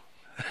true, though.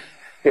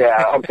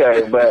 Yeah,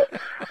 okay, but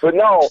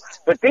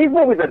these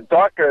movies are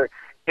darker,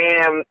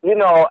 and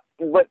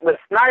with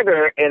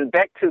Snyder and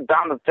back to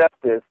Dawn of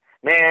Justice,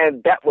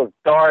 man, that was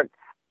dark.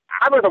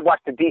 I'd rather watch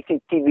the DC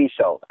TV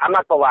shows. I'm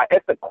not gonna lie,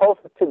 it's the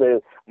closest to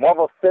the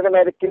Marvel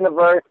Cinematic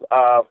Universe,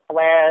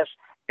 Flash,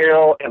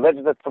 Arrow, and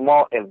Legends of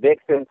Tomorrow and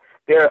Vixen.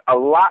 They're a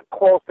lot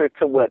closer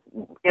to what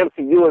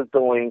MCU is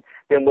doing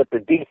than what the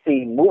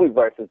DC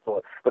movieverse is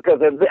doing.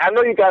 Because I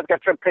know you guys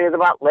got your opinions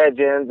about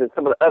Legends and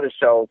some of the other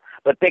shows,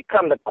 but they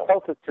come the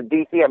closest to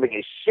DC having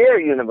a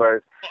shared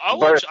universe I'll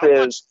watch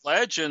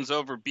Legends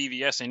over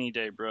BVS any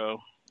day, bro.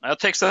 I'll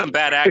take some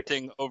bad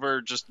acting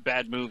over just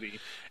bad movie.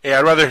 Yeah,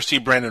 I'd rather see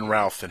Brandon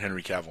Routh than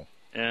Henry Cavill.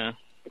 Yeah.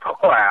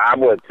 Oh, I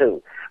would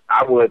too.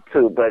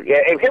 But yeah,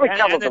 if Henry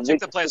Cavill's and then chick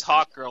that plays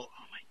Hawk Girl.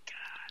 Oh my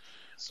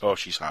god. Oh,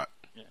 she's hot.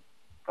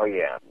 Oh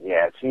yeah.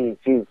 She's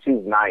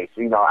nice.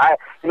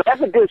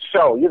 That's a good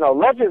show.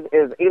 Legends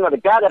is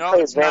the guy that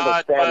plays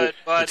Vandal Savage.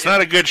 It's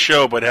not a good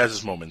show, but it has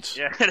its moments.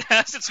 Yeah, it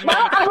has its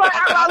moments.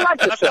 I like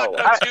the show.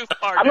 Not too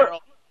far,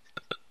 girl.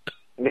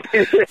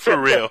 For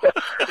real.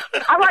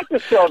 I like the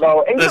show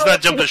though. And let's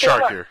not jump the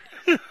shark here.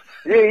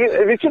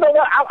 But you know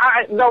what?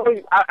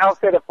 I'll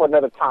say that for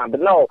another time. But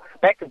no,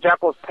 back to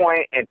Jackal's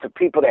point and to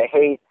people that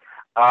hate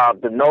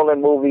the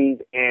Nolan movies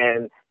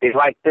and they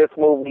like this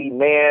movie,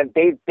 man,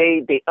 they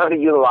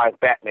underutilized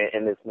Batman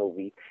in this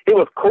movie. It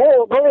was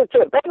cool.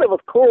 Batman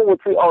was cool,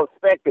 which we all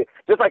expected.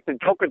 Just like the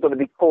Joker's going to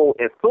be cool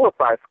in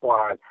Suicide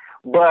Squad.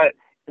 But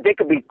they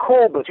could be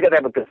cool, but you got to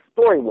have a good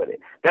story with it.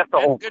 That's the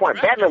whole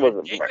point. Batman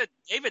was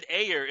David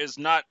Ayer is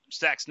not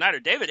Zack Snyder.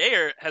 David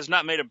Ayer has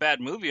not made a bad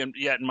movie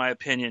yet, in my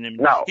opinion. And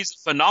no. He's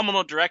a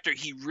phenomenal director.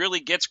 He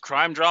really gets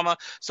crime drama.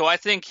 So I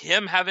think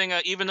him having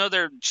even though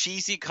they're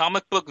cheesy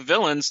comic book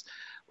villains,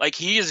 like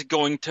he is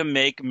going to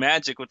make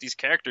magic with these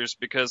characters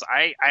because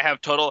I have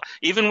total,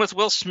 even with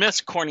Will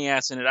Smith's corny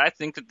ass in it, I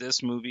think that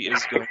this movie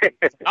is going to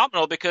be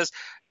phenomenal because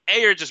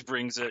Ayer just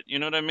brings it, you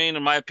know what I mean,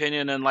 in my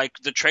opinion, and like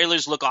the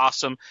trailers look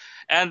awesome,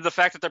 and the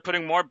fact that they're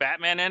putting more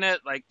Batman in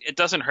it, like it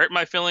doesn't hurt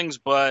my feelings,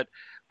 but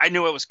I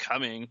knew it was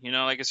coming,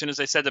 like as soon as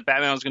they said that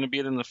Batman was going to be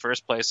it in the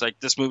first place, like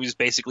this movie is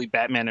basically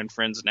Batman and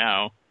Friends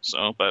now,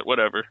 so, but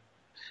whatever,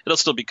 it'll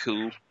still be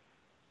cool.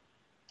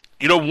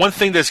 One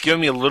thing that's given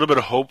me a little bit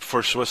of hope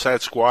for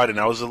Suicide Squad, and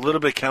I was a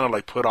little bit kind of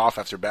like put off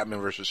after Batman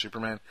versus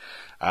Superman.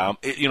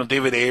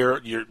 David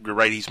Ayer, you're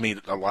right, he's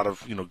made a lot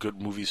of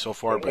good movies so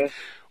far, but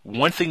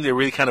one thing that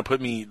really kind of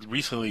put me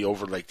recently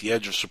over like the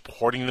edge of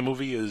supporting the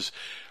movie is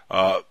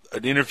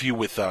an interview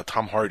with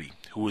Tom Hardy,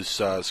 who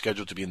was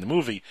scheduled to be in the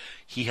movie.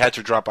 He had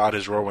to drop out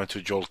his role, went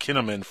to Joel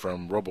Kinnaman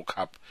from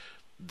RoboCop,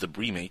 the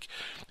remake,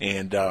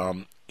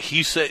 and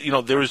he said,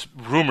 there was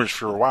rumors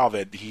for a while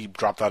that he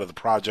dropped out of the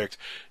project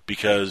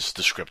because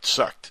the script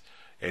sucked,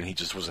 and he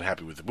just wasn't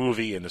happy with the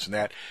movie and this and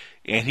that,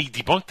 and he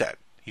debunked that.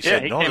 He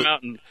said, came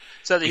out and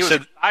said that he was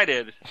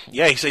excited.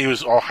 Yeah, he said he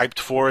was all hyped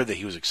for it, that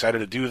he was excited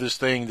to do this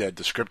thing, that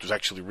the script was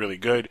actually really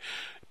good,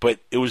 but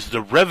it was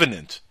The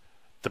Revenant,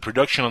 the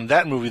production on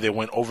that movie that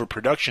went over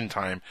production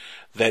time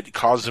that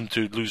caused him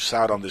to lose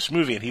out on this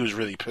movie, and he was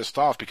really pissed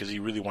off because he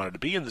really wanted to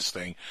be in this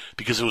thing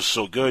because it was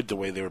so good the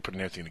way they were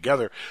putting everything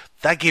together.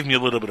 That gave me a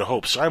little bit of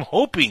hope. So I'm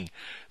hoping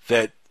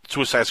that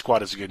Suicide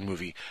Squad is a good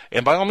movie.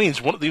 And by all means,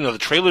 the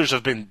trailers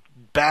have been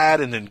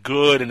bad and then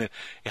good, and it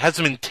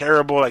hasn't been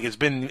terrible. Like it's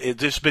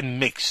just been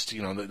mixed,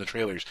 the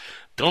trailers.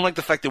 Don't like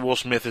the fact that Will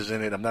Smith is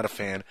in it. I'm not a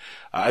fan.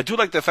 I do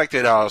like the fact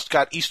that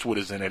Scott Eastwood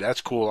is in it.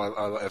 That's cool.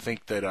 I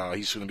think that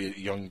he's going to be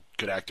a young,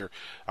 good actor.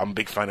 I'm a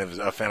big fan of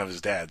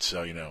his dad,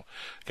 so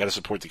got to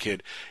support the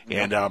kid.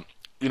 And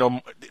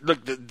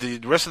look,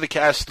 the rest of the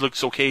cast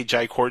looks okay.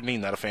 Jai Courtney,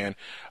 not a fan.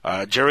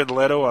 Jared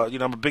Leto,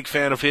 I'm a big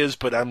fan of his,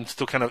 but I'm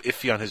still kind of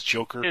iffy on his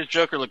Joker. His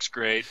Joker looks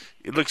great.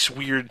 It looks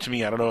weird to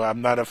me. I don't know.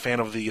 I'm not a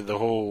fan of the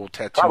whole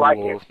tattoo. I like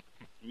it.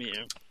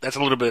 Yeah. That's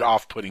a little bit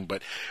off-putting,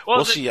 but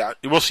we'll see.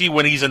 We'll see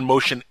when he's in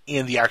motion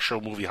in the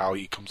actual movie how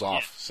he comes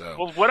off. So,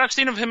 well, what I've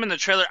seen of him in the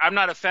trailer, I'm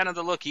not a fan of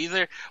the look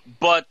either.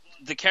 But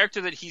the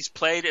character that he's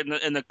played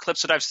in the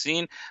clips that I've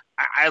seen,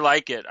 I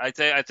like it. I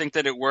think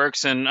that it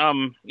works, and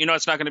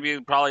it's not going to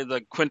be probably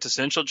the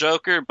quintessential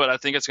Joker, but I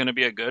think it's going to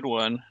be a good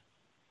one.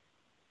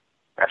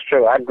 That's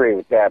true. I agree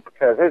with that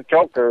because his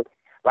Joker,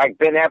 like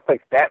Ben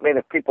Affleck's Batman,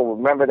 if people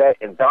remember that,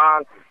 and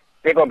Don,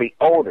 they're going to be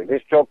older.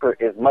 This Joker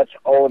is much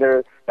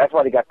older. That's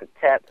why they got the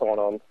tats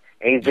on him.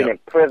 And he's been in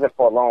prison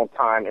for a long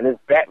time. And this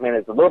Batman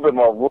is a little bit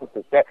more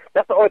ruthless.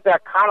 That's the only thing I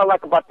kind of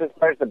like about this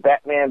version of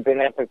Batman. Ben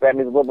Affleck's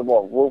Batman is a little bit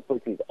more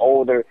ruthless. He's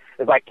older.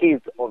 It's like he's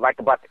like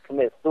about to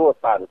commit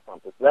suicide or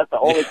something. So that's the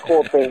only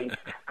cool thing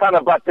kind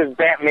of about this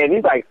Batman.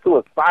 He's like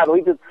suicidal.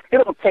 He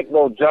don't take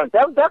no junk.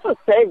 That's what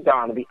saved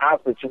Don, to be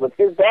honest with you, with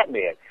his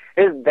Batman.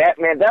 His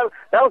Batman, that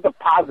was the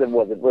positive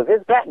was it, was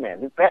his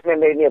Batman. His Batman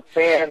made me a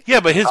fan. Yeah,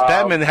 but his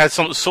Batman had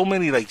so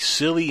many like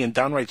silly and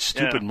downright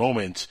stupid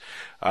moments.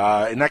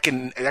 And I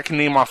can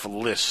name off a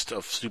list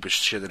of stupid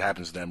shit that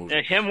happens in that movie.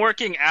 Yeah, him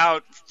working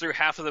out through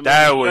half of the movie.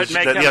 That was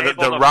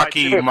the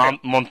Rocky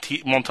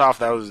montage.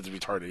 That was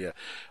retarded. Yeah,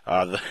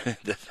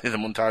 the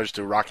montage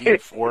to Rocky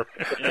 4.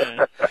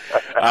 Yeah.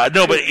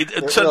 No, but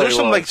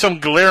there's some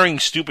glaring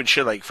stupid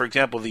shit. Like, for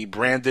example, the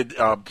branded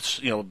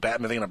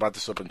Batman thing. And I brought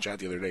this up in chat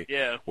the other day.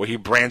 Yeah. Where he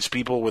brands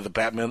people with the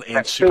Batman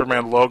and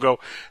Superman logo.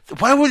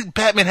 Why would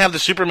Batman have the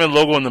Superman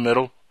logo in the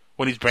middle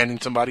when he's branding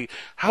somebody?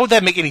 How would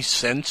that make any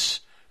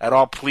sense at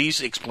all?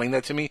 Please explain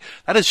that to me.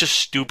 That is just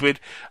stupid.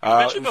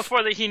 Especially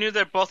before he knew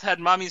they both had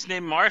mommy's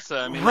name Martha.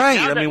 I mean,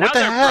 right. Like, what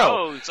the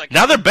hell? Bros. Like,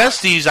 now they're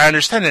besties. I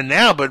understand it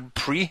now, but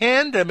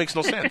pre-hand, that makes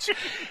no sense.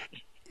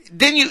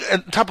 Then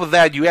on top of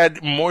that, you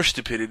add more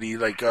stupidity.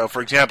 Like,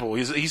 for example,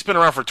 he's been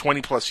around for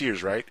 20 plus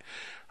years, right?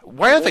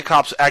 Why are the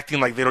cops acting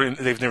like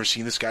they've never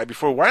seen this guy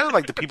before? Why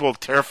are the people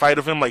terrified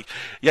of him? Like,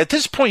 yeah, at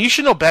this point, you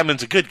should know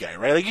Batman's a good guy,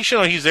 right? Like, you should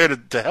know he's there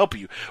to help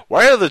you.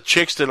 Why are the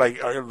chicks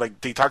that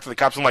they talk to the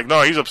cops and like,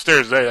 no, he's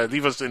upstairs.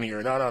 Leave us in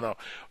here. No.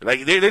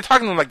 Like they're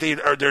talking to them like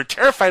they're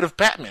terrified of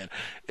Batman.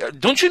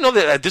 Don't you know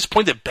that at this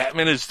point that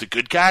Batman is the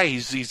good guy?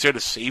 He's there to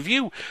save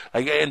you.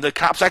 Like, and the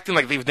cops acting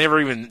like they've never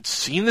even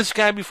seen this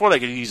guy before.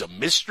 Like he's a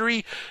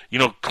mystery.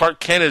 Clark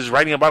Kent is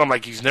writing about him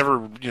like he's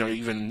never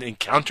even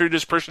encountered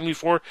this person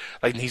before.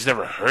 Like he's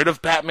never heard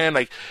of Batman.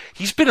 Like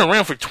he's been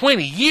around for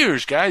 20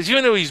 years, guys.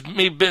 Even though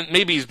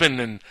maybe he's been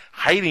in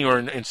hiding or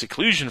in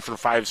seclusion for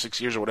 5-6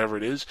 years or whatever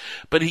it is,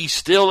 but he's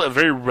still a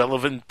very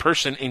relevant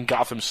person in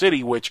Gotham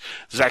City, which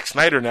Zack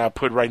Snyder now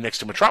put right next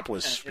to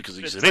Metropolis because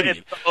he's an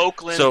idiot. It's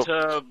Oakland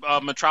to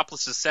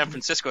Metropolis is San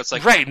Francisco. It's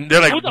like right.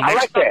 They're like, I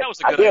like that.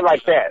 I did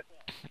like that.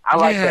 I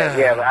like that.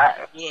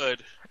 Yeah,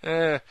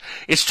 would.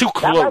 It's too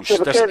close.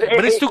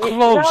 But it's too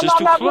close. It's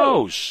too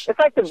close. It's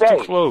like the Bay.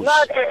 Too close.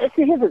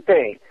 See, here's the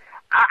thing.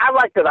 I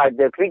like that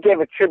idea because he gave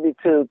a tribute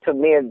to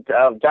me and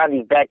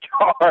Johnny's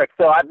backyard,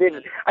 so I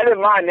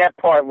didn't mind that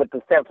part with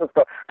the San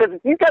Francisco because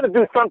you got to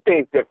do some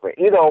things different.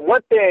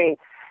 One thing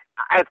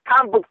as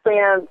comic book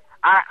fans,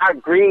 I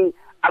agree.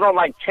 I don't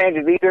like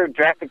changes either,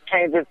 drastic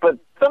changes, but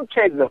some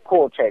changes are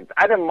cool changes.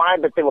 I didn't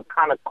mind that they were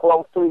kind of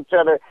close to each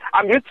other.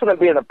 I'm used to them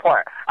being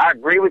apart. I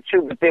agree with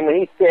you, but then when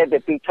he said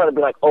that they try to be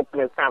like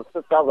Oakland and San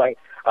Francisco, I was like,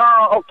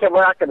 oh, okay,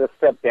 well, I can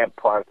accept that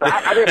part. So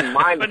I didn't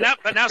mind but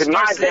now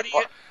Star City.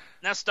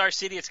 Now Star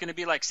City, it's going to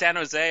be like San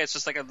Jose. It's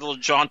just like a little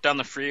jaunt down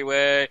the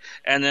freeway,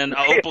 and then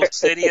Opal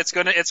City, it's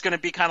gonna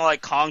be kind of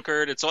like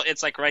Concord.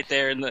 It's like right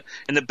there in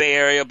the Bay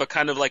Area, but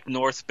kind of like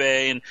North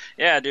Bay. And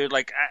yeah, dude,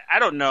 like I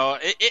don't know.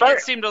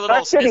 It seemed a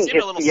little silly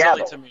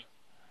to me.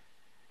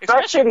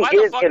 Star City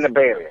is in the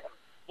Bay Area.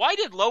 Why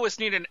did Lois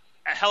need a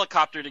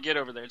helicopter to get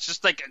over there? It's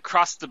just like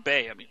across the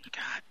bay. I mean,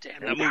 god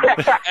damn that movie.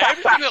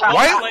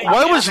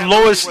 Why was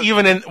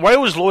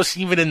Lois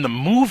even in the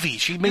movie?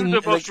 She made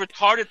the most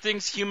retarded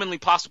things humanly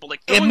possible.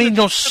 Like it made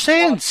no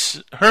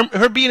sense.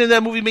 Her being in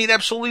that movie made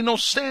absolutely no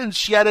sense.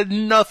 She added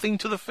nothing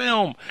to the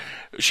film.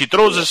 She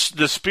throws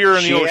the spear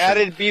in the ocean. She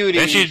added beauty.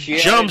 And she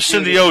jumps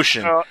in the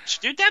ocean.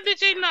 Dude, that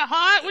bitch ain't not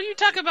hot. What are you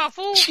talking about,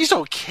 fool? She's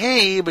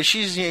okay, but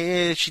she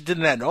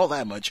didn't add all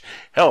that much.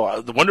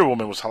 Hell, the Wonder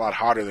Woman was a lot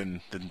hotter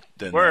than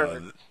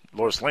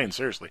Lois Lane,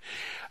 seriously.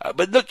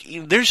 But look,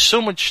 there's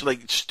so much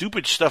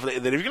stupid stuff that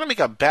if you're gonna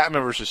make a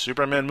Batman versus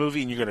Superman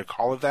movie and you're gonna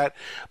call it that,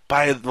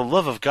 by the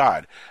love of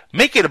God,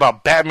 make it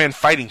about Batman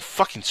fighting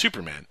fucking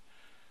Superman.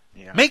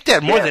 Yeah. Make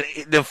that more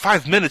than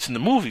 5 minutes in the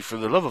movie, for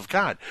the love of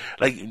God.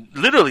 Like,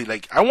 literally,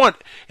 I want,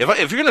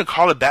 if you're going to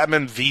call it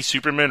Batman v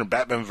Superman or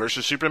Batman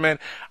versus Superman,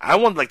 I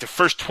want, the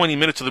first 20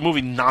 minutes of the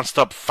movie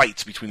nonstop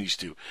fights between these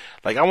two.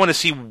 I want to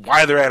see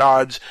why they're at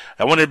odds.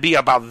 I want it to be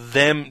about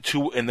them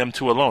two and them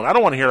two alone. I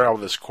don't want to hear all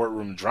this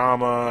courtroom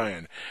drama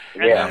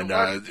and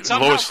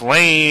Lois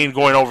Lane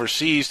going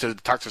overseas to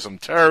talk to some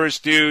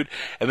terrorist dude,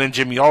 and then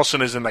Jimmy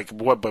Olsen is in,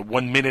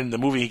 1 minute in the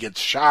movie he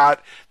gets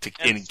shot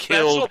and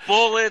killed. Special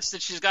bullets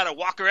that she's got to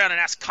walk around and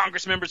ask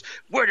Congress members,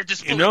 where did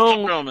this bullet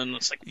come from? And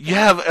it's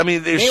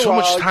there's so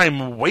much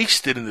time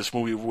wasted in this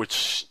movie with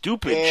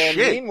stupid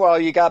shit. Meanwhile,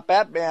 you got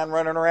Batman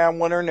running around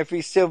wondering if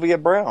he's Sylvia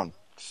Brown.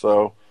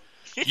 So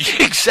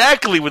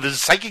exactly, with his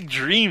psychic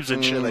dreams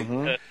and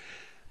shit.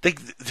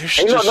 There's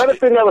another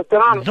thing that was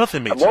done.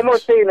 Nothing made sense. One more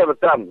thing that was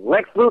done.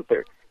 Lex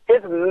Luthor. We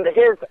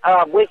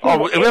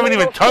haven't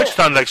even touched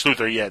on Lex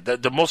Luthor yet.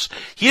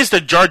 He is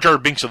the Jar Jar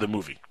Binks of the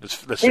movie.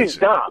 He's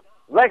dumb.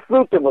 Lex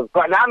Luthor was,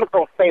 and I'm just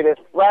going to say this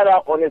flat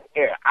out on this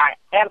air. I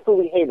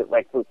absolutely hated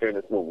Lex Luthor in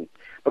this movie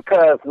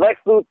because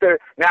Lex Luthor,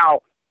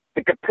 now,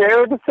 to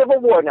compare to Civil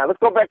War, now let's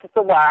go back to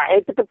Civil War. I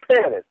hate to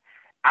compare this.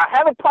 I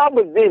have a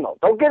problem with Zemo.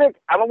 Don't get it.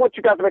 I don't want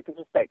you guys to make this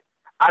mistake.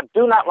 I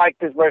do not like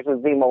this version of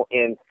Zemo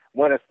in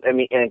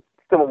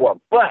Civil War,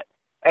 but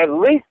at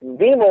least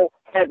Zemo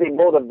has a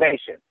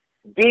motivation.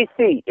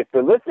 DC, if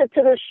you're listening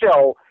to this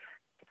show,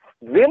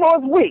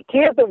 Zemo is weak. He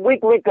has the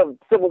weak link of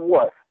Civil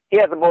War. He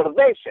has a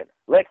motivation.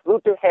 Lex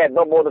Luthor had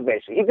no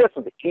motivation. He just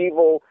was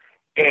evil,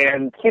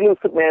 and he knew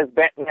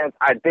Batman's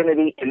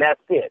identity, and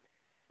that's it.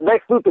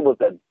 Lex Luthor was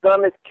the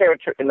dumbest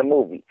character in the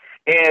movie,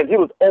 and he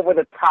was over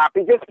the top.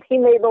 He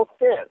made no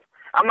sense.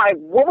 I'm like,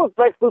 what was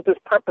Lex Luthor's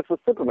purpose with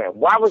Superman?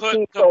 Why was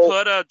he so... To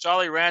put a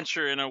Jolly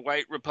Rancher in a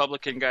white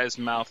Republican guy's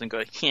mouth and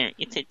go, here,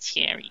 it's a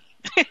cherry.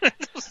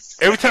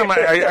 Every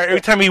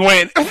time he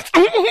went,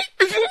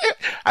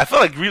 I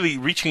felt like really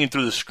reaching in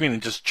through the screen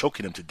and just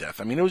choking him to death.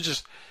 I mean, it was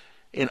just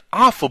an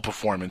awful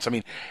performance. I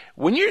mean,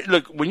 when you're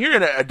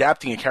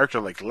adapting a character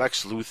like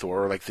Lex Luthor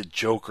or like the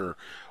Joker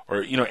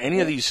or any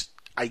of these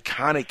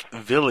iconic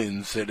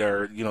villains that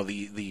are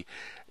the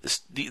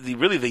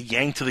really the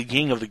yang to the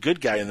yin of the good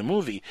guy in the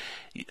movie.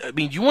 I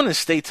mean, you want to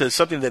stay to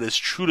something that is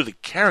true to the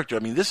character. I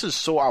mean, this is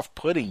so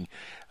off-putting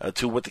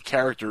to what the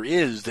character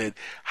is that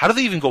how do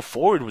they even go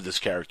forward with this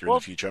character in the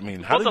future? I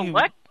mean, how do you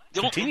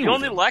continue? The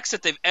only Lex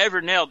that they've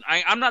ever nailed.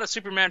 I'm not a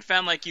Superman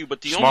fan like you,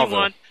 but the only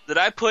one that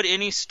I put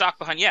any stock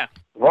behind,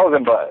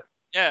 Rosenbud.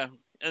 Yeah.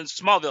 And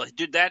Smallville,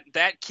 dude,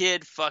 that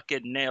kid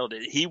fucking nailed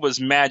it. He was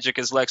magic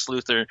as Lex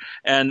Luthor,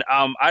 and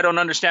I don't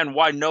understand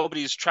why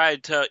nobody's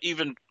tried to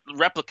even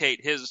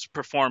replicate his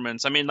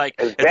performance. I mean, like,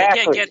 if they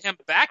can't get him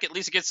back, at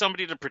least get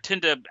somebody to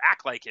pretend to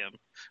act like him,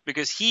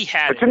 because he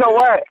had. But you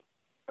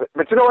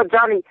know what,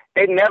 Johnny?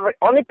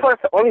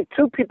 Only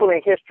two people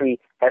in history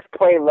has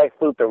played Lex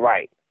Luthor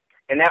right,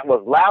 and that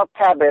was Lyle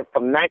Talbot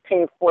from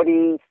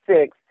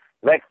 1946,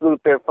 Lex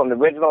Luthor from the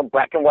original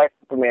black and white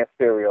Superman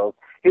serials.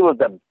 He was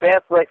the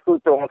best Lex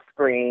Luthor on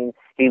screen.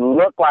 He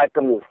looked like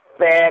him. He was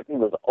fat. He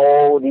was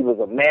old. He was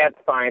a mad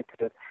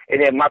scientist.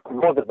 And then Michael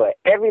Rosenbud.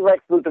 Every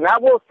Lex Luthor. And I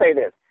will say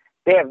this.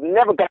 They have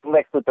never gotten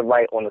Lex Luthor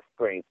right on the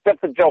screen,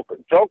 except for Joker.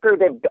 Joker,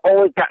 they've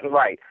always gotten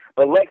right.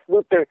 But Lex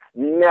Luthor,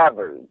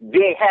 never.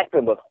 Gene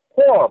Hackman was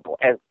horrible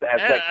as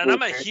Lex Luthor. And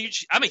I'm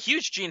a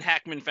huge Gene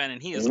Hackman fan,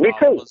 and he is Me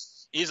awful. Too.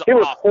 He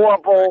was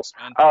horrible.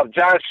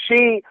 John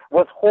Shee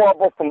was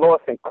horrible from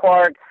Lois and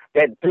Clark.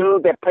 That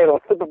dude that played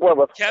on Superboy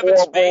was Kevin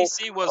horrible.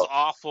 Spacey was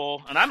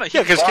awful, and I'm a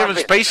huge because Kevin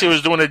Spacey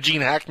was doing a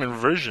Gene Hackman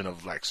version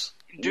of Lex.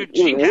 Dude,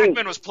 Gene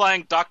Hackman was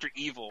playing Dr.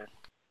 Evil.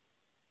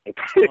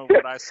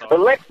 What I saw. But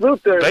Lex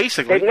Luthor,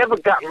 they never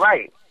got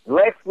right.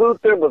 Lex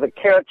Luthor was a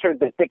character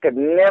that they could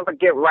never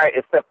get right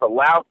except for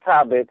Lyle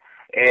Talbot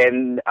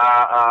and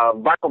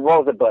Michael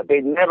Rosenbud.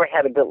 They never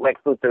had a good Lex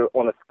Luthor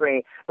on the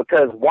screen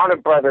because Warner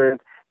Brothers,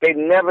 they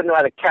never knew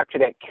how to capture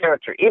that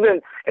character.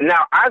 And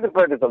now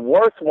Eisenberg is the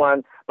worst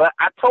one, but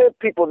I told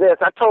people this.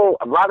 I told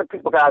a lot of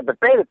people that I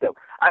debated them.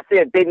 I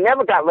said they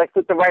never got Lex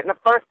Luthor right in the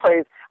first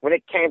place when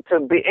it came to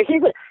be.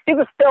 He's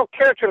a stealth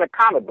character in the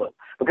comic book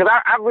because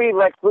I read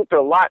Lex Luthor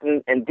a lot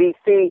in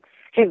DC.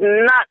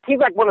 He's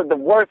like one of the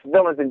worst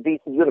villains in DC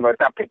Universe.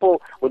 Now,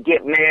 people would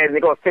get mad and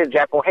they're going to send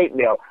Jackal hate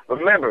mail.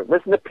 Remember,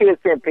 listen to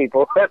Peterson,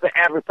 people. That's an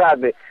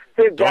advertisement.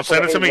 Don't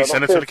send it to me.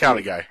 Send it to the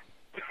Cali guy.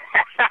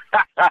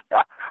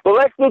 Well,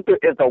 Lex Luthor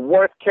is the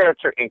worst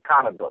character in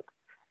comic books,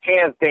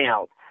 hands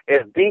down.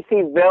 As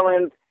DC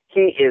villains,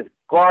 he is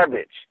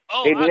garbage.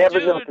 They never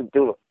know what to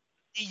do.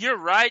 You're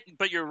right,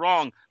 but you're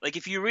wrong. Like,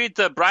 if you read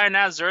the Brian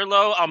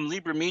Azzurlo,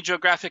 Libre Medio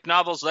graphic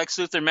novels, Lex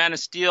Luthor, Man of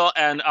Steel,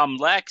 and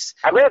Lex.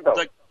 I read those.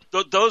 Like,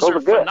 those are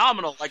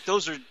phenomenal. Like,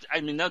 those are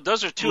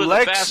two of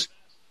the best.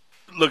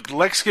 Look,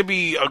 Lex could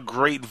be a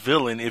great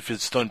villain if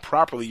it's done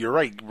properly. You're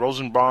right.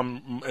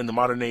 Rosenbaum in the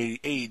modern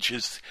age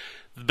is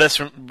the best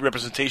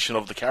representation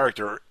of the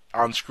character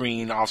on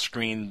screen, off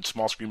screen,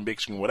 small screen, big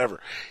screen, whatever.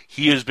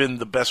 He has been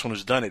the best one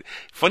who's done it.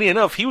 Funny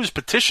enough, he was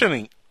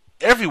petitioning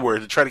everywhere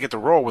to try to get the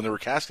role when they were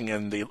casting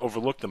him, and they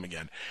overlooked him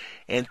again.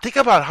 And think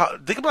about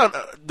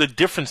the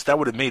difference that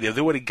would have made if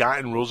they would have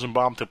gotten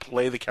Rosenbaum to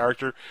play the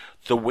character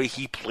the way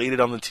he played it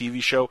on the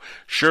TV show.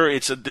 Sure,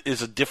 it's a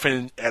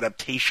different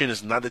adaptation.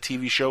 It's not the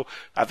TV show.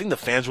 I think the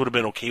fans would have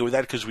been okay with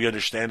that because we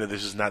understand that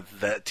this is not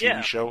that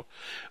TV show.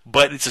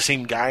 But it's the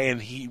same guy,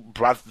 and he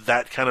brought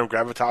that kind of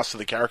gravitas to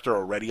the character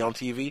already on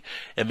TV.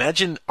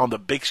 Imagine on the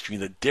big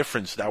screen the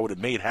difference that would have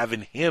made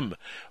having him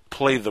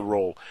play the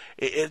role.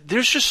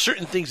 There's just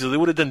certain things that they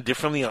would have done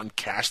differently on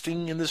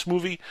casting in this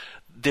movie.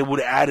 They would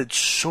have added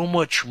so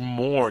much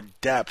more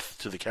depth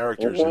to the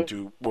characters and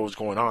to what was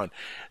going on.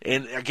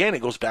 And again,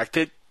 it goes back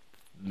to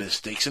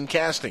mistakes in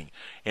casting.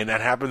 And that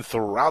happened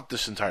throughout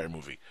this entire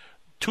movie.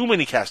 Too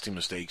many casting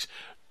mistakes.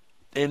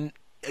 And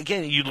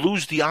again, you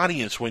lose the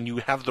audience when you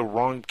have the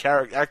wrong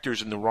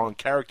actors and the wrong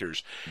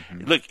characters.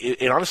 Look,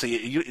 and honestly,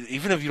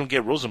 even if you don't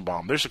get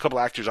Rosenbaum, there's a couple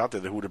actors out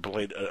there that would have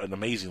played an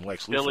amazing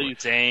Lex Luthor. Billy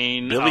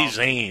Zane.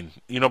 Zane.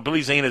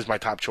 Billy Zane is my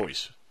top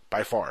choice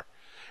by far.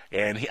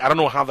 And I don't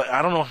know how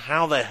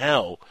the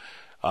hell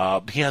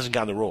he hasn't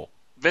gotten the role.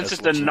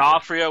 Vincent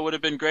D'Onofrio would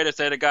have been great if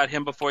they had got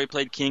him before he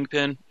played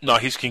Kingpin. No,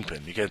 he's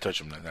Kingpin. You can't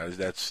touch him.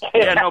 That's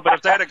yeah, no, but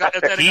if they had got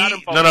him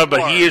before. No,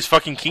 but he is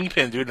fucking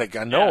Kingpin, dude. Like,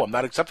 I'm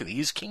not accepting.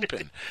 He's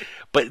Kingpin.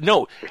 But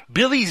no,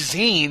 Billy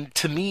Zane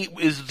to me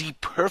is the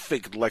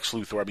perfect Lex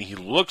Luthor. I mean, he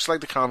looks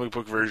like the comic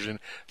book version,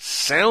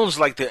 sounds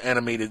like the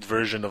animated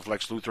version of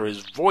Lex Luthor.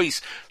 His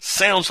voice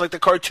sounds like the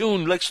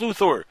cartoon Lex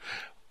Luthor.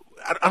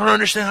 I don't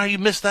understand how you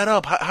missed that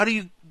up. How do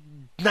you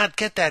not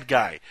get that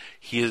guy?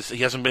 He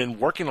hasn't been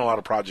working a lot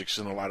of projects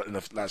in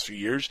the last few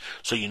years,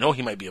 so he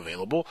might be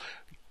available.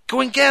 Go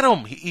and get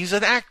him. He's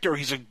an actor.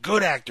 He's a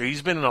good actor.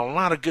 He's been in a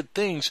lot of good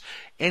things,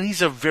 and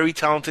he's a very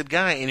talented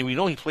guy. And we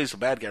know he plays the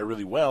bad guy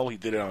really well. He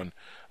did it on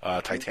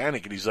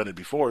Titanic, and he's done it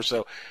before.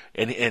 So,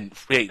 and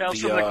hey,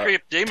 Tales from the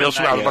Crypt, Demon Tales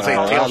from, Knight. I was about to say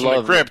Tales from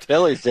the Crypt.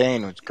 Billy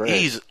Zane was great.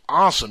 He's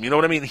awesome. You know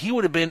what I mean? He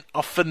would have been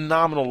a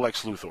phenomenal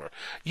Lex Luthor.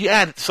 You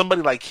add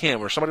somebody like him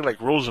or somebody like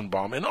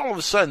Rosenbaum, and all of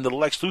a sudden the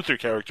Lex Luthor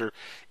character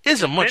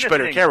is a much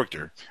better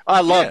character.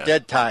 I love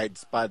Dead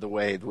Tides, by the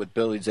way, with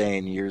Billy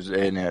Zane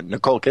and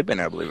Nicole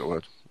Kidman, I believe it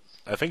was.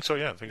 I think so,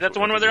 yeah. Is that the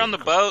one where they're on the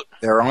boat?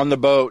 They're on the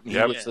boat, and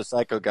Yep. he was the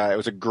psycho guy. It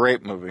was a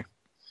great movie.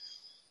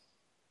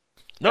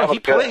 No, he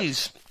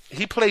plays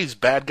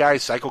bad guy,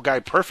 psycho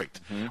guy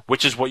perfect,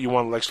 which is what you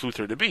want Lex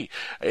Luthor to be.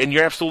 And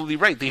you're absolutely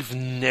right. They've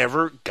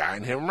never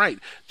gotten him right.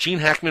 Gene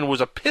Hackman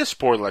was a piss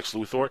poor Lex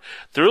Luthor.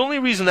 The only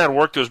reason that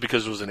worked was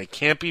because it was in a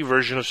campy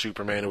version of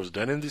Superman. It was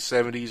done in the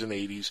 70s and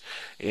 80s,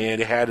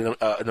 and it had an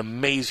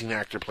amazing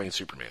actor playing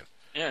Superman.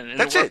 Yeah, and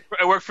That's it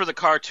worked for the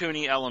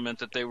cartoony element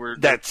that they were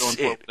That's going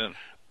for. it. Then.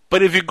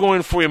 But if you're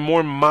going for a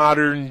more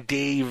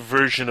modern-day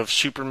version of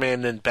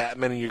Superman than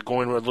Batman, and you're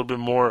going a little bit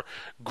more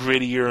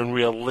grittier and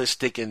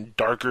realistic and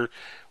darker,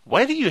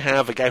 why do you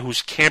have a guy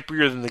who's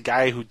campier than the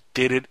guy who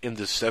did it in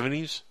the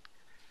 70s?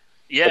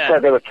 Yeah.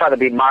 Because they were trying to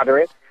be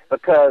moderate.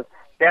 Because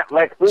that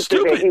Lex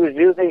Luthor that he was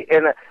using,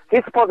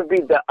 he's supposed to be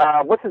the,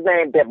 what's his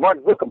name, that Mark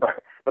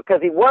Zuckerberg.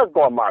 Because he was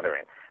going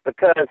moderate.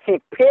 Because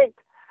he picked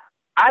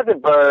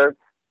Eisenberg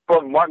for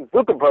Mark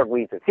Zuckerberg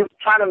reasons. He was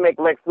trying to make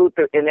Lex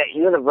Luthor in that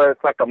universe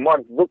like a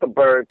Mark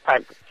Zuckerberg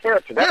type of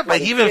character. That's But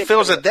he even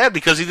fails at that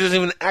because he doesn't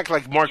even act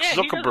like Mark Yeah,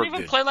 he Zuckerberg doesn't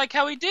even did. play like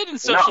how he did in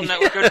Social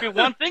Network. It would be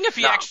one thing if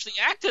he actually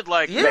acted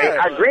like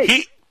Yeah, I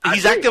agree.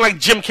 He's acting like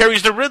Jim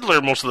Carrey's the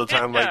Riddler most of the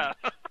time. Yeah.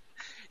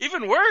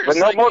 Even worse. But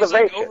no like,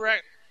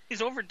 motivation.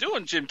 He's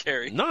overdoing Jim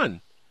Carrey.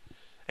 None.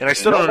 And I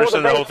still No don't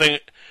understand the whole motivation.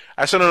 thing.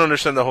 I still don't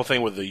understand the whole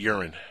thing with the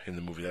urine in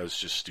the movie. That was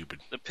just stupid.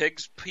 The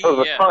pig's pee. It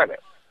was Yeah. retarded.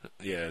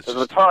 Yeah, it's It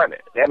was retarded.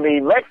 I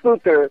mean, Lex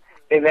Luthor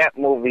in that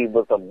movie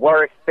was the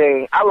worst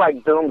thing. I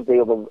like Doomsday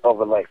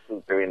over Lex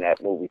Luthor in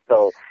that movie.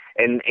 So,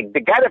 and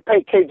the guy that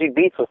played KG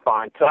Beast was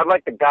fine too. I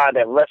like the guy,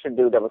 that Russian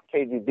dude that was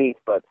KG Beast,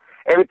 but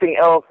everything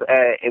else,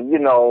 that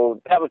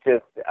was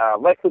just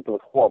Lex Luthor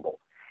was horrible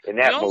in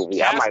that The only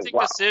movie. I'm like, casting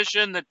wow.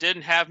 decision that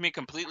didn't have me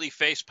completely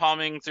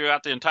face-palming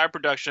throughout the entire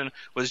production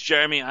was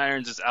Jeremy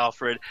Irons as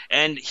Alfred,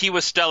 and he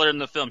was stellar in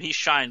the film. He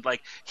shined.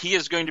 Like, he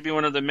is going to be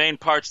one of the main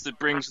parts that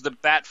brings the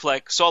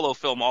Batfleck solo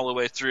film all the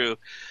way through.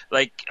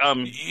 Like,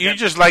 You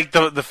just like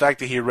the fact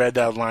that he read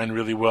that line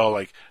really well,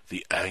 like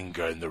the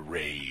anger and the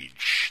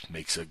rage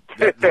makes the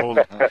whole.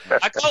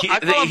 I call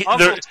him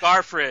Uncle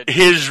Scarfred.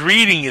 His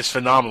reading is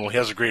phenomenal. He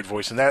has a great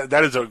voice, and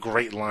that is a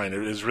great line.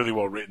 It is really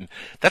well written.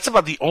 That's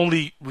about the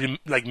only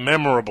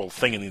memorable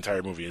thing in the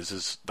entire movie is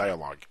his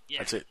dialogue. Yeah.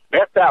 That's it.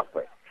 Best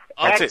outfit.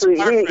 That's Actually,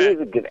 it. he's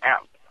a good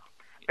outfit.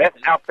 Best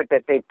outfit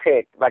that they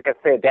picked. Like I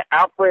said, that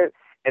outfit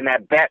and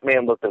that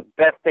Batman was the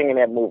best thing in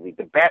that movie.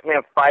 The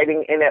Batman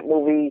fighting in that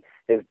movie,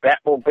 his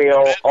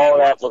Batmobile, all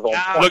that was on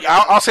point. Look,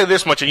 I'll say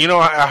this much, and you know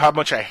how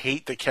much I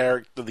hate the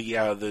character,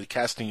 the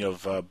casting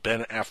of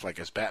Ben Affleck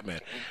as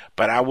Batman.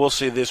 But I will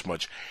say this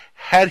much: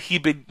 had he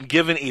been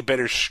given a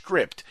better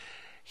script,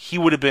 he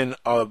would have been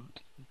a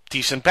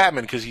decent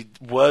Batman because he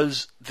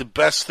was the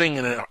best thing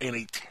in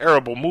a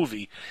terrible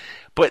movie.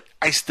 But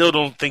I still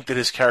don't think that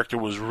his character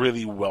was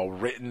really well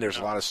written. There's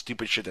a lot of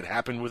stupid shit that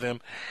happened with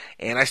him,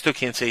 and I still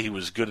can't say he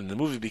was good in the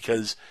movie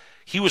because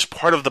he was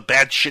part of the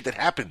bad shit that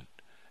happened.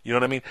 You know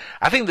what I mean?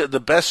 I think that the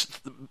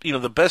best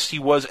he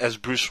was as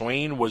Bruce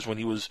Wayne was when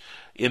he was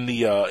in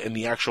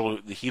the actual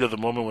heat of the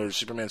moment where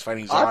Superman's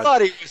fighting Zod. I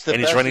thought he was the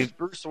and best he's running. as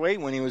Bruce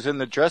Wayne when he was in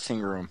the dressing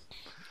room,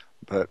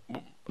 but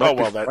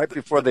Right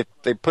before they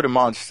put him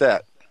on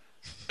set.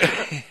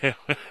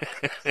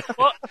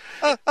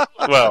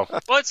 Well,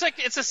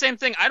 it's the same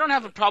thing. I don't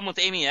have a problem with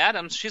Amy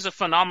Adams. She's a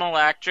phenomenal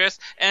actress,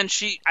 and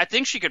I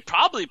think she could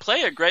probably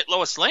play a great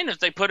Lois Lane if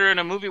they put her in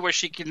a movie where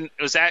she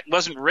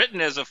wasn't written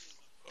as a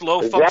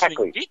low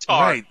functioning retard.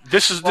 Right.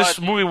 This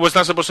movie was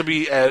not supposed to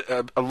be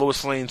a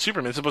Lois Lane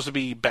Superman. It's supposed to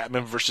be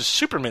Batman versus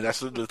Superman. That's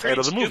the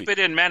title of the movie. Stupid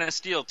in Man of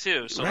Steel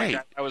too. So right.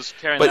 I was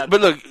carrying that.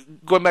 But look,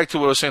 going back to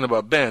what I was saying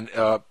about Ben,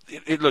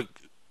 look.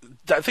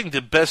 I think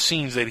the best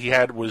scenes that he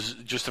had was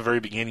just the very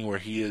beginning where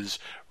he is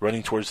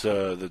running towards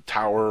the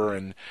tower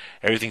and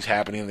everything's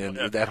happening and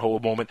that whole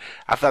moment.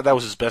 I thought that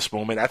was his best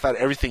moment. I thought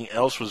everything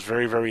else was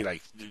very, very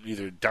like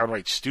either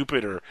downright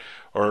stupid or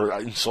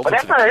insulting.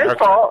 But that's to the not his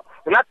character. fault.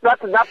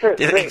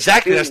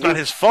 Exactly, that's not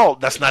his fault.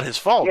 That's not his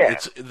fault. Yeah.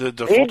 It's the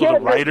fault of the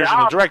writers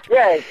and the director.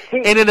 Yeah,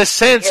 and in a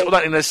sense,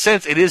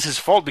 it is his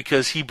fault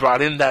because he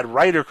brought in that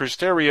writer, Chris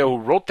Terrio, who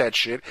wrote that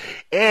shit,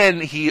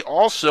 and he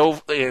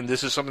also, and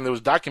this is something that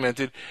was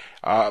documented,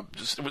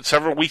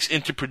 several weeks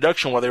into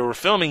production while they were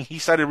filming, he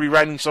started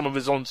rewriting some of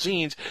his own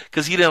scenes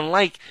because he wasn't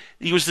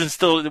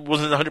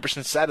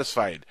 100%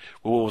 satisfied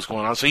with what was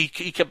going on. So he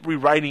kept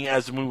rewriting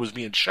as the movie was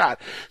being shot.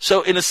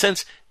 So in a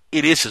sense,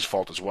 it is his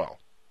fault as well.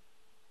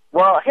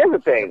 Well, here's the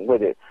thing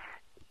with it.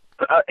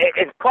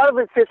 It's part of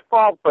it's his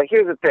fault, but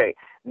here's the thing.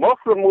 Most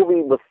of the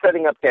movie was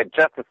setting up that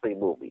Justice League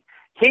movie.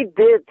 he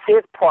did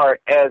his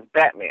part as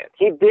Batman.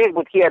 He did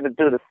what he had to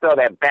do to sell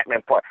that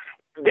Batman part.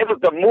 It was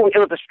the movie. It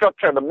was the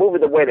structure of the movie,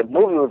 the way the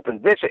movie was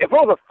positioned. If it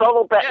was a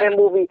solo Batman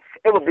movie,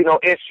 it would be no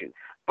issue.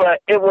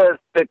 But it was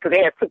because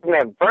they had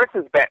Superman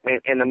versus Batman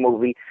in the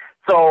movie,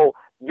 so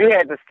you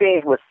had the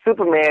scenes with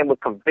Superman, with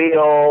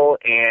Cavill,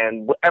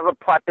 and whatever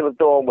plot they was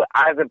doing with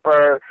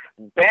Eisenberg.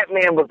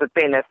 Batman was the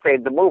thing that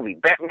saved the movie.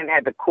 Batman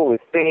had the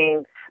coolest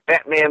scenes.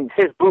 Batman,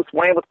 his Bruce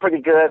Wayne was pretty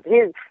good.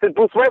 His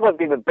Bruce Wayne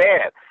wasn't even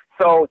bad.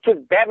 So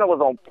just Batman was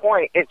on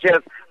point. It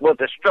just was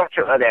the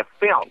structure of that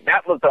film.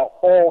 That was the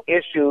whole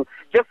issue.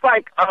 Just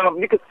like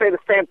you could say the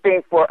same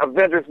thing for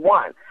Avengers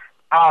 1.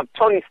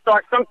 Tony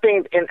Stark, some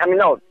things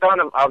Avengers 1,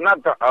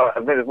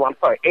 I'm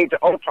sorry, Age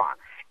of Ultron.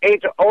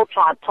 Age of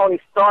Ultron, Tony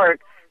Stark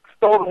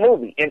stole the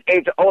movie in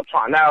Age of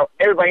Ultron. Now,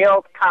 everybody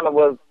else kind of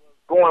was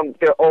going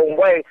their own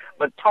way,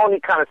 but Tony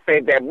kind of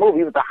saved that movie.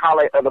 He was the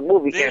highlight of the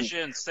movie.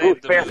 Vision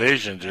saved the movie.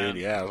 Vision, dude.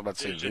 Yeah, I was about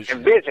to say Vision.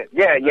 And Vision,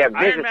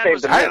 Vision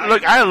saved the movie.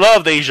 Look, I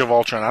love Age of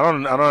Ultron. I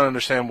don't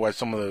understand why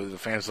some of the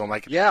fans don't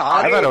like it. Yeah,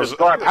 I thought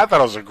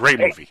it was a great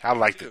movie. I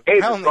liked it.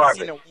 I only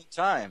seen it one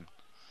time.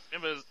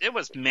 It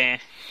was meh.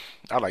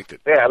 I liked it.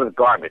 Yeah, it was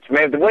garbage,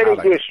 man. The way they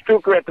did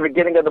Strucker at the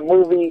beginning of the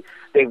movie,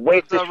 they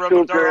wasted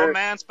Strucker. The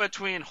romance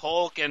between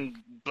Hulk and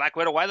Black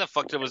Widow, why the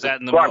fuck was that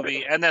in the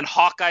movie? And then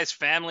Hawkeye's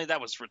family, that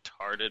was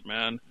retarded,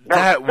 man.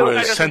 That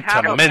was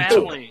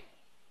sentimental.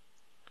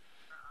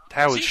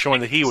 That was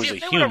showing that he was a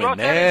human,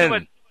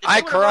 man.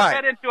 I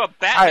cried.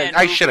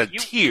 I shed a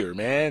tear,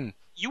 man.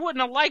 You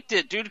wouldn't have liked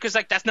it, dude, because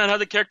that's not how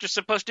the character's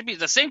supposed to be.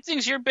 The same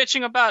things you're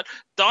bitching about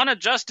Dawn of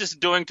Justice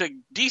doing to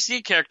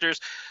DC characters,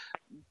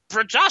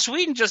 for Joss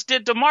Whedon just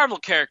did to Marvel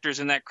characters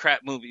in that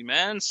crap movie,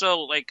 man.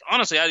 So,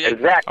 honestly,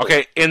 exactly.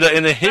 Okay, in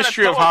the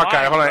history of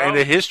Hawkeye, in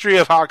the history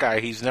of Hawkeye,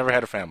 he's never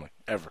had a family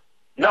ever.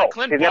 No,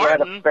 he's never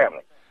had a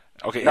family.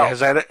 Okay, no. Has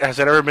that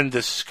ever been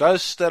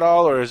discussed at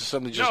all, or is it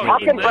something just?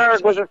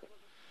 Hockenberg was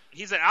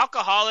He's an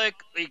alcoholic.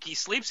 He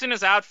sleeps in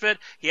his outfit.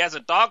 He has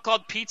a dog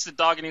called Pizza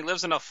Dog, and he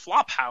lives in a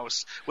flop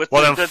house with.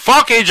 Well, then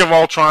fuck Age of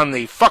Ultron.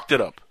 They fucked it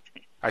up.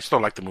 I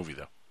still like the movie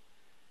though.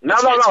 No.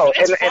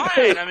 It's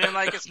fine. I mean,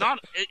 it's not.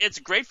 It's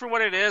great for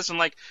what it is,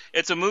 and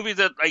it's a movie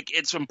that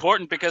it's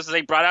important because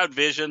they brought out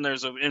Vision.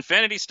 There's an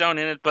Infinity Stone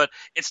in it, but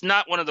it's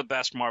not one of the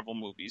best Marvel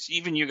movies.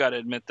 Even you got to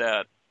admit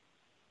that.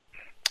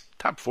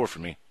 Top 4 for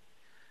me.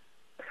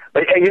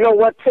 But you know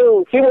what?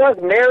 Too, he was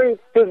married.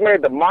 He was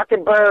married to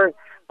Mockingbird,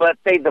 but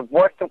they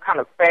divorced him kind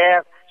of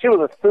fast. She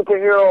was a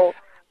superhero.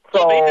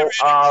 So,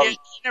 he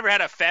never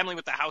had a family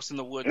with a house in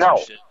the woods. No, and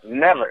shit.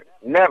 never.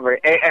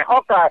 And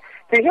Hawkeye,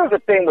 see, here's the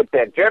thing with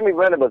that. Jeremy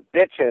Renner was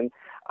bitching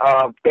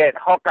that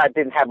Hawkeye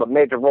didn't have a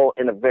major role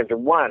in Avenger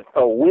 1,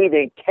 so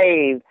Whedon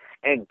caved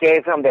and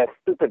gave him that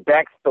stupid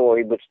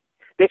backstory, which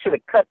they should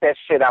have cut that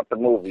shit out the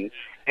movie.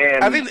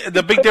 And I think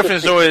the big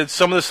difference, though, is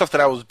some of the stuff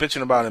that I was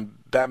bitching about in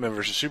Batman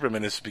vs.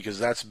 Superman is because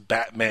that's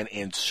Batman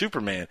and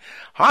Superman.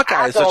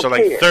 Hawkeye is such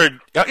a third.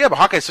 Yeah, but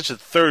Hawkeye is such a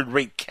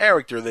third-rate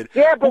character that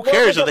who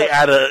cares if they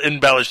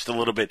embellished a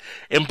little bit?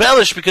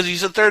 Embellish because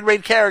he's a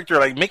third-rate character.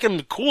 Make him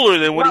cooler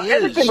than what he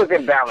is. Was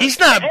embellished. He's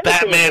not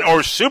Batman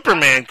or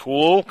Superman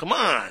cool. Come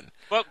on.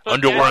 But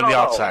Underwear on the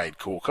outside,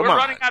 cool. Come on. We're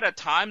running out of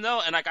time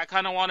though, and I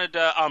kind of wanted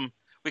to.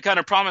 We kind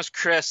of promised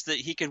Chris that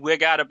he could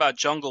wig out about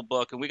Jungle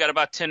Book, and we got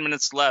about 10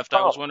 minutes left.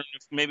 I was wondering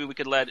if maybe we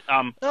could let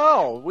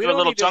No, we do a don't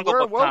little need Jungle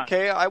to, Book time.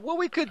 Okay,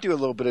 we could do a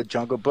little bit of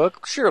Jungle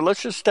Book. Sure,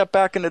 let's just step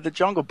back into the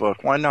Jungle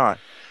Book. Why not?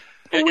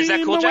 Is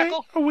that cool,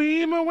 Jackal? A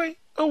weem away.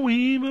 Oh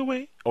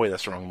wait,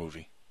 that's the wrong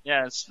movie.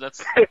 Yeah,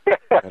 that's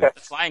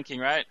Lion King,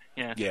 right?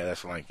 Yeah. Yeah,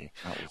 that's Lion King,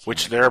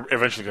 which they're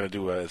eventually going to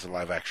do as a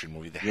live-action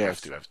movie. They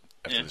have to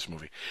after this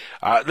movie.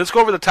 Let's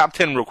go over the top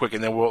 10 real quick,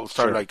 and then we'll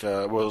start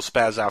we'll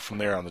spaz out from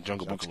there on the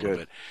Jungle Book a little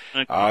bit.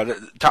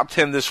 The top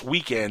 10 this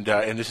weekend,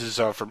 and this is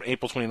from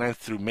April 29th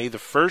through May the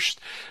 1st.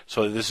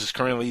 So this is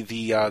currently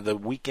the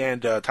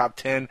weekend top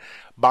 10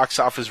 box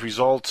office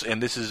results,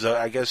 and this is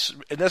I guess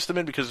an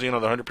estimate because the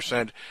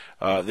 100%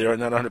 they're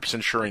not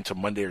 100% sure until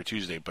Monday or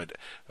Tuesday, but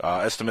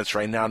estimates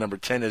right now. Number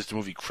 10 is the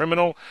movie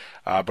Criminal,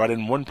 brought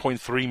in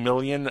 1.3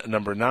 million.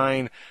 Number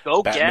 9,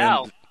 Go Batman.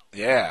 Gal.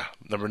 Yeah,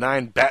 number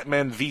 9,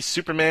 Batman v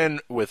Superman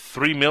with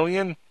 3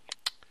 million.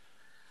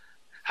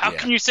 How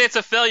can you say it's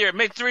a failure? It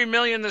made $3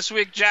 million this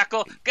week,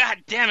 Jackal.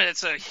 God damn it,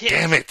 it's a hit.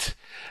 Damn it.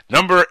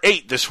 Number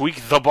 8 this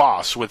week, The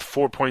Boss with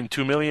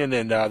 4.2 million,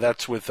 and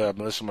that's with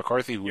Melissa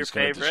McCarthy, who is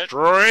going to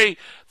destroy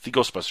the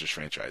Ghostbusters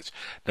franchise.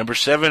 Number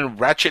 7,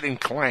 Ratchet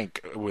and Clank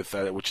with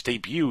which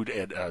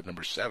debuted at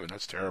number 7.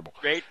 That's terrible.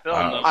 Great film.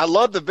 I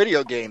love the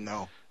video game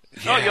though.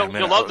 Yeah,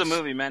 you'll love the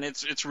movie, man.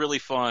 It's really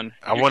fun.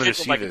 I wanted to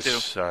see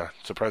this.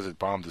 Surprised it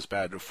bombed this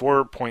bad.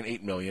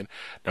 4.8 million.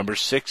 Number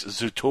 6,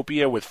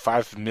 Zootopia with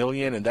 5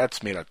 million, and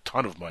that's made a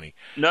ton of money.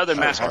 Another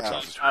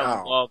masterpiece.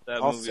 I love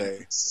that movie. That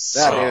is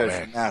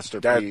a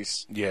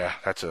masterpiece.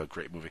 That's a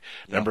great movie.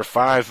 Yeah. Number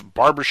 5,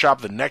 Barbershop: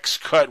 The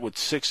Next Cut with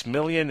 6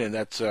 million, and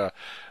that's well,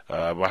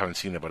 I haven't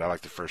seen it, but I like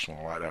the first one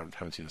a lot. I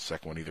haven't seen the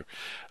second one either.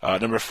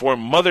 Number 4,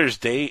 Mother's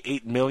Day,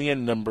 8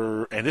 million.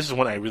 And this is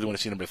one I really want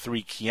to see. Number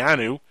 3,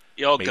 Keanu.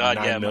 Oh, God,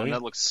 yeah, man.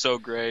 That looks so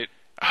great.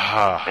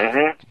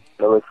 It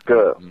was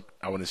good.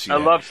 I want to see I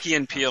that. love Key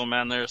and Peele,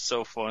 man. They're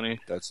so funny.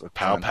 That's a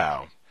Pow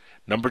Pow.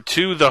 Number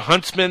 2, The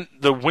Huntsman,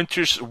 The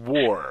Winter's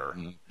War.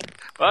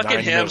 Fucking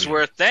 9 million.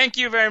 Hemsworth. Thank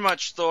you very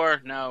much,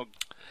 Thor. Now,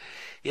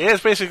 Yeah,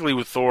 it's basically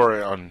with Thor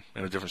in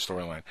a different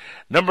storyline.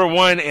 Number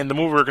 1, and the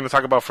movie we're going to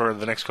talk about for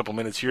the next couple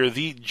minutes here,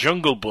 The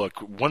Jungle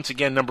Book. Once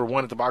again, number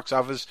 1 at the box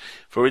office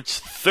for its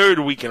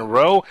 3rd week in a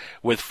row,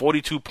 with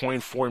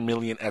 $42.4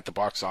 million at the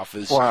box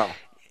office. Wow.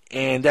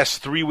 And that's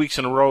 3 weeks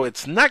in a row.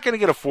 It's not going to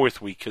get a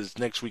 4th week, because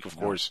next week, of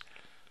course,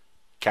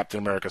 Captain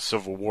America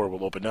Civil War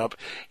will open up,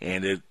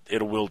 and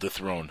it will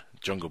dethrone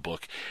Jungle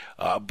Book.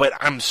 But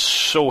I'm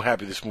so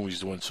happy this movie's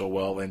doing so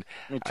well, and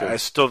I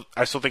still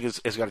think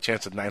it's got a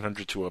chance at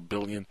 900 to $1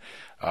 billion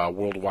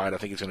worldwide. I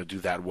think it's going to do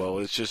that well.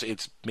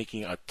 It's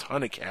making a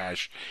ton of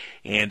cash,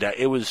 and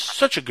it was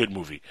such a good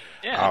movie.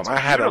 yeah, I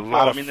had a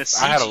lot of the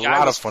I had a CGI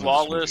lot was of fun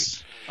flawless. with this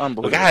movie.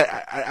 Unbelievable.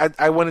 Look,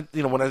 I wanted,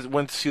 when I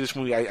went to see this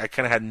movie, I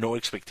kind of had no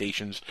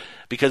expectations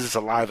because it's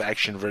a live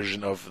action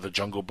version of The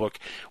Jungle Book,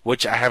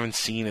 which I haven't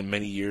seen in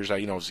many years. I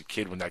was a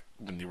kid when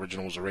the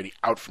original was already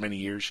out for many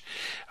years.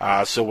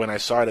 So when I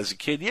saw it as a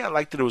kid, I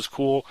liked it. It was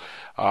cool.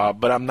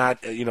 But I'm not,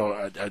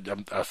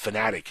 a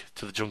fanatic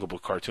to the Jungle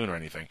Book cartoon or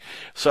anything.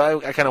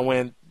 So I kind of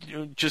went,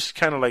 just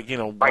kind of like,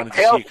 wanted to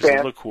see it because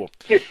it looked cool.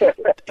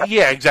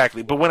 Yeah,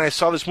 exactly. But when I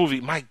saw this movie,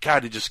 my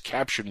God, it just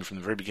captured me from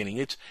the very beginning.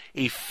 It's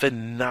a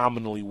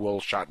phenomenally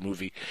well-shot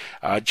movie.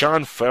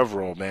 Jon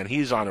Favreau, man,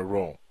 he's on a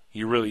roll.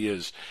 He really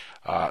is.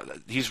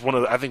 He's one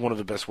of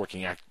the best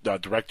working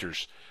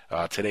directors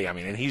today. I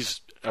mean, and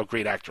he's a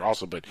great actor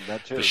also. But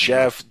The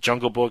Chef,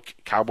 Jungle Book,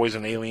 Cowboys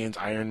and Aliens,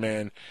 Iron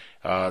Man,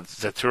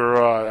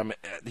 Zathura. I mean,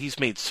 he's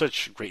made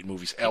such great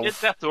movies. Elf. He did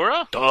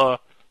Zathura? Duh.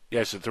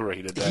 Yeah, Zathura,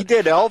 he did that. He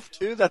did Elf,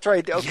 too? That's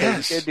right. Okay,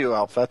 Yes. he did do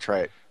Elf. That's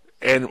right.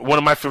 And one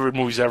of my favorite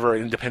movies ever,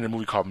 an independent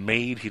movie called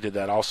Made, he did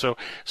that also.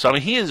 So, I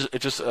mean, he is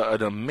just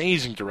an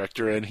amazing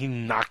director, and he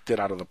knocked it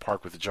out of the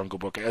park with The Jungle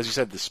Book. As you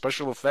said, the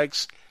special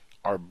effects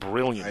are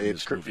brilliant in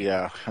this movie.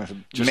 Yeah,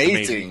 Just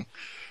amazing.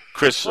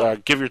 Chris,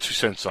 give your 2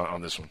 cents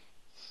on this one.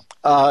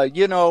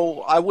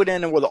 I went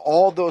in with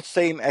all those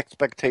same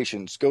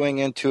expectations, going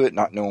into it,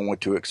 not knowing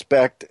what to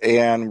expect,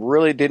 and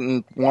really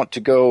didn't want to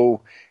go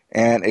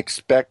and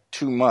expect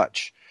too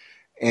much.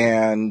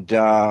 And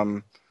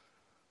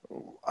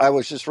I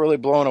was just really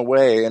blown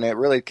away, and it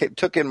really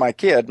took in my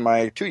kid,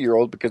 my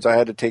 2-year-old, because I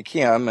had to take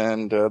him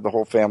and the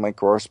whole family, of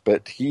course.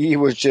 But he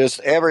was just,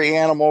 every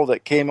animal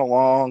that came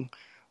along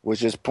was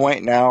just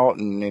pointing out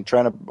and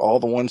trying to, all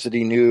the ones that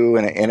he knew,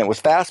 and it was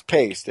fast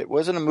paced. It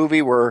wasn't a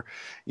movie where,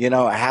 it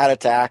had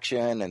its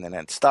action and then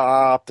it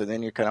stopped and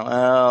then you're kind of, oh,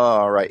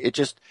 all right.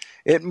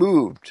 It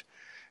moved.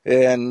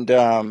 And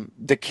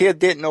the kid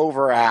didn't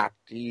overact.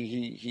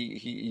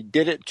 He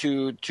did it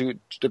to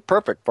the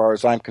perfect, far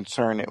as I'm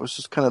concerned. It was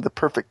just kind of the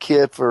perfect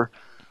kid for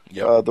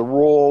the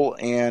role.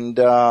 And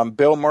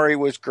Bill Murray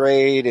was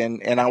great.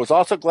 And I was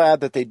also glad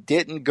that they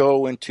didn't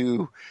go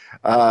into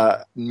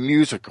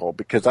musical,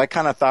 because I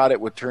kind of thought it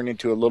would turn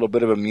into a little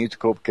bit of a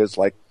musical, because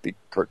like the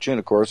cartoon,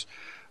 of course,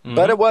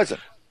 but it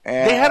wasn't.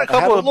 And they had a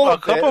couple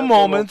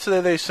moments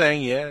that they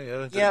sang,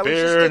 yeah,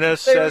 bare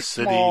necessities.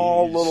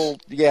 Small little,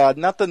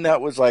 nothing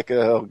that was like,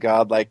 oh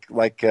God, like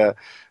the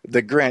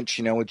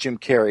Grinch, with Jim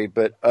Carrey.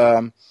 But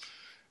I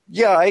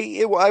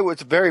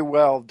was very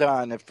well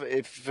done.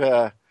 If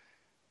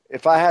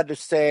I had to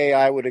say,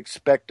 I would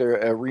expect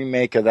a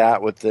remake of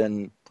that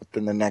within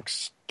the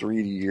next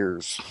 3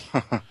 years,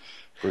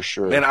 for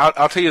sure. Man,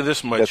 I'll tell you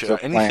this much: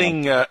 That's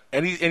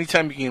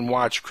anytime you can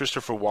watch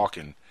Christopher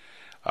Walken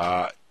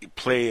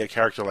play a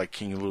character like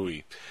King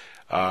Louis,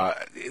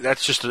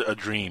 that's just a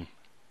dream,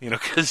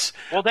 because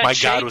my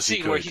God, was he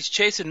scene good. where he's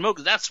chasing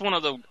Mowgli, that's one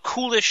of the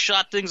coolest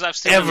shot things I've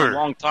seen Ever. in a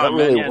long time.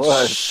 That really man.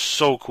 was.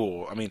 So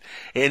cool. I mean,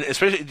 and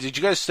especially, did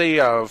you guys stay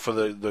for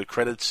the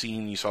credit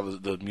scene? You saw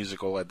the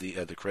musical at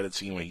the credit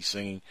scene when he's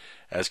singing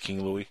as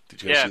King Louis.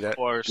 Did you guys see that? Of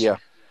course. Yeah.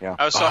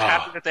 I was so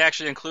happy that they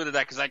actually included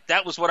that, because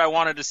that was what I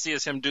wanted to see,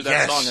 is him do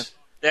that song. And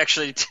they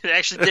actually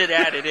did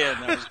add it in.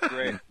 That was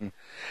great.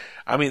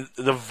 I mean,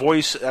 the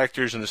voice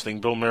actors in this thing,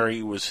 Bill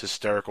Murray was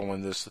hysterical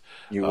in this.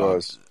 He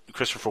was.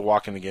 Christopher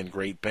Walken, again,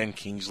 great. Ben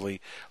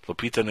Kingsley,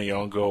 Lupita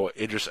Nyong'o,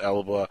 Idris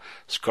Elba,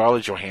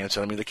 Scarlett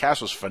Johansson. I mean, the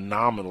cast was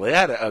phenomenal. They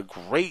had a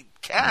great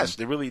cast.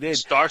 They really did.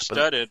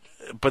 Star-studded.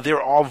 But they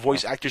were all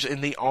voice actors,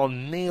 and they all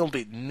nailed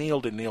it.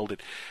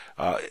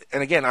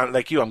 And again,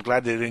 like you, I'm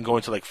glad they didn't go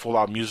into like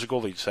full-out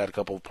musical. They just had a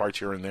couple of parts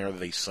here and there that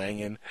they sang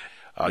in.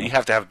 You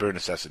have to have bare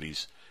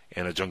necessities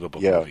in a Jungle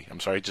Book movie.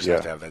 I'm sorry, you just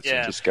have to have that.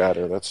 Yeah. Just got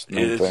her. That's the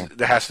main thing.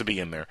 That has to be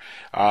in there.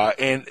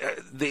 And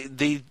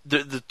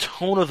the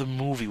tone of the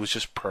movie was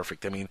just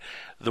perfect. I mean,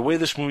 the way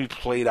this movie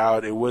played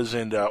out, it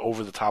wasn't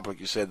over the top, like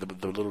you said.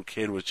 The little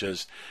kid was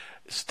just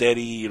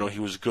steady. He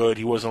was good.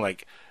 He wasn't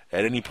like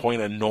at any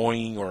point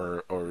annoying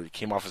or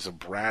came off as a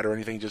brat or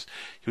anything. Just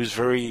he was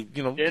very,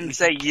 Didn't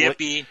say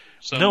yippee.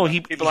 So no,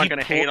 people aren't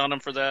going to hate on him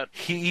for that.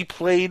 He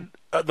played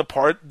the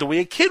part the way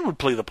a kid would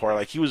play the part.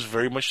 Like, he was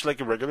very much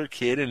like a regular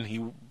kid, and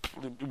he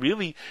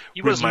really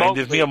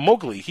reminded me of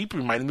Mowgli. He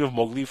reminded me of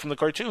Mowgli from the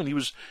cartoon. He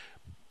was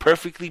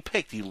perfectly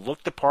picked. He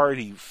looked the part.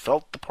 He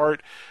felt the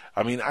part.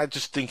 I mean, I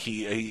just think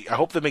I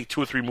hope they make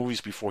 2 or 3 movies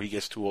before he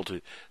gets too old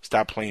to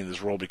stop playing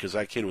this role, because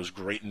that kid was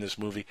great in this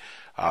movie.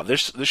 There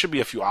should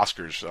be a few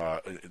Oscars,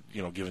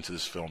 given to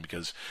this film,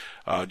 because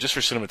just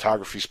for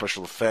cinematography,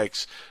 special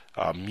effects,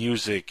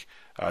 music,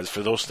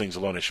 for those things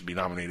alone, it should be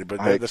nominated. But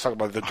let's talk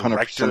about the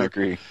director. 100%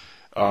 agree.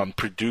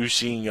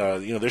 Producing,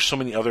 there's so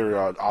many other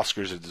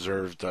Oscars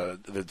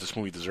that this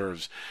movie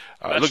deserves.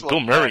 Bill Special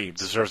Murray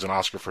effects. deserves an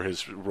Oscar for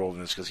his role in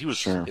this, because he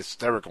was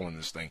hysterical in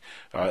this thing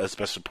as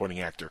Best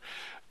Supporting Actor.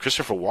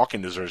 Christopher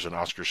Walken deserves an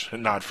Oscar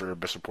nod for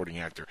Best Supporting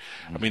Actor.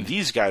 I mean,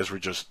 these guys were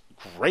just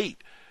great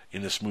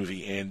in this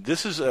movie, and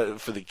this is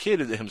for the kid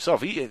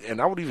himself.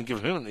 And I would even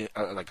give him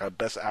like a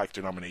Best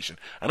Actor nomination.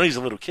 I know he's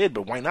a little kid,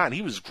 but why not?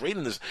 He was great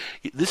in this.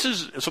 This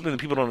is something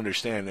that people don't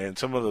understand, and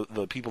some of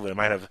the people that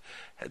might have,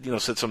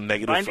 said some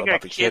negative Finding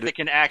about a the kid that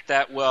can act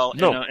that well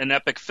in an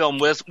epic film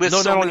with No, so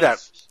not only many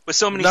that. with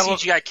so many Not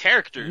CGI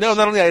characters. No,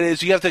 not only that,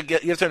 is you have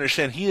to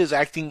understand he is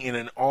acting in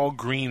an all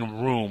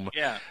green room.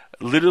 Yeah.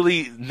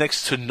 Literally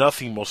next to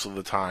nothing most of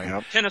the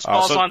time. Tennis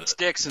balls on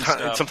sticks and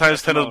stuff.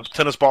 Sometimes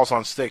tennis balls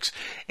on sticks,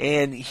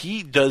 and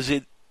he does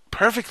it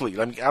perfectly.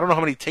 I mean, I don't know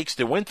how many takes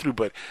they went through,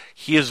 but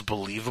he is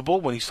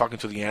believable when he's talking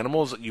to the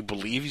animals. You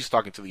believe he's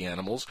talking to the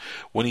animals.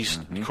 When he's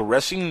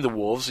caressing the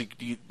wolves,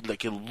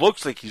 it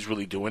looks like he's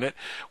really doing it.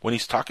 When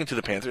he's talking to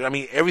the panther, I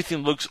mean,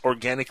 everything looks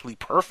organically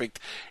perfect,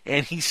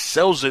 and he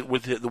sells it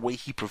with the way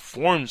he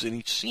performs in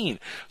each scene.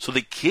 So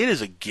the kid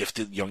is a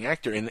gifted young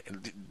actor, and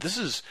this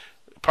is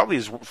probably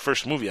his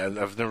first movie.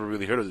 I've never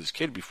really heard of this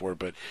kid before,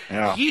 but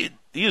he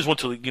is one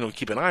to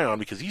keep an eye on,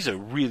 because he's a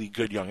really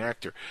good young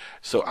actor.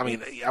 So I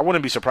mean, I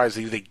wouldn't be surprised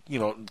if they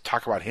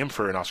talk about him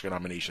for an Oscar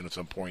nomination at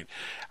some point.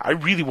 I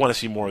really want to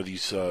see more of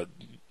these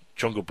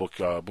Jungle Book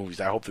movies.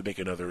 I hope they make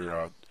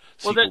another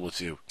sequel or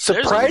two.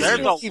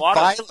 Surprisingly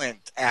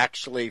violent,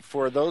 actually,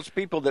 for those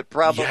people that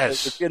probably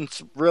have been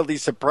really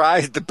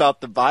surprised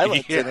about the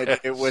violence in it.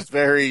 It was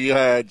very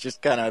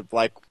just kind of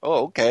like,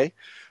 oh, okay.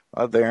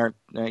 They're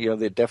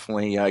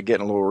definitely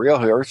getting a little real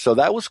here. So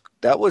that was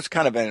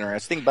kind of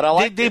interesting. But I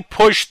like they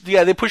pushed the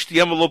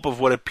envelope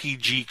of what a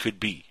PG could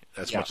be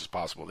as much as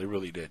possible. They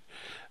really did.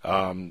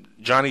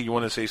 Johnny, you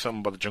want to say something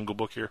about the Jungle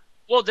Book here?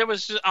 Well, there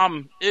was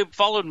it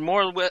followed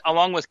more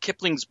along with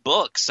Kipling's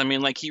books. I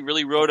mean, like, he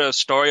really wrote a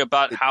story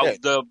about how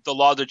the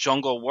law of the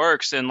jungle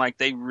works, and like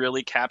they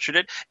really captured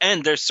it.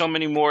 And there's so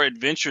many more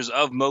adventures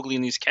of Mowgli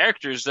and these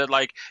characters that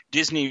like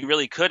Disney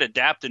really could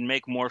adapt and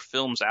make more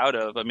films out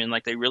of. I mean,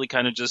 like, they really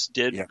kind of just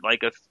did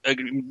like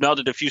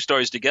melded a few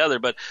stories together,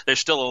 but there's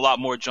still a lot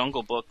more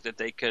Jungle Book that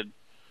they could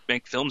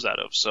make films out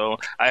of. So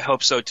I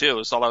hope so too.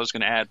 That's all I was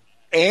going to add.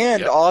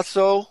 And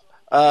also,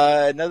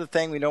 another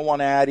thing we don't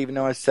want to add, even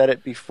though I said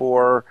it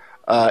before,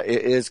 it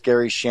is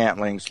Gary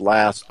Shantling's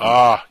last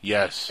movie.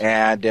 Yes.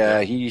 And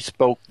he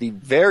spoke the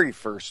very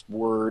first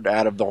word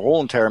out of the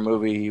whole entire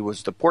movie. He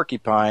was the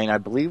porcupine, I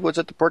believe. Was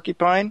it the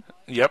porcupine?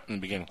 Yep, in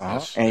the beginning.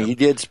 Yes. And he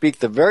did speak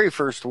the very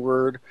first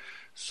word.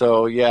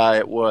 So, yeah,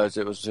 it was.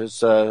 It was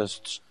his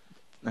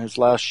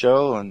last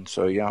show. And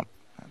so, yeah.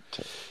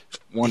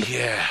 Wonderful.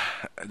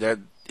 Yeah.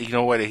 You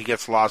know what? He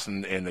gets lost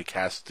in the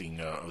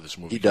casting of this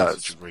movie. He does.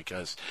 It's a great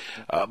cast.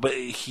 But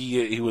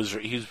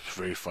he's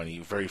very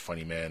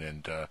funny man,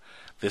 and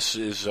this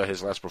is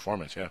his last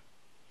performance. Yeah.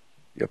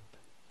 Yep.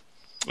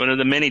 One of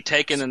the many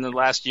taken in the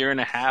last year and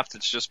a half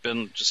that's just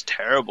been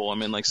terrible. I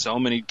mean, like, so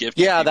many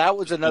gifted. Yeah, that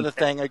was another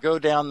thing. I go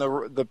down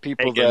the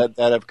people that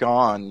have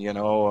gone.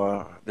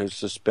 There's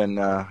just been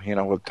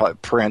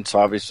with Prince,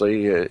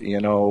 obviously.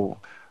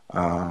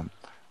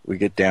 We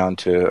get down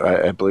to,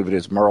 I believe it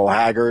is Merle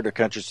Haggard, a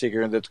country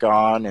singer that's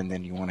gone, and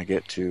then you want to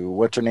get to,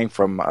 what's her name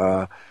from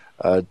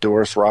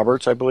Doris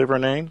Roberts, I believe her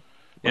name.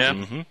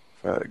 Yeah.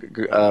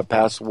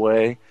 Passed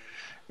away,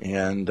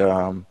 and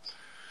so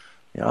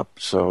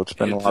it's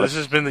been a lot. This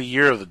has been the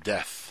year of the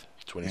death.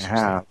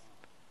 2016.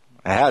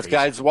 It has.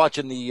 Guys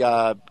watching the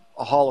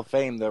Hall of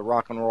Fame, the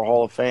Rock and Roll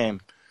Hall of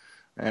Fame,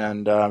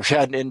 and she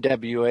had an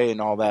NWA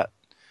and all that.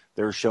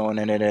 They were showing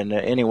in it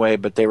anyway,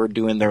 but they were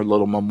doing their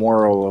little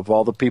memorial of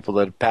all the people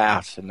that have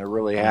passed, and there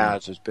really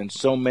has. There's been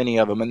so many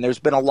of them, and there's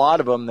been a lot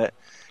of them that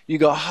you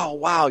go, oh,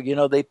 wow,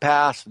 they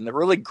passed. And they're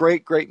really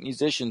great, great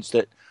musicians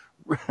that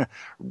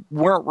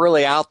weren't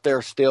really out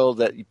there still,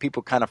 that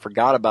people kind of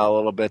forgot about a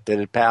little bit, that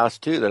had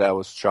passed too, that I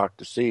was shocked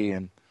to see.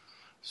 And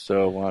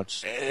so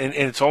and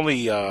it's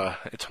only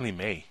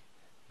May.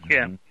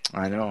 Yeah.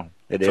 I know.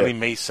 It's only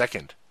May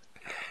 2nd.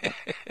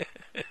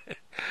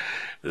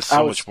 There's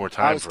so much more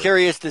time. I was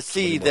curious to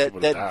see that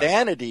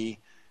Vanity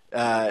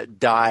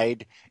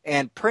died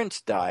and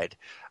Prince died.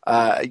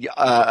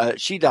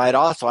 She died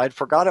also. I'd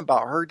forgotten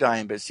about her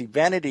dying, but see,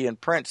 Vanity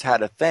and Prince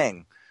had a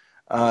thing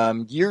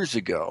years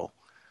ago.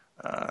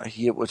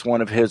 It was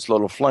one of his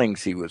little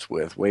flings he was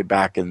with way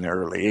back in the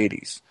early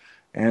 80s.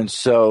 And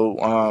so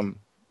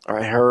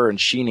her and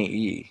Sheena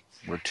E.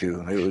 were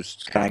two. It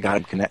was kind of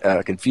got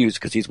him confused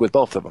because he's with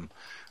both of them.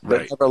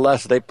 But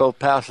nevertheless, they both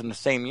passed in the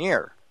same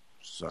year.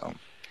 So...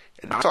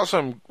 And I saw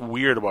something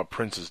weird about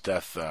Prince's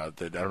death that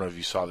I don't know if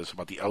you saw this,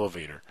 about the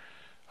elevator.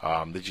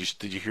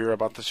 Did you hear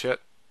about this yet?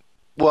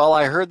 Well,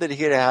 I heard that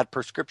he had had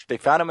prescription. They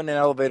found him in an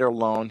elevator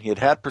alone. He had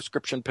had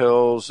prescription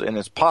pills in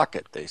his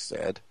pocket, they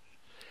said.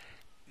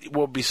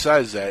 Well,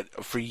 besides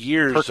that, for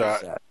years,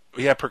 Percocet.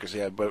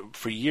 Percocet, but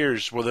for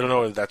years, well, they don't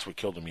know if that's what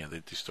killed him yet.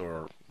 They still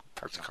are,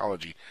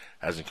 toxicology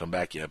hasn't come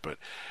back yet, but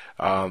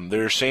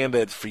they're saying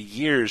that for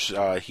years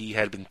he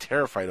had been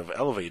terrified of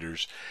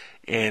elevators,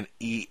 and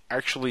he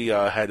actually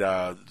had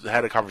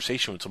a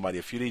conversation with somebody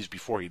a few days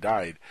before he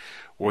died,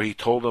 where he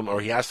told him, or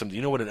he asked him, "Do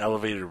you know what an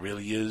elevator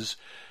really is?"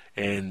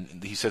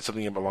 And he said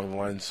something along the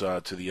lines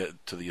to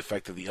the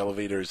effect of the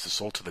elevator is the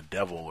soul to the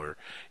devil, or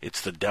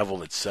it's the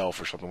devil itself,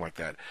 or something like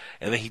that.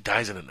 And then he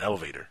dies in an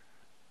elevator.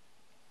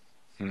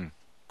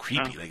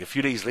 Creepy. Like a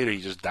few days later, he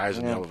just dies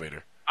in the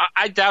elevator.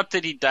 I doubt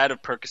that he died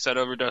of Percocet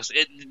overdose.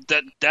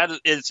 That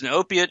is an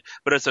opiate,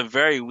 but it's a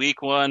very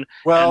weak one.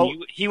 Well,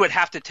 and he would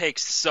have to take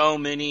so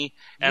many,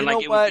 and you know it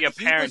would be what?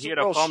 apparent. He would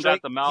have foamed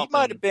out the mouth. He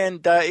might have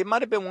been. It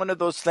might have been one of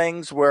those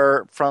things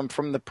where, from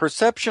the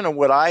perception of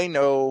what I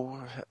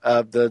know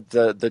of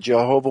the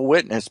Jehovah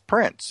Witness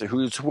Prince,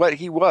 who's what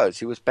he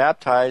was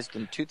baptized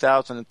in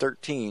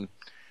 2013,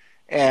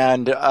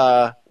 and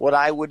what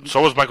I would.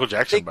 So was Michael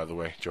Jackson, by the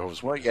way.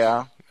 Jehovah's Witness.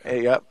 Well,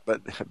 yeah,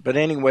 but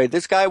anyway,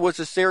 this guy was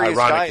a serious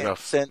guy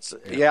enough.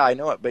 I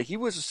know it, but he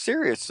was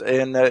serious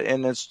in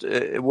his,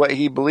 what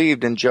he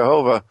believed in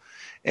Jehovah,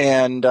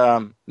 and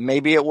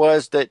maybe it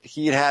was that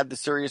he had the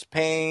serious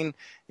pain.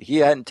 He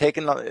hadn't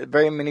taken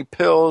very many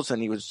pills,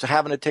 and he was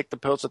having to take the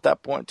pills at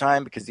that point in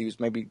time because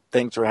maybe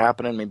things were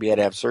happening. Maybe he had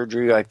to have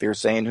surgery, like they were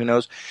saying. Who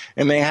knows?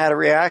 And may have had a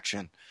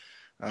reaction.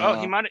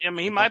 He might. I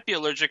mean, he might be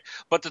allergic.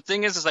 But the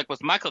thing is like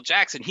with Michael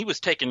Jackson, he was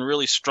taking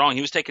really strong.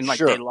 He was taking like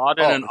Dilaudid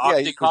and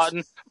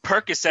Oxycontin,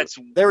 Percocets.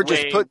 They were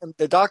just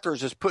the doctor was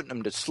just putting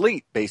him to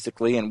sleep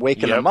basically and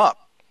waking him up.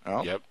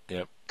 Oh.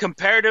 Yep.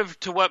 Comparative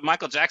to what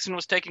Michael Jackson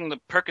was taking, the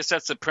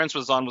Percocets that Prince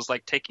was on was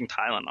like taking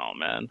Tylenol,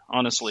 man.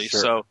 Honestly,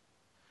 So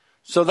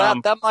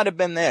that might have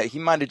been that. He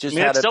might have just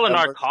had it's still a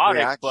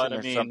narcotic, but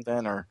or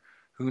something, or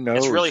who knows?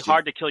 It's really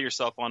hard to kill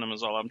yourself on them.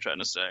 Is all I'm trying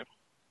to say.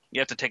 You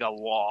have to take a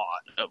lot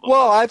of them.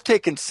 Well, I've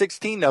taken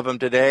 16 of them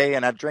today,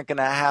 and I'm drinking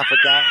a half a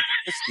gallon of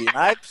whiskey, and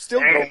I'm still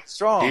going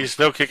strong. He's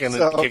still kicking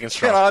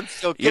strong. I'm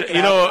still kicking.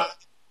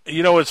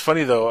 You know what's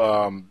funny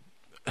though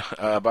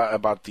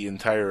about the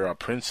entire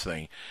Prince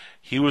thing?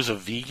 He was a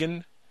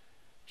vegan.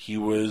 He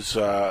was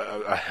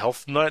a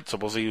health nut.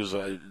 Supposedly he was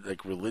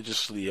like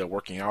religiously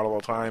working out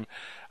all the time.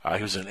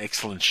 He was in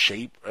excellent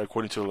shape,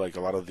 according to like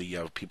a lot of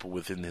the people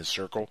within his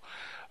circle.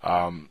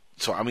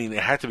 So I mean, it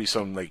had to be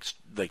something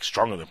like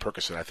stronger than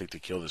Percocet, I think, to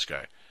kill this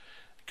guy,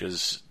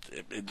 because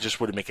it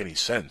just wouldn't make any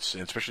sense,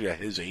 and especially at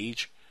his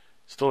age,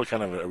 still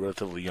kind of a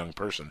relatively young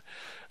person.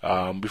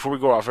 Before we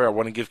go off air, I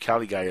want to give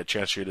Cali Guy a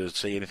chance here to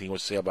say anything he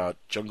wants to say about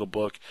Jungle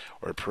Book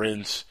or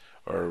Prince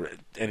or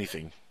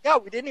anything. Yeah,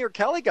 we didn't hear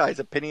Cali Guy's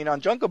opinion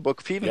on Jungle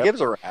Book, if he even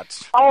gives a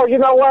rat's. Oh, you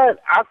know what?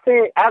 I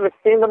haven't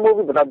seen the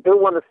movie, but I do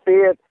want to see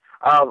it.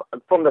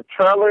 From the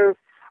trailers,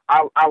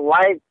 I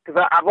like,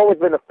 because I've always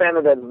been a fan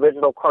of the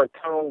original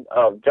cartoon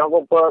of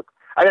Jungle Book.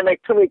 I didn't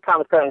make too many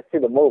comments because I didn't see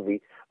the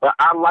movie, but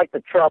I like the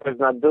trailers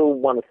and I do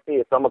want to see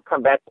it. So I'm going to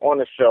come back on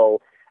the show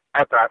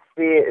after I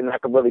see it and I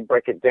can really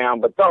break it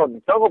down. But no,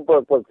 the Jungle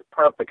Book was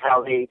perfect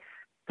how they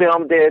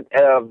filmed it.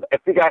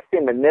 If you guys see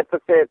Magnificent,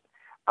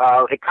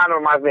 it kind of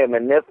reminds me of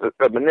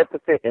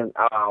Magnificent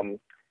and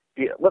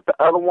what's the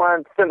other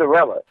one?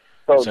 Cinderella.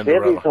 So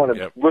Disney's doing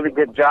a really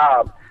good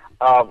job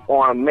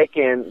on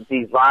making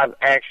these live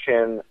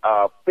action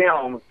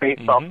films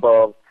based off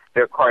of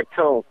their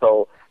cartoons.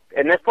 So,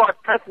 and as far as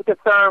Prince is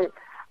concerned,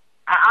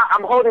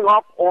 I'm holding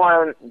off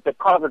on the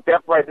cause of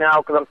death right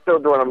now because I'm still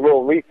doing a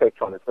little research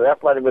on it. So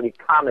that's why I didn't really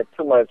comment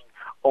too much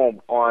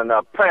on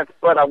Prince.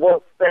 But I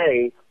will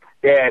say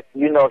that,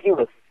 he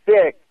was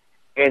sick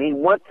and he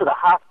went to the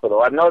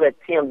hospital. I know that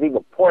TMZ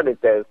reported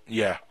this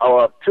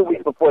 2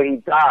 weeks before he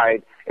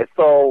died. And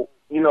so,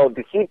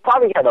 he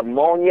probably had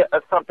pneumonia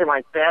or something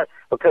like that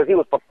because he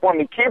was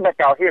performing. He came back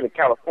out here to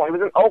California.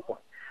 He was in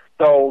Oakland.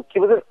 So he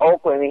was in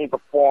Oakland and he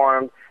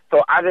performed.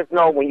 So I just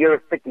know when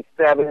you're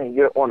 57 and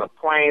you're on a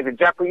plane, and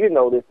Jacko, you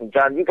know this, and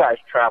John, you guys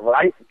travel.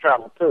 I used to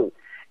travel too.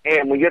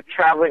 And when you're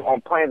traveling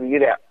on planes and you're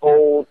that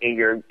old and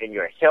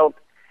your health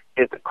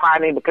is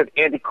declining, because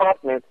Andy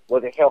Kaufman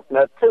was a health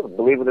nut too,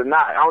 believe it or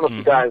not. I don't know if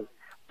you guys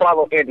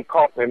follow Andy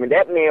Kaufman. I mean,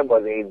 that man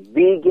was a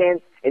vegan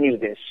and he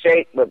was in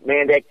shape, but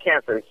man, that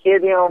cancer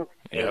hit him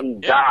and he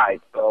died.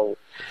 So,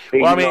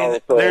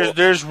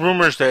 there's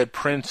rumors that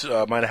Prince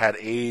might have had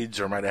AIDS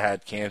or might have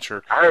had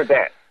cancer. I heard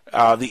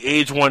that. The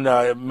AIDS one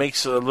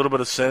makes a little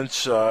bit of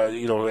sense, at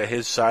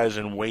his size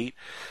and weight.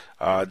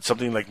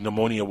 Something like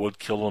pneumonia would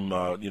kill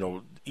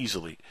him,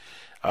 easily.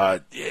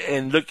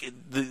 And look,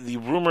 the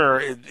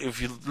rumor,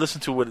 if you listen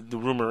to what the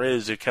rumor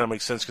is, it kind of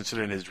makes sense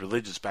considering his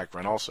religious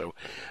background also.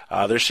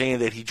 They're saying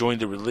that he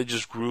joined the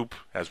religious group,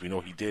 as we know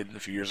he did a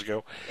few years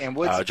ago. And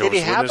did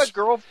he have a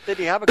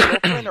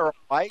girlfriend or a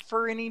wife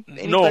or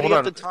anybody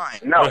at the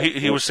time? No,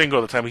 he was single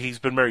at the time. He's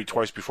been married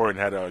twice before and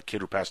had a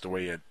kid who passed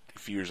away at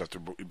few years after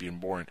being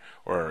born,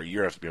 or a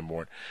year after being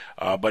born.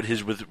 But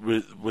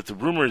with the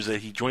rumors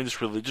that he joined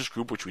this religious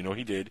group, which we know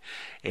he did,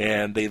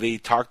 and they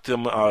talked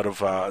him out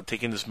of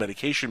taking this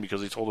medication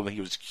because they told him that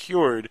he was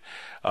cured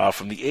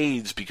from the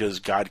AIDS because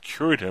God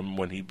cured him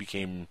when he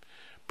became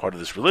part of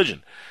this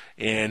religion.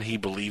 And he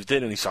believed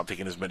it, and he stopped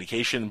taking his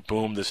medication.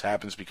 Boom, this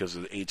happens because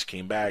the AIDS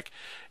came back,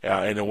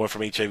 and it went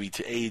from HIV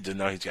to AIDS, and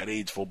now he's got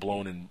AIDS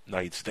full-blown, and now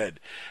he's dead.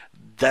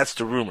 That's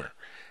the rumor.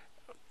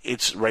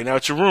 Right now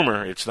it's a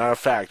rumor. It's not a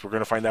fact. We're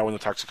going to find out when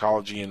the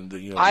toxicology and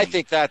the I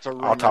think that's a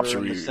rumor autopsy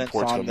in the sense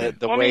reports on come the, in.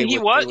 the way they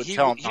would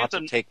tell him not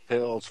to take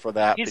pills for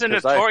that. He's a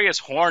notorious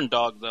horn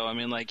dog, though. I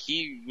mean, like,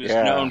 he was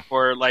known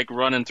for, like,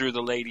 running through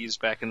the ladies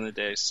back in the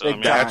day. So I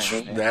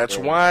mean, that's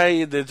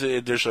why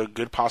there's a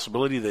good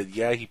possibility that,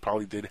 he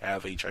probably did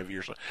have HIV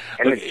or something.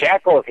 And the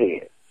jackal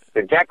head.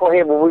 The jackal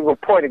head when we were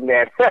reporting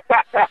that.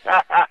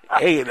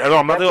 Hey, no,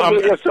 I'm not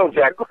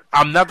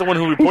the one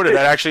who reported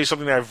that. Actually,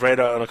 something that I've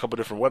read on a couple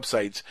different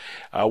websites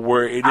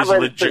where it is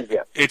legit.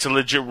 It's a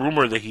legit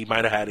rumor that he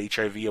might have had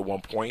HIV at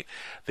one point.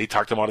 They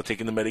talked him out of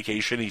taking the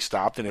medication. He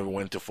stopped, and it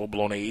went to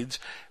full-blown AIDS.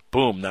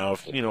 Boom. Now,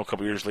 a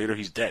couple years later,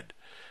 he's dead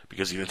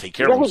because he didn't take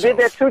care of himself. You know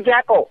who did that too,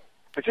 Jackal?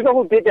 But you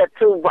know who did that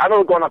too? I know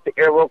we're going off the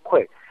air real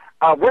quick.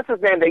 What's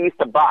his name? They used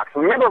to box.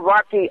 Remember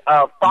Rocky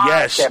Fox?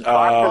 Yes.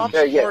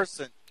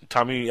 Morrison.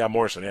 Tommy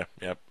Morrison,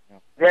 yeah.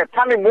 Yeah,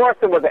 Tommy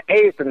Morrison was an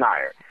AIDS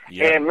denier.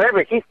 Yeah. And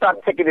remember, he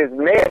stopped taking his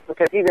meds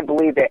because he didn't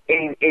believe that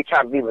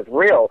HIV was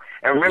real.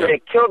 And remember,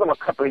 they killed him a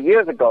couple of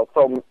years ago.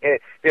 So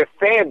they're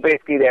saying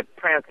basically that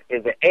Prince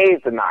is an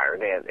AIDS denier,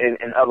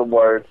 in other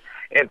words.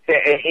 It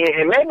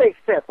may make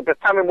sense because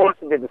Tommy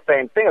Morrison did the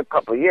same thing a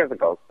couple of years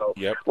ago. So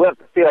we'll have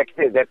to see, like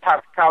you said, that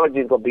toxicology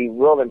is going to be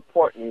real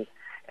important.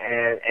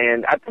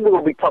 And I think we're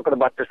going to be talking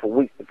about this for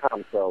weeks to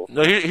come. So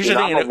no, here's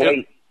the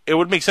thing. It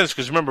would make sense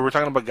because remember we're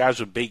talking about guys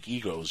with big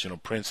egos,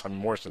 Prince, Tommy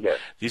Morrison. Yeah.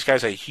 These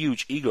guys have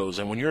huge egos,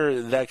 and when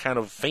you're that kind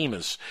of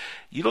famous,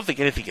 you don't think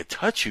anything can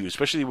touch you,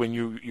 especially when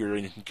you're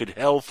in good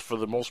health for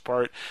the most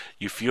part.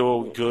 You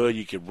feel good,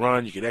 you can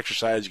run, you can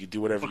exercise, you can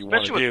do whatever you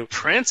want to do.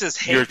 Prince's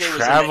heyday you're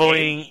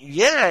traveling,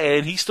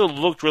 and he still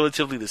looked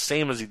relatively the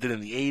same as he did in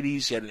the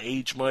 '80s. He hadn't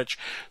aged much,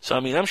 so I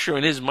mean, I'm sure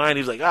in his mind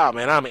he was like,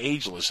 man, I'm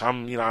ageless,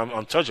 I'm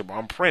untouchable,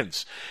 I'm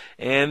Prince.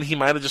 And he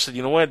might have just said,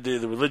 you know what, the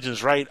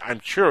religion's right, I'm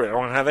cured, I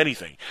don't have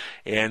anything.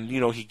 And,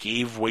 he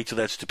gave way to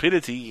that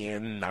stupidity,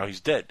 and now he's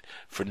dead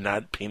for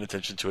not paying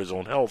attention to his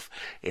own health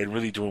and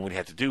really doing what he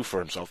had to do for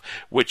himself,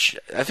 which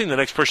I think the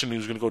next person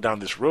who's going to go down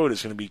this road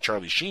is going to be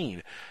Charlie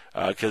Sheen,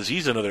 because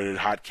he's another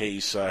hot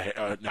case,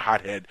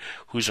 hothead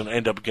who's going to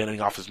end up getting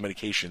off his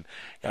medication.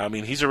 I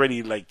mean, he's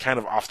already, kind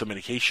of off the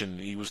medication.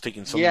 He was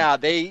taking some... Yeah,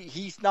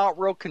 he's not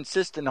real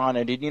consistent on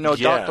it. And,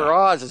 Dr.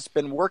 Oz has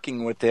been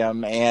working with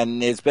him,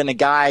 and has been a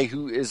guy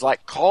who is,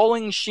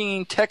 calling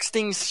Sheen,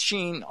 texting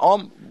Sheen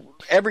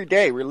every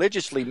day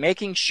religiously,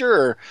 making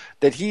sure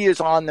that he is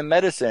on the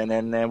medicine.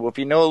 And if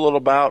you know a little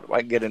about,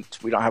 I get it,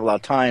 we don't have a lot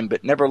of time,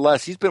 but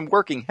nevertheless, he's been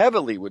working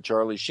heavily with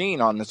Charlie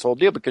Sheen on this whole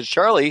deal because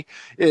Charlie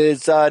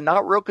is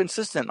not real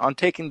consistent on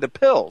taking the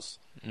pills.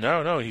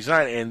 No, he's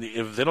not. And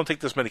if they don't take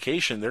this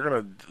medication,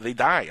 they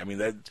die. I mean,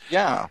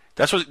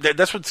 that's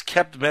what's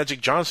kept Magic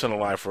Johnson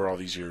alive for all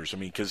these years. I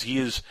mean, because he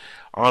is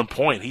on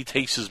point. He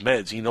takes his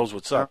meds. He knows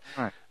what's up.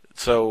 Right.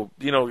 So,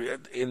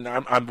 and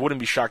I wouldn't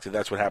be shocked if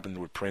that's what happened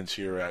with Prince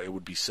here. It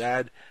would be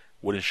sad.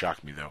 Wouldn't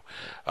shock me, though.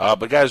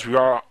 But, guys,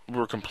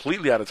 we're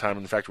completely out of time.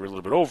 In fact, we're a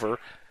little bit over.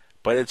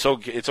 But it's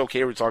okay. It's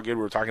all good.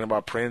 We're talking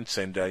about Prince,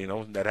 and,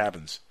 that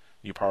happens.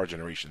 New Power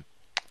Generation.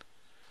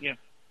 Yeah.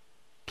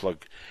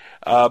 Plug.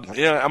 I'm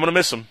going to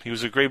miss him. He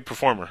was a great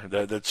performer.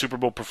 That Super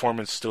Bowl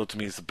performance still, to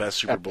me, is the best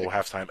Super Bowl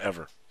halftime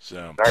ever.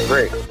 So I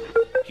agree.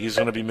 He's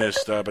going to be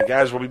missed. But,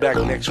 guys, we'll be back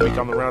next week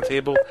on the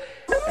Roundtable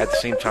at the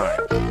same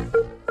time.